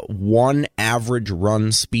one average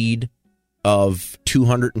run speed of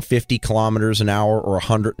 250 kilometers an hour or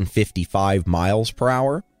 155 miles per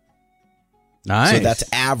hour. Nice. So that's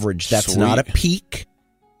average. That's Sweet. not a peak.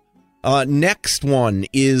 Next one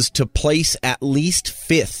is to place at least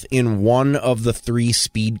 5th in one of the 3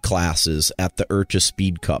 speed classes at the IRCHA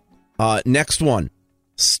Speed Cup. Next one,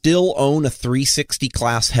 still own a 360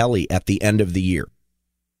 class heli at the end of the year.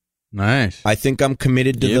 Nice. I think I'm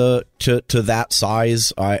committed to to that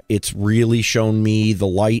size. It's really shown me the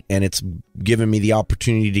light, and it's given me the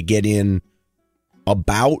opportunity to get in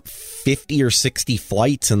about 50 or 60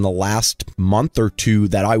 flights in the last month or two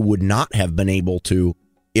that I would not have been able to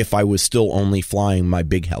if I was still only flying my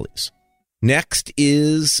big helis. Next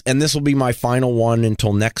is, and this will be my final one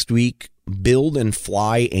until next week, build and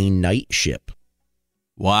fly a night ship.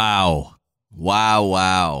 Wow.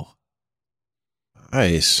 Wow.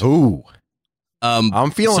 Nice. Ooh,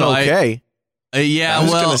 I'm feeling so okay. Yeah, I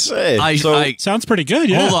was well, gonna say. I sounds pretty good.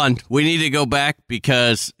 Yeah. hold on. We need to go back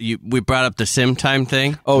because we brought up the sim time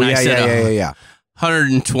thing. Oh, and I yeah, said yeah.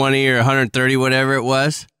 120 or 130, whatever it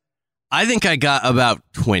was. I think I got about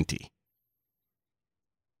 20.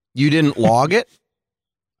 You didn't log it?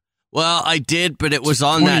 Well, I did, but it was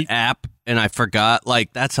on 20. that app, and I forgot.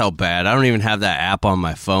 Like, that's how bad. I don't even have that app on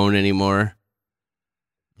my phone anymore.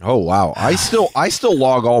 Oh wow! I still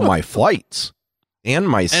log all my flights and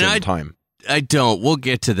my sim I- time. I don't. We'll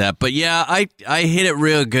get to that. But yeah, I hit it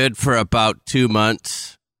real good for about 2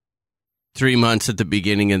 months, 3 months at the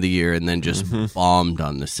beginning of the year, and then just bombed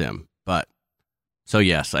on the sim. But so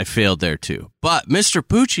yes, I failed there too. But Mr.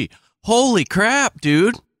 Pucci, holy crap,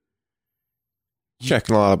 dude!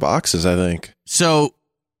 Checking a lot of boxes, I think. So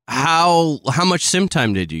how much sim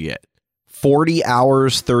time did you get? 40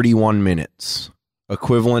 hours, 31 minutes,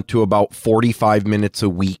 equivalent to about 45 minutes a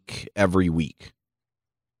week every week.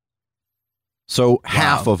 So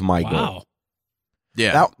half of my goal. Wow.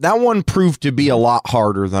 Yeah. That one proved to be a lot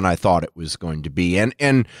harder than I thought it was going to be.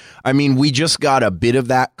 And I mean, we just got a bit of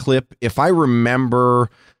that clip. If I remember,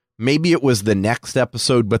 maybe it was the next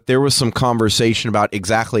episode, but there was some conversation about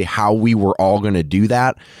exactly how we were all going to do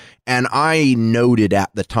that. And I noted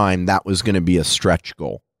at the time that was going to be a stretch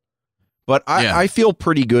goal. But I feel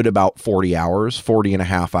pretty good about 40 and a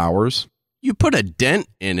half hours. You put a dent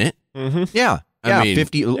in it. Mm-hmm. Yeah. I mean,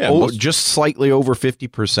 50, just slightly over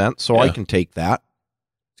 50%. So I can take that.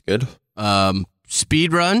 It's good.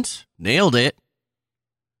 Speed runs, nailed it.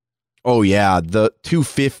 Oh, yeah. The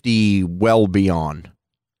 250 well beyond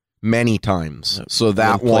many times. So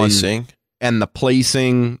that one placing. and the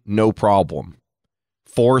placing, no problem.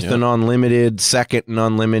 Fourth and unlimited, second and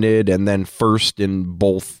unlimited, and then first in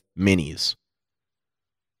both minis.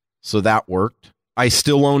 So that worked. I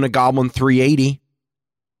still own a Goblin 380.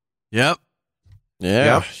 Yep.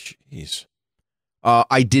 Yeah. Yep. Jeez.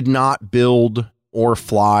 I did not build or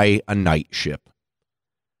fly a night ship.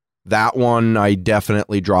 That one I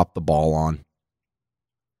definitely dropped the ball on.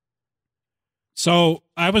 So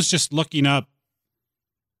I was just looking up,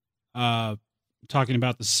 talking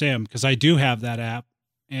about the sim, because I do have that app.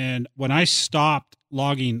 And when I stopped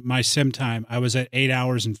logging my sim time, I was at 8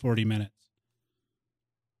 hours and 40 minutes.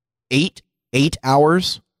 8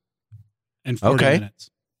 hours? And 40 minutes.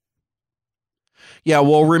 Yeah,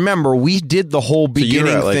 well, remember, we did the whole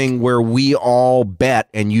beginning at, like- thing where we all bet,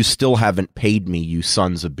 and you still haven't paid me, you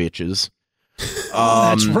sons of bitches.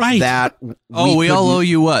 That's right. That We all owe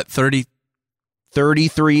you what?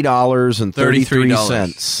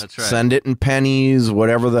 $33.33. That's right. Send it in pennies,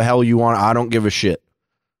 whatever the hell you want. I don't give a shit.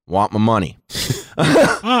 Want my money.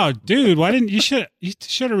 Oh, dude, why didn't you should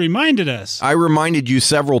have reminded us? I reminded you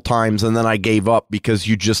several times, and then I gave up because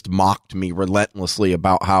you just mocked me relentlessly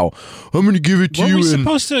about how I'm going to give it to Weren't you we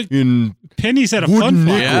supposed to in pennies at a wooden fun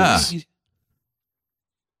farm? nickels. Yeah.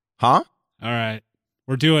 Huh? All right.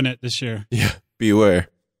 We're doing it this year. Yeah. Beware.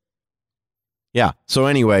 Yeah. So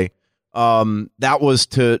anyway, that was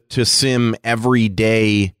to sim every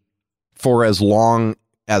day for as long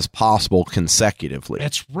as possible consecutively.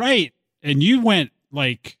 That's right. And you went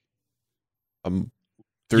like 3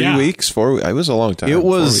 Yeah. weeks, 4 weeks. It was a long time. It 4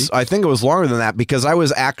 was, weeks. I think it was longer than that because I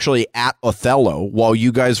was actually at Othello while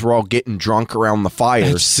you guys were all getting drunk around the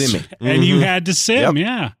fire simming. and you had to sim, Yep.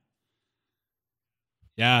 yeah.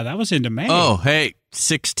 Yeah, that was into May. Oh, hey,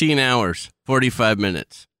 16 hours, 45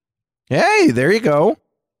 minutes. Hey, there you go.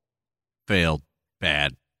 Failed.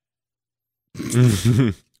 Bad.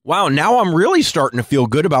 Wow, now I'm really starting to feel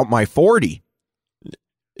good about my 40.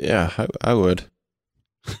 Yeah, I would.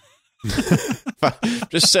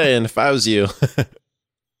 Just saying, if I was you.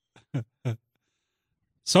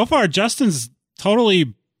 So far, Justin's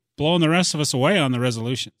totally blowing the rest of us away on the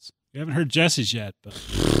resolutions. We haven't heard Jesse's yet, but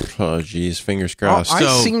Oh, geez, fingers I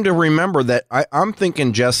crossed. seem to remember that I'm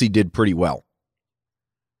thinking Jesse did pretty well.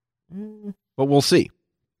 But we'll see.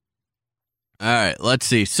 All right, let's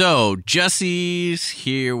see. So, Jesse's,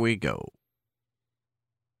 here we go.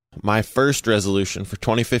 My first resolution for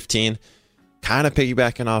 2015, kind of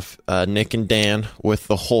piggybacking off Nick and Dan with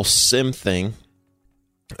the whole sim thing.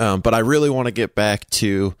 But I really want to get back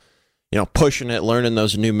to, pushing it, learning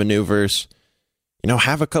those new maneuvers,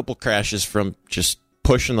 have a couple crashes from just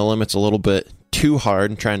pushing the limits a little bit too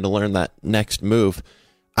hard and trying to learn that next move.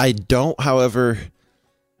 I don't, however,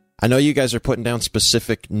 I know you guys are putting down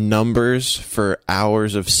specific numbers for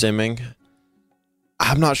hours of simming.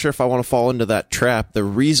 I'm not sure if I want to fall into that trap. The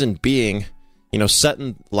reason being,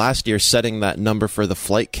 last year setting that number for the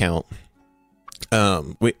flight count.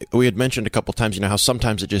 We had mentioned a couple times, how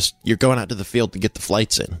sometimes you're going out to the field to get the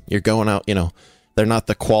flights in. You're going out, they're not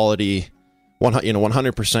the quality,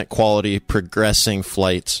 100% quality progressing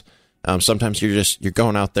flights. Sometimes you're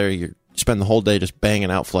going out there, you spend the whole day just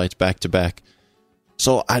banging out flights back to back.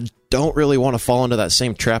 So I don't really want to fall into that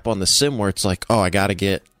same trap on the sim where it's like, oh, I got to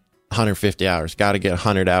get 150 hours, got to get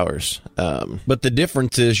 100 hours. But the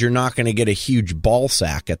difference is you're not going to get a huge ball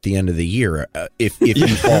sack at the end of the year if you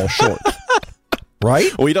fall short.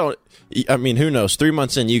 Right? We don't, I mean, who knows? 3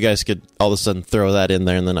 months in, you guys could all of a sudden throw that in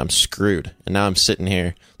there and then I'm screwed. And now I'm sitting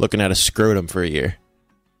here looking at a scrotum for a year.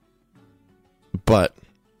 But,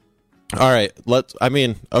 all right,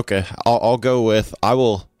 I'll go with,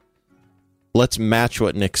 let's match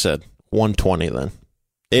what Nick said. 120 then.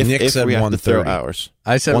 Nick said we have to throw 130. hours.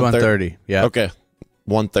 I said 130. Yeah. Okay.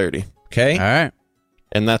 130. Okay? All right.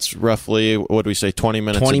 And that's roughly, what do we say, 20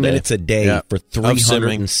 minutes 20 a day? minutes a day Yeah. for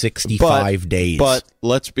 365 days. But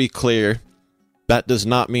let's be clear. that does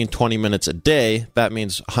not mean 20 minutes a day. That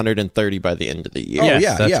means 130 by the end of the year. Oh, Yes,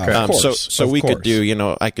 yeah, that's yeah. correct. Of course, so of we course. could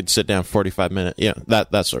do, I could sit down 45 minutes,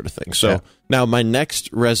 that sort of thing. So now my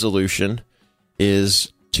next resolution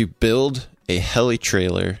is to build a heli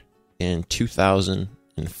trailer in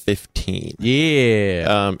 2015.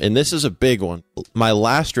 Yeah. And this is a big one. My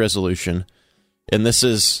last resolution, and this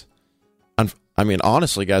is,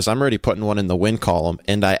 honestly, guys, I'm already putting one in the win column,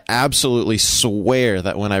 and I absolutely swear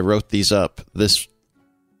that when I wrote these up,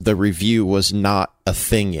 the review was not a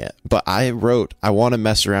thing yet. But I wrote, I want to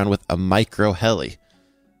mess around with a micro heli.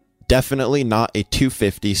 Definitely not a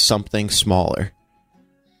 250, something smaller.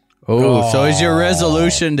 So is your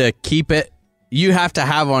resolution to keep it? You have to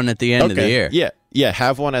have one at the end of the year. Yeah,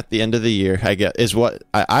 have one at the end of the year, I guess, is what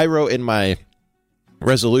I wrote in my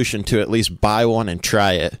resolution, to at least buy one and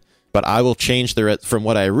try it. But I will change from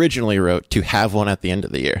what I originally wrote to have one at the end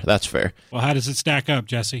of the year. That's fair. Well, how does it stack up,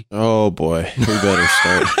 Jesse? Oh boy, we better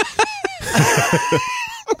start.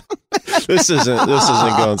 This isn't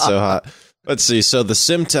going so hot. Let's see. So the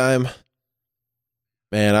sim time,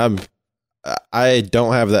 man, I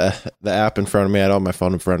don't have the app in front of me. I don't have my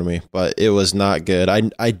phone in front of me, but it was not good.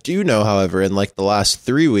 I do know, however, in like the last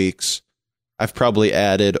 3 weeks, I've probably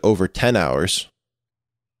added over 10 hours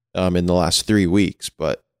in the last 3 weeks,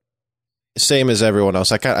 but same as everyone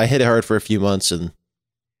else. I hit it hard for a few months, and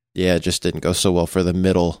yeah, it just didn't go so well for the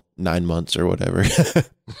middle 9 months or whatever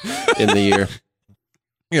in the year.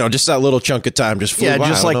 Just that little chunk of time just flew by.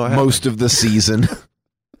 just like most of the season.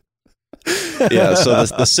 Yeah, so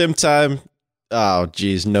the sim time, oh,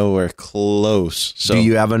 geez, nowhere close. So Do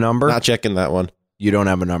you have a number? not checking that one. You don't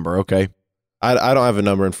have a number. Okay. I don't have a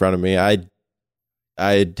number in front of me. I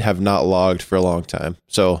have not logged for a long time.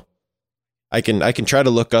 So I can try to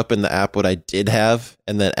look up in the app what I did have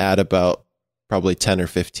and then add about probably 10 or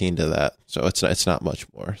 15 to that. So it's not much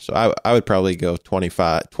more. So I would probably go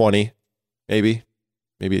 25, 20, maybe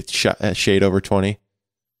it's shade over 20.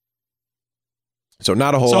 So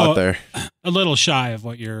not a whole lot there. A little shy of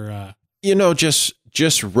what you're...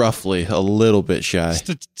 Just roughly a little bit shy.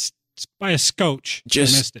 Just by a scotch. You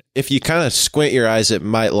Just missed it. if you kind of squint your eyes, it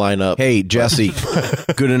might line up. Hey, Jesse,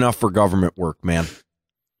 good enough for government work, man.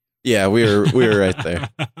 Yeah, we were right there.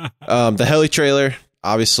 The heli trailer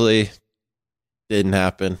obviously didn't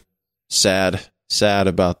happen. Sad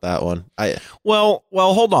about that one. Well,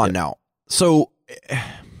 hold on now. So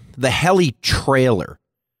the heli trailer,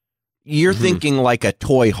 you're thinking like a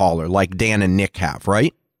toy hauler, like Dan and Nick have,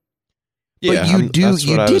 right? Yeah, But you did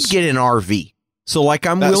get an RV. So like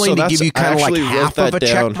I'm willing to give you kind of like half of a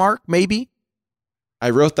check mark, maybe. I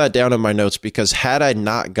wrote that down in my notes because had I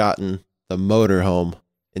not gotten the motorhome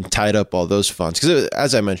and tied up all those funds, because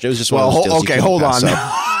as I mentioned, it was just one of those deals you couldn't hold pass on. up.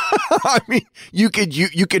 I mean, you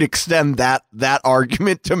could extend that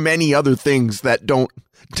argument to many other things that don't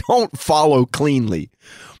follow cleanly.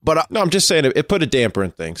 But No, I'm just saying it put a damper in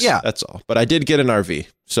things. Yeah. That's all. But I did get an RV,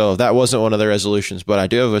 so that wasn't one of the resolutions. But I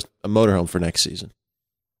do have a motorhome for next season.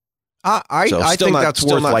 I So think still that's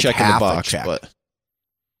still worth not like checking half the box, a check. but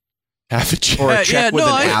half a check. Or a check with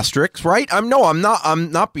no, an asterisk, right? I'm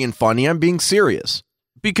not being funny. I'm being serious.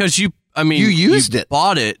 Because you used it.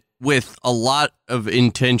 Bought it with a lot of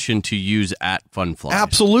intention to use at Fun Fly.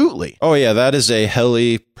 Absolutely. Oh yeah, that is a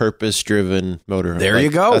heli purpose-driven motorhome. There you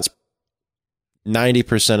go. That's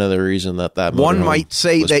 90% of the reason that One motorhome might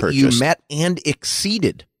say was that you purchased. met and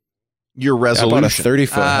exceeded your I bought a resolution.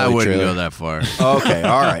 30-foot I heli wouldn't trailer. go that far. Okay,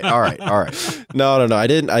 all right. No. I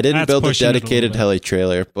didn't That's build a pushing it a dedicated little bit. heli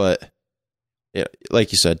trailer, but yeah,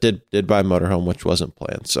 like you said, did buy a motorhome, which wasn't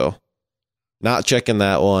planned. So not checking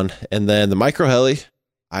that one. And then the micro heli,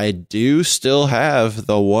 I do still have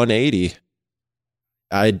the 180.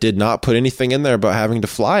 I did not put anything in there about having to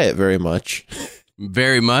fly it very much.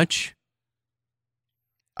 Very much.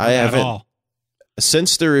 I Not at haven't all.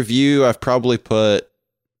 since the review. I've probably put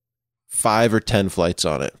 5 or 10 flights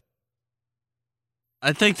on it.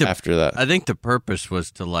 I think After that, I think the purpose was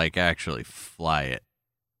to like actually fly it.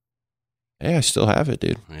 hey, I still have it,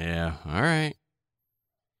 dude. Yeah. All right.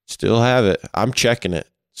 Still have it. I'm checking it.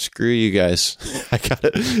 Screw you guys. I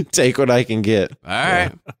gotta take what I can get. All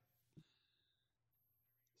right.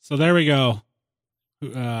 So there we go.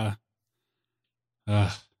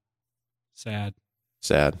 Sad.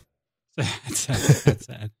 Sad.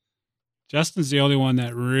 Sad. Justin's the only one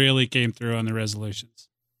that really came through on the resolutions.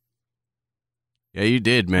 Yeah, you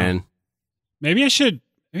did, man. Maybe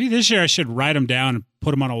this year I should write them down and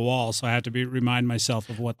put them on a wall so I have to remind myself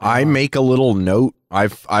of what they I are. make a little note.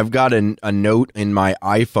 I've got a note in my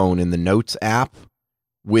iPhone in the Notes app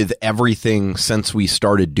with everything since we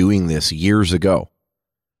started doing this years ago.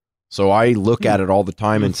 So I look at it all the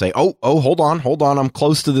time and say, oh, hold on. I'm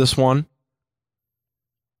close to this one.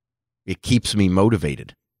 It keeps me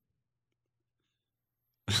motivated.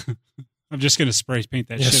 I'm just going to spray paint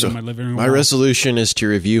that shit in my living room. My resolution is to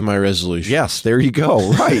review my resolution. Yes, there you go.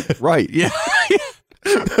 Right. Yeah.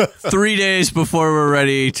 3 days before we're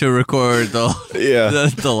ready to record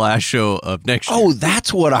the last show of next year. Oh,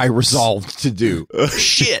 that's what I resolved to do.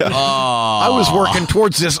 Shit. I was working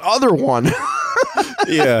towards this other one.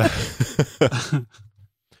 Yeah.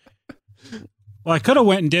 Well, I could have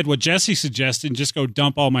went and did what Jesse suggested and just go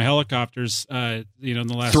dump all my helicopters, in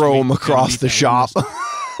the last Throw week. them across the shop.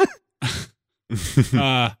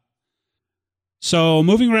 So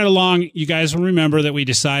moving right along, you guys will remember that we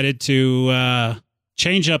decided to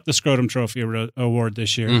change up the Scrotum Trophy Award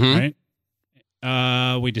this year,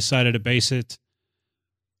 right? We decided to base it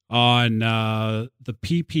on the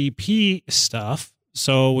PPP stuff.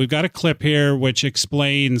 So we've got a clip here which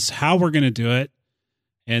explains how we're going to do it,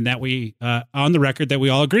 and that we, on the record, that we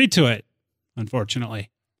all agreed to it, unfortunately.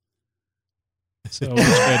 So let's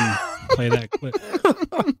go ahead and play that clip.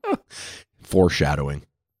 Foreshadowing.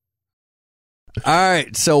 All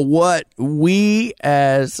right. So what we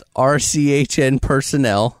as RCHN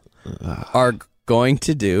personnel are going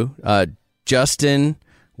to do, Justin,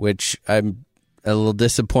 which I'm a little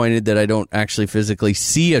disappointed that I don't actually physically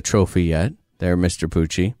see a trophy yet. There, Mr.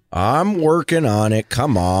 Pucci. I'm working on it.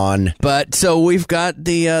 Come on. But so we've got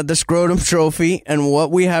the Scrotum Trophy, and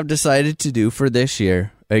what we have decided to do for this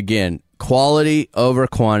year, again, quality over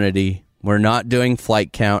quantity. We're not doing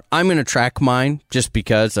flight count. I'm going to track mine just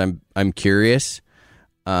because I'm curious.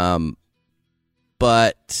 But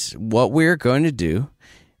what we're going to do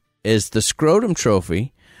is the Scrotum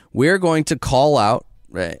Trophy. We're going to call out,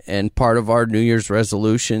 and part of our New Year's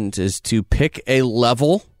resolutions is to pick a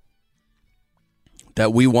level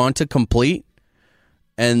that we want to complete,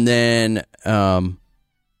 and then go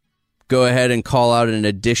ahead and call out an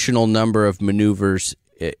additional number of maneuvers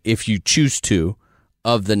if you choose to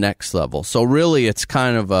of the next level. So really it's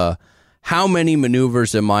kind of a how many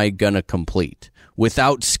maneuvers am I going to complete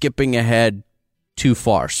without skipping ahead too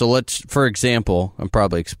far. So let's, for example, I'm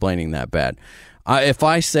probably explaining that bad. If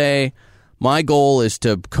I say my goal is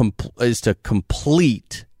to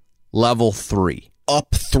complete level 3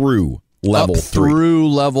 Up through level 3. Through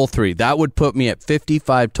level 3. That would put me at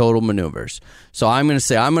 55 total maneuvers. So I'm going to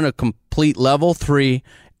say I'm going to complete level 3,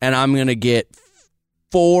 and I'm going to get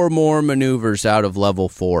 4 more maneuvers out of level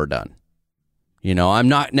 4 done. I'm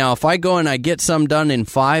not, now if I go and I get some done in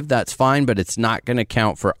 5, that's fine, but it's not going to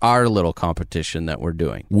count for our little competition that we're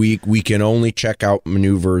doing. We can only check out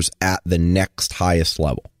maneuvers at the next highest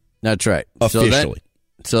level. That's right. Officially.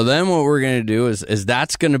 So then what we're going to do is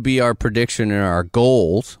that's going to be our prediction and our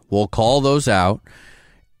goals. We'll call those out.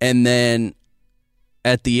 And then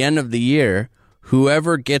at the end of the year,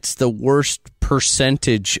 whoever gets the worst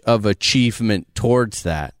percentage of achievement towards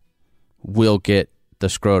that will get the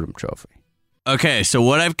Scrotum Trophy. Okay, so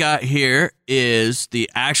what I've got here is the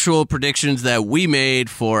actual predictions that we made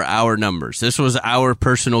for our numbers. This was our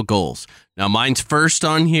personal goals. Now, mine's first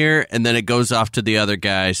on here, and then it goes off to the other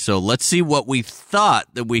guys. So let's see what we thought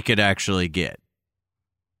that we could actually get.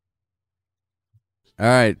 All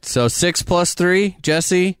right, so 6 plus 3,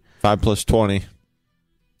 Jesse? 5 plus 20.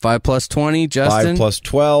 5 plus 20, Justin? 5 plus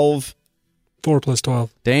 12. 4 plus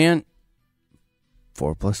 12. Dan?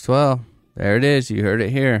 4 plus 12. There it is. You heard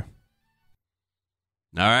it here.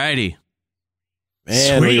 All righty.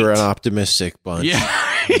 Man, Sweet. we were an optimistic bunch. Yeah.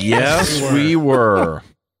 Yes, we were.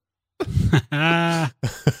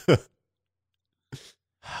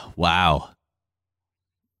 Wow.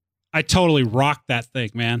 I totally rocked that thing,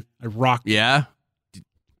 man. I rocked. Yeah?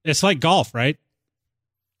 It's like golf, right?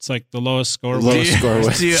 It's like the lowest score. Lowest score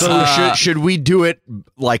wins. So should we do it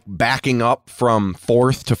like backing up from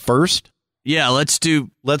 4th to 1st? Yeah, let's do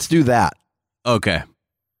that. Okay.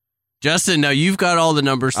 Justin, now you've got all the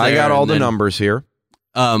numbers there. I got all the numbers here.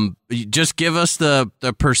 Just give us the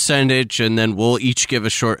percentage, and then we'll each give a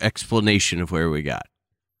short explanation of where we got.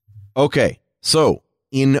 Okay, so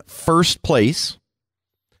in first place,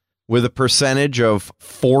 with a percentage of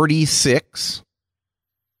 46,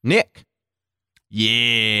 Nick.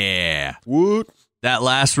 Yeah. What? That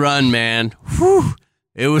last run, man. Whew,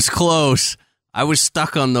 it was close. I was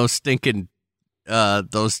stuck on those stinking,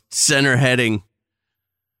 those center heading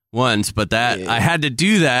ones, but I had to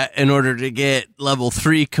do that in order to get level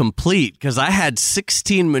 3 complete, because I had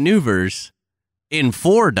 16 maneuvers in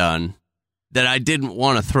 4 done that I didn't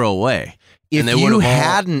want to throw away. If you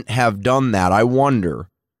hadn't have done that, I wonder,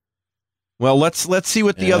 Well, let's see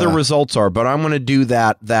what the Yeah. other results are. But I'm going to do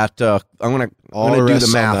that. I'm going to All do the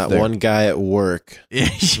rests math on that there. one guy at work.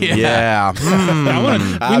 Yeah.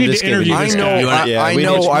 We need to interview I this know. guy. I we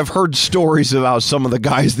know. need- I've heard stories about some of the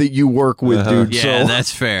guys that you work with, dude. Yeah, so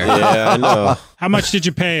that's fair. Yeah, I know. How much did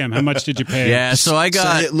you pay him? Yeah, so I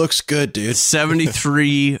got It looks good, dude.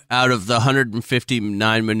 73 out of the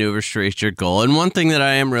 159 maneuvers to reach your goal. And one thing that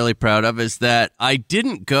I am really proud of is that I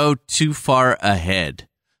didn't go too far ahead.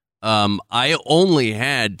 I only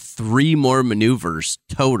had 3 more maneuvers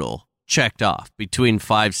total checked off between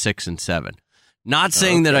 5, 6, and 7. Not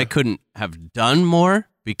saying that I couldn't have done more,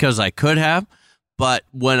 because I could have, but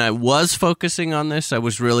when I was focusing on this, I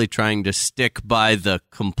was really trying to stick by the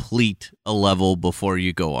complete a level before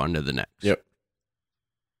you go on to the next. Yep.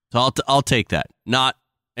 So I'll take that. Not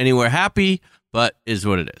anywhere happy, but is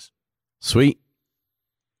what it is. Sweet.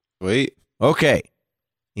 Wait. Okay.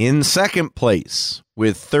 In second place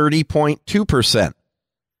with 30.2%,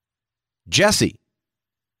 Jesse.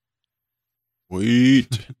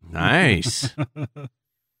 Wait. Nice.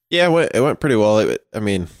 Yeah, it went pretty well. I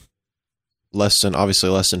mean, obviously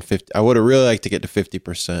less than 50. I would have really liked to get to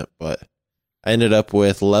 50%, but I ended up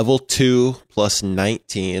with level 2 plus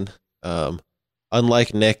 19.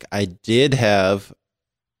 Unlike Nick, I did have,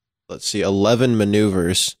 11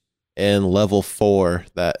 maneuvers and level 4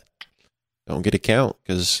 that don't get a count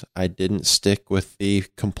because I didn't stick with the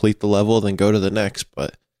complete the level, then go to the next.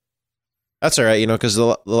 But that's all right, because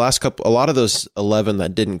the last couple, a lot of those 11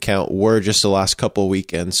 that didn't count were just the last couple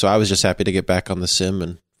weekends. So I was just happy to get back on the sim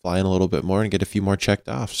and flying a little bit more and get a few more checked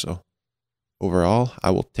off. So overall, I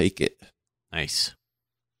will take it. Nice.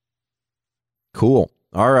 Cool.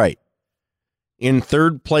 All right. In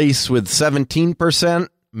third place with 17%,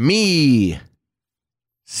 me.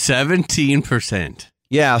 17%.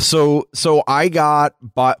 Yeah, so I got,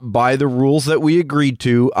 by the rules that we agreed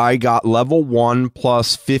to, I got level 1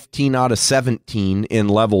 plus 15 out of 17 in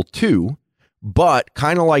level 2, but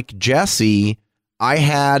kind of like Jesse, I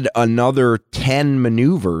had another 10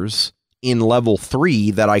 maneuvers in level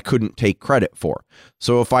 3 that I couldn't take credit for.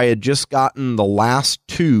 So if I had just gotten the last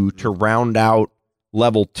 2 to round out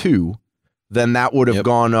level 2, then that would have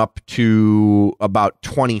gone up to about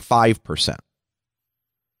 25%.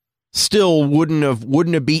 Still wouldn't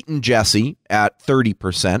have beaten Jesse at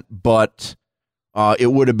 30%, but it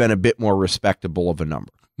would have been a bit more respectable of a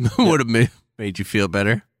number. Would have made you feel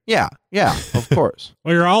better. Yeah, of course.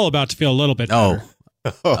 Well, you're all about to feel a little bit better.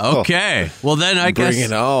 Okay. Well, then I guess Bring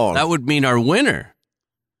it on. that would mean our winner.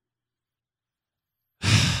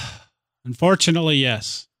 Unfortunately,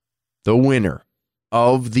 yes. The winner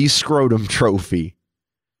of the Scrotum Trophy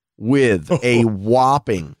with a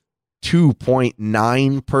whopping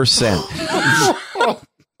 2.9%.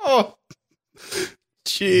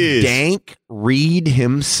 Jeez. Dank Reed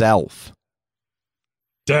himself.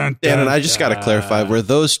 Dan, and I just got to clarify, were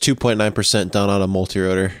those 2.9% done on a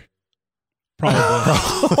multi-rotor? Probably.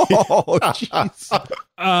 Oh, jeez.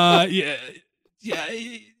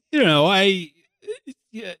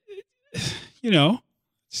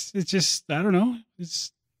 It's just, I don't know.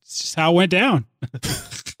 It's just how it went down.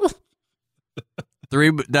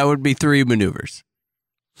 3. That would be 3 maneuvers.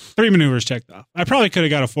 3 maneuvers checked off. I probably could have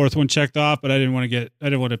got a 4th one checked off, but I didn't want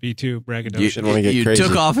to be too braggadocious. didn't want to get You crazy.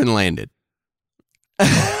 took off and landed.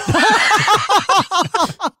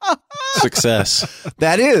 Success.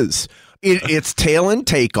 That is. It's tail and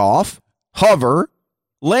takeoff, hover,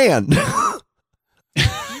 land.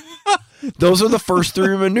 Those are the first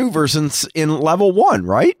 3 maneuvers in level 1,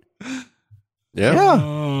 right? Yeah.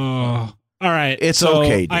 Oh, all right. It's so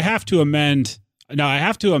okay, dude. I have to amend. No, I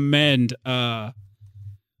have to amend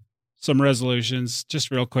some resolutions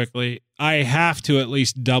just real quickly. I have to at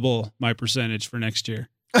least double my percentage for next year.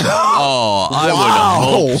 Oh, I would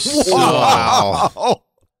hope so. Wow.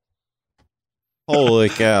 Holy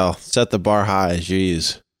cow. Set the bar high.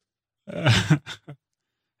 Jeez.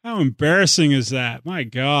 How embarrassing is that? My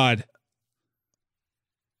God.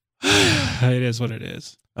 It is what it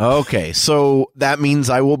is. Okay, so that means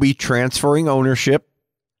I will be transferring ownership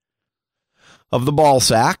of the ball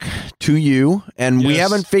sack to you, and we Yes.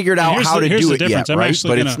 haven't figured And out here's how the- to here's do the it yet, difference. I'm right? actually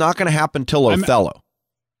But gonna- it's not going to happen till I'm- Othello.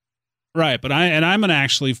 Right, but I'm going to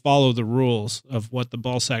actually follow the rules of what the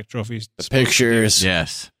ball sack trophy is. The supposed to do. pictures.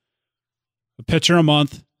 Yes. A picture a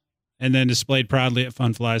month, and then displayed proudly at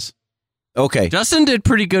Fun Flies. Okay. Justin did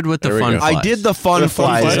pretty good with the There we fun go. flies. I did the fun The fun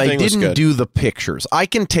flies. fly I thing was didn't good. do the pictures. I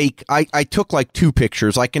can take, I took like 2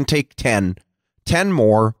 pictures. I can take 10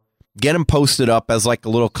 more, get them posted up as like a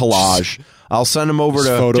little collage. I'll send them over to,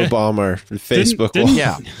 Photobomb or Facebook Didn't- wall.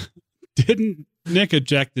 yeah. Nick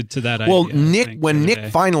objected to that idea. Well, I Nick, think, when the Nick other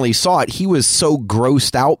day. finally saw it, he was so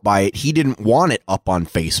grossed out by it, he didn't want it up on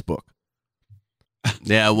Facebook.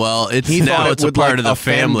 Yeah, well, it's He thought now it it's a would, part like, of the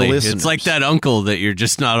offend family. listeners. It's like that uncle that you're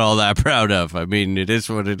just not all that proud of. I mean, it is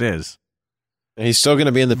what it is. And he's still going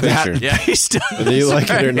to be in the picture, Yeah, he's still. whether you like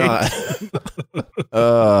it or not.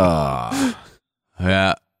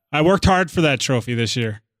 Yeah. I worked hard for that trophy this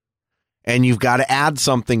year. And you've got to add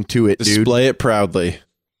something to it, dude. Display it proudly.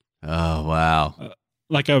 Oh wow.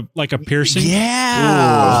 Like a piercing. Yeah.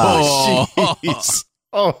 Oh, jeez.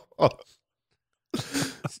 Oh.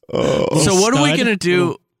 So what are we stud. gonna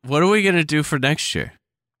do? What are we gonna do for next year?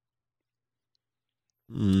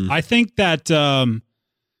 I think that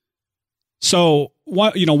so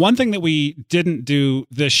one thing that we didn't do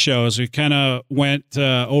this show is we kind of went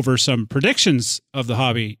over some predictions of the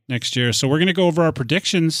hobby next year. So we're going to go over our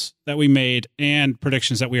predictions that we made and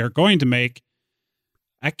predictions that we are going to make.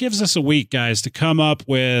 That gives us a week, guys, to come up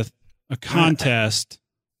with a contest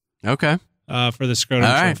Okay. for the Scrotum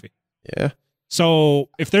All right. Trophy. Yeah. So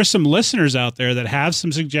if there's some listeners out there that have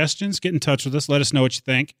some suggestions, get in touch with us. Let us know what you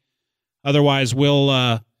think. Otherwise,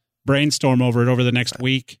 we'll brainstorm over it over the next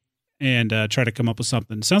week and try to come up with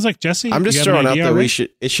something. Sounds like Jesse. I'm just you got an throwing out idea that already?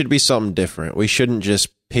 it should be something different. We shouldn't just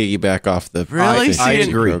piggyback off the Really? I See,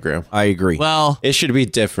 agree. program. I agree. Well, It should be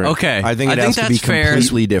different. okay. I think it has to be that's fair.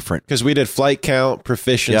 completely different. Because we did flight count,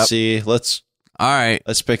 proficiency. Let's All right.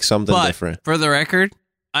 pick something But different. for the record,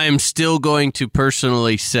 I am still going to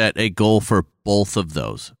personally set a goal for both of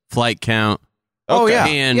those: flight count Oh, yeah.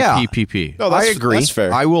 and yeah. PPP. No, I agree. That's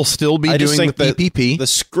fair. I will still be I just doing the think that PPP. The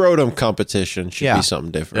scrotum competition should Yeah. be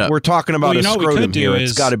something different. Yeah. We're talking about Well, you a know what we scrotum could do here.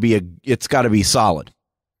 is- It's got to be solid.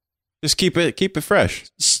 Just keep it fresh.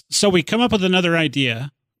 So we come up with another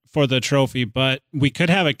idea for the trophy, but we could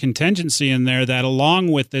have a contingency in there that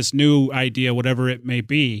along with this new idea, whatever it may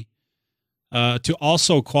be, to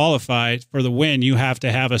also qualify for the win, you have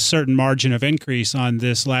to have a certain margin of increase on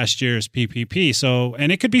this last year's PPP. So,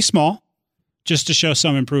 and it could be small, just to show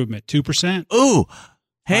some improvement. 2%. Ooh,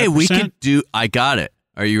 hey, we 5%? could do. I got it.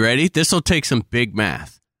 Are you ready? This will take some big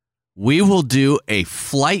math. We will do a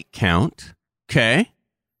flight count, okay,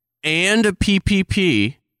 and a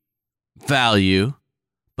PPP value,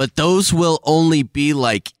 but those will only be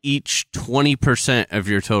like each 20% of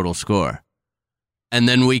your total score. And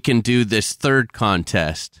then we can do this third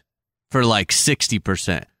contest for like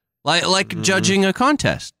 60%. Like judging a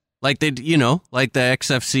contest. Like like the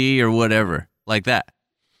XFC or whatever, like that.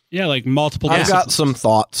 Yeah, like multiple. I've got some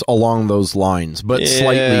thoughts along those lines, but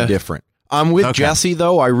slightly Yeah. different. I'm with Okay. Jesse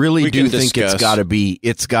though. I really We do can think discuss. it's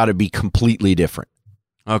got to be completely different.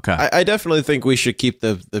 Okay. I definitely think we should keep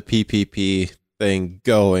the PPP thing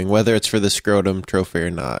going, whether it's for the scrotum trophy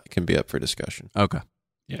or not. It can be up for discussion. Okay.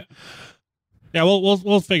 Yeah,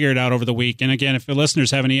 we'll figure it out over the week. And again, if the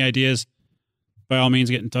listeners have any ideas, by all means,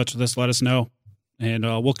 get in touch with us. Let us know, and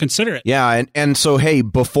we'll consider it. Yeah, and so hey,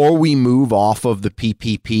 before we move off of the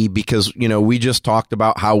PPP, because we just talked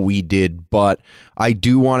about how we did, but I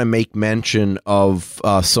do want to make mention of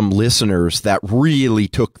some listeners that really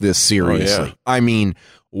took this seriously. Oh, yeah. I mean,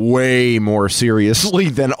 way more seriously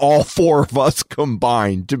than all four of us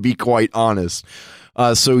combined, to be quite honest.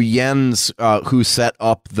 So Jens, who set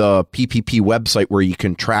up the PPP website where you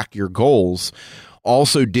can track your goals,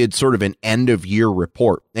 also did sort of an end of year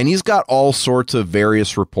report, and he's got all sorts of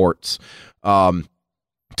various reports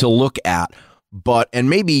to look at. And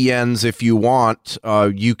maybe Jens, if you want,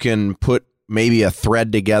 you can put maybe a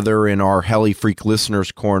thread together in our Heli Freak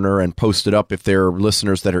listeners corner and post it up if there are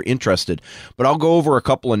listeners that are interested. But I'll go over a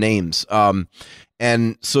couple of names.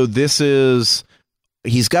 And so this is.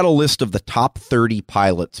 He's got a list of the top 30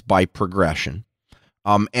 pilots by progression.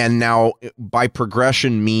 And now by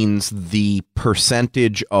progression means the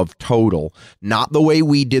percentage of total, not the way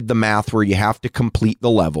we did the math where you have to complete the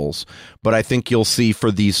levels. But I think you'll see for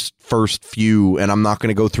these first few, and I'm not going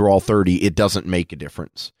to go through all 30, it doesn't make a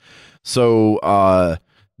difference. So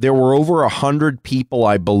there were over 100 people,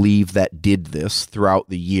 I believe, that did this throughout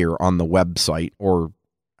the year on the website. Or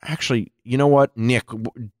actually, you know what, Nick,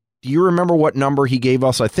 do you remember what number he gave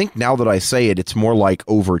us? I think now that I say it, it's more like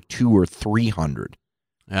over 200 or 300.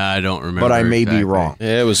 I don't remember. But I may be exactly. wrong.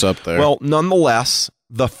 Yeah, it was up there. Well, nonetheless,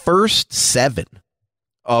 the first 7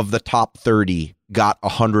 of the top 30 got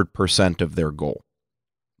 100% of their goal.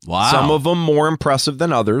 Wow. Some of them more impressive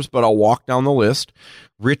than others, but I'll walk down the list.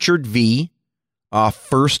 Richard V.,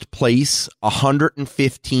 first place,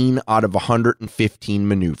 115 out of 115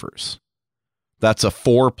 maneuvers. That's a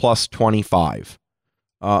 4 plus 25.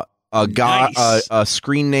 A guy, Nice. a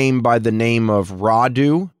screen name by the name of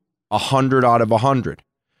Radu, 100 out of 100.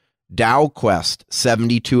 Dow Quest,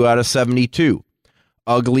 72 out of 72.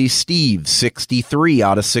 Ugly Steve, 63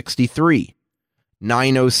 out of 63.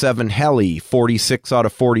 907 Heli, 46 out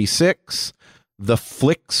of 46. The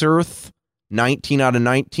Flixearth, 19 out of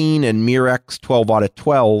 19. And Mirex, 12 out of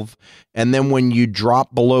 12. And then when you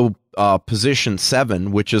drop below position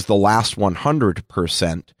 7, which is the last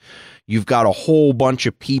 100%, you've got a whole bunch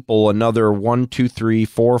of people, another 1, 2, 3,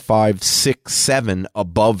 4, 5, 6, 7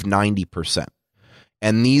 above 90%.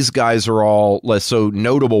 And these guys are all, so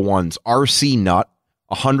notable ones, RC Nut,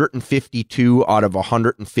 152 out of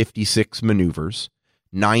 156 maneuvers,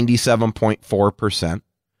 97.4%.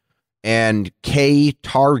 And K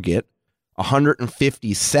Target,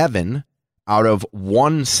 157 out of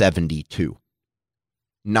 172,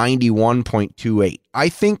 91.28. I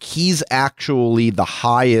think he's actually the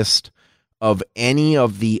highest of any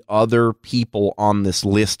of the other people on this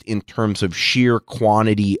list in terms of sheer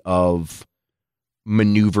quantity of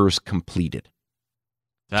maneuvers completed.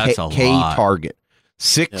 That's a K lot. Target,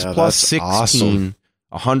 6 plus 16, awesome.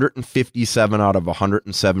 157 out of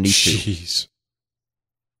 172. Jeez.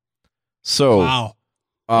 So, Wow.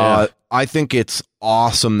 I think it's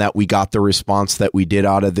awesome that we got the response that we did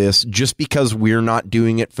out of this. Just because we're not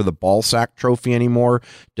doing it for the ball sack trophy anymore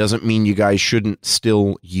doesn't mean you guys shouldn't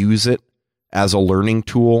still use it as a learning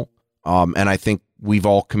tool. And I think we've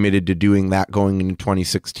all committed to doing that going into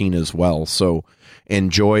 2016 as well. So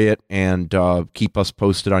enjoy it and keep us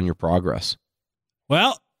posted on your progress.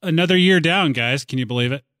 Well, another year down, guys. Can you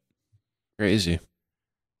believe it? Crazy.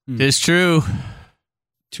 It's true.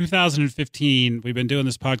 2015. We've been doing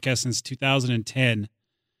this podcast since 2010.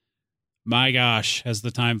 My gosh, has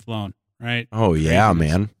the time flown, right? Oh, yeah,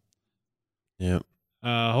 Craziness. man.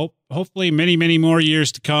 Yeah. Hopefully many, many more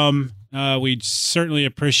years to come. We certainly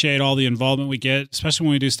appreciate all the involvement we get, especially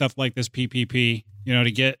when we do stuff like this PPP,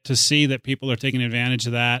 to get to see that people are taking advantage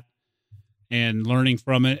of that and learning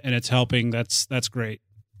from it, and it's helping. That's great.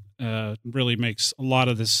 Really makes a lot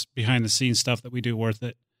of this behind the scenes stuff that we do worth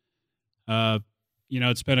it.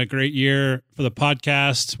 It's been a great year for the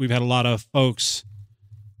podcast. We've had a lot of folks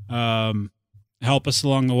help us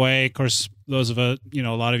along the way. Of course, those of a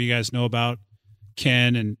lot of you guys know about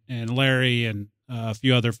Ken and Larry and a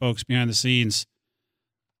few other folks behind the scenes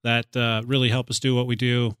that really help us do what we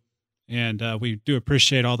do. And we do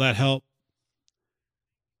appreciate all that help.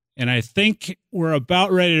 And I think we're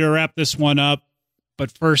about ready to wrap this one up.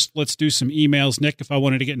 But first, let's do some emails. Nick, if I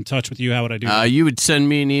wanted to get in touch with you, how would I do that? You would send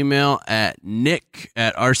me an email at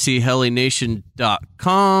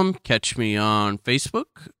nick@rchelination.com. Catch me on Facebook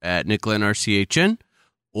at NickLennRCHN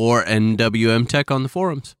or NWM Tech on the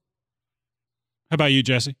forums. How about you,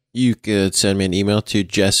 Jesse? You could send me an email to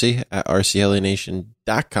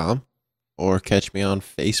jesse@rchelination.com or catch me on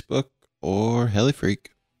Facebook or HeliFreak.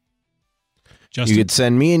 Justin? You could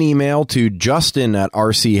send me an email to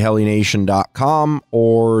justin@rchelination.com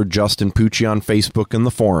or Justin Pucci on Facebook in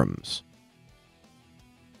the forums.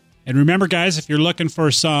 And remember, guys, if you're looking for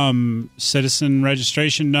some citizen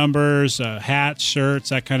registration numbers, hats, shirts,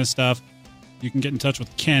 that kind of stuff, you can get in touch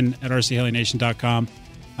with Ken at rchelination.com.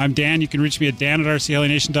 I'm Dan. You can reach me at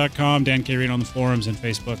dan@rchelination.com, Dan K. Reed on the forums and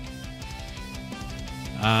Facebook.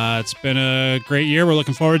 It's been a great year. We're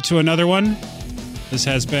looking forward to another one. This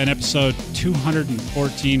has been episode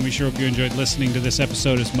 214. We sure hope you enjoyed listening to this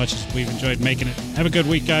episode as much as we've enjoyed making it. Have a good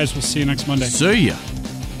week, guys. We'll see you next Monday. See ya.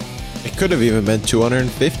 It could have even been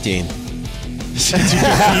 215.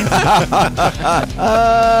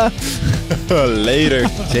 Later.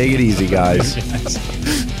 Take it easy, guys.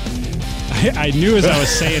 I knew as I was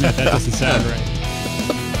saying it, that doesn't sound right.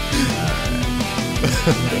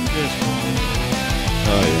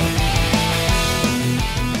 Oh, yeah.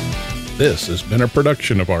 This has been a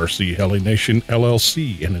production of RC Heli Nation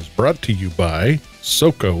LLC and is brought to you by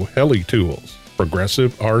SoCo Heli Tools,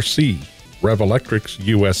 Progressive RC, Rev Electrics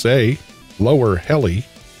USA, Lower Heli,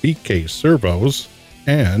 BK Servos,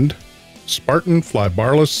 and Spartan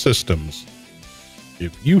Flybarless Systems.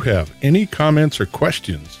 If you have any comments or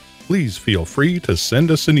questions, please feel free to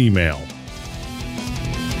send us an email.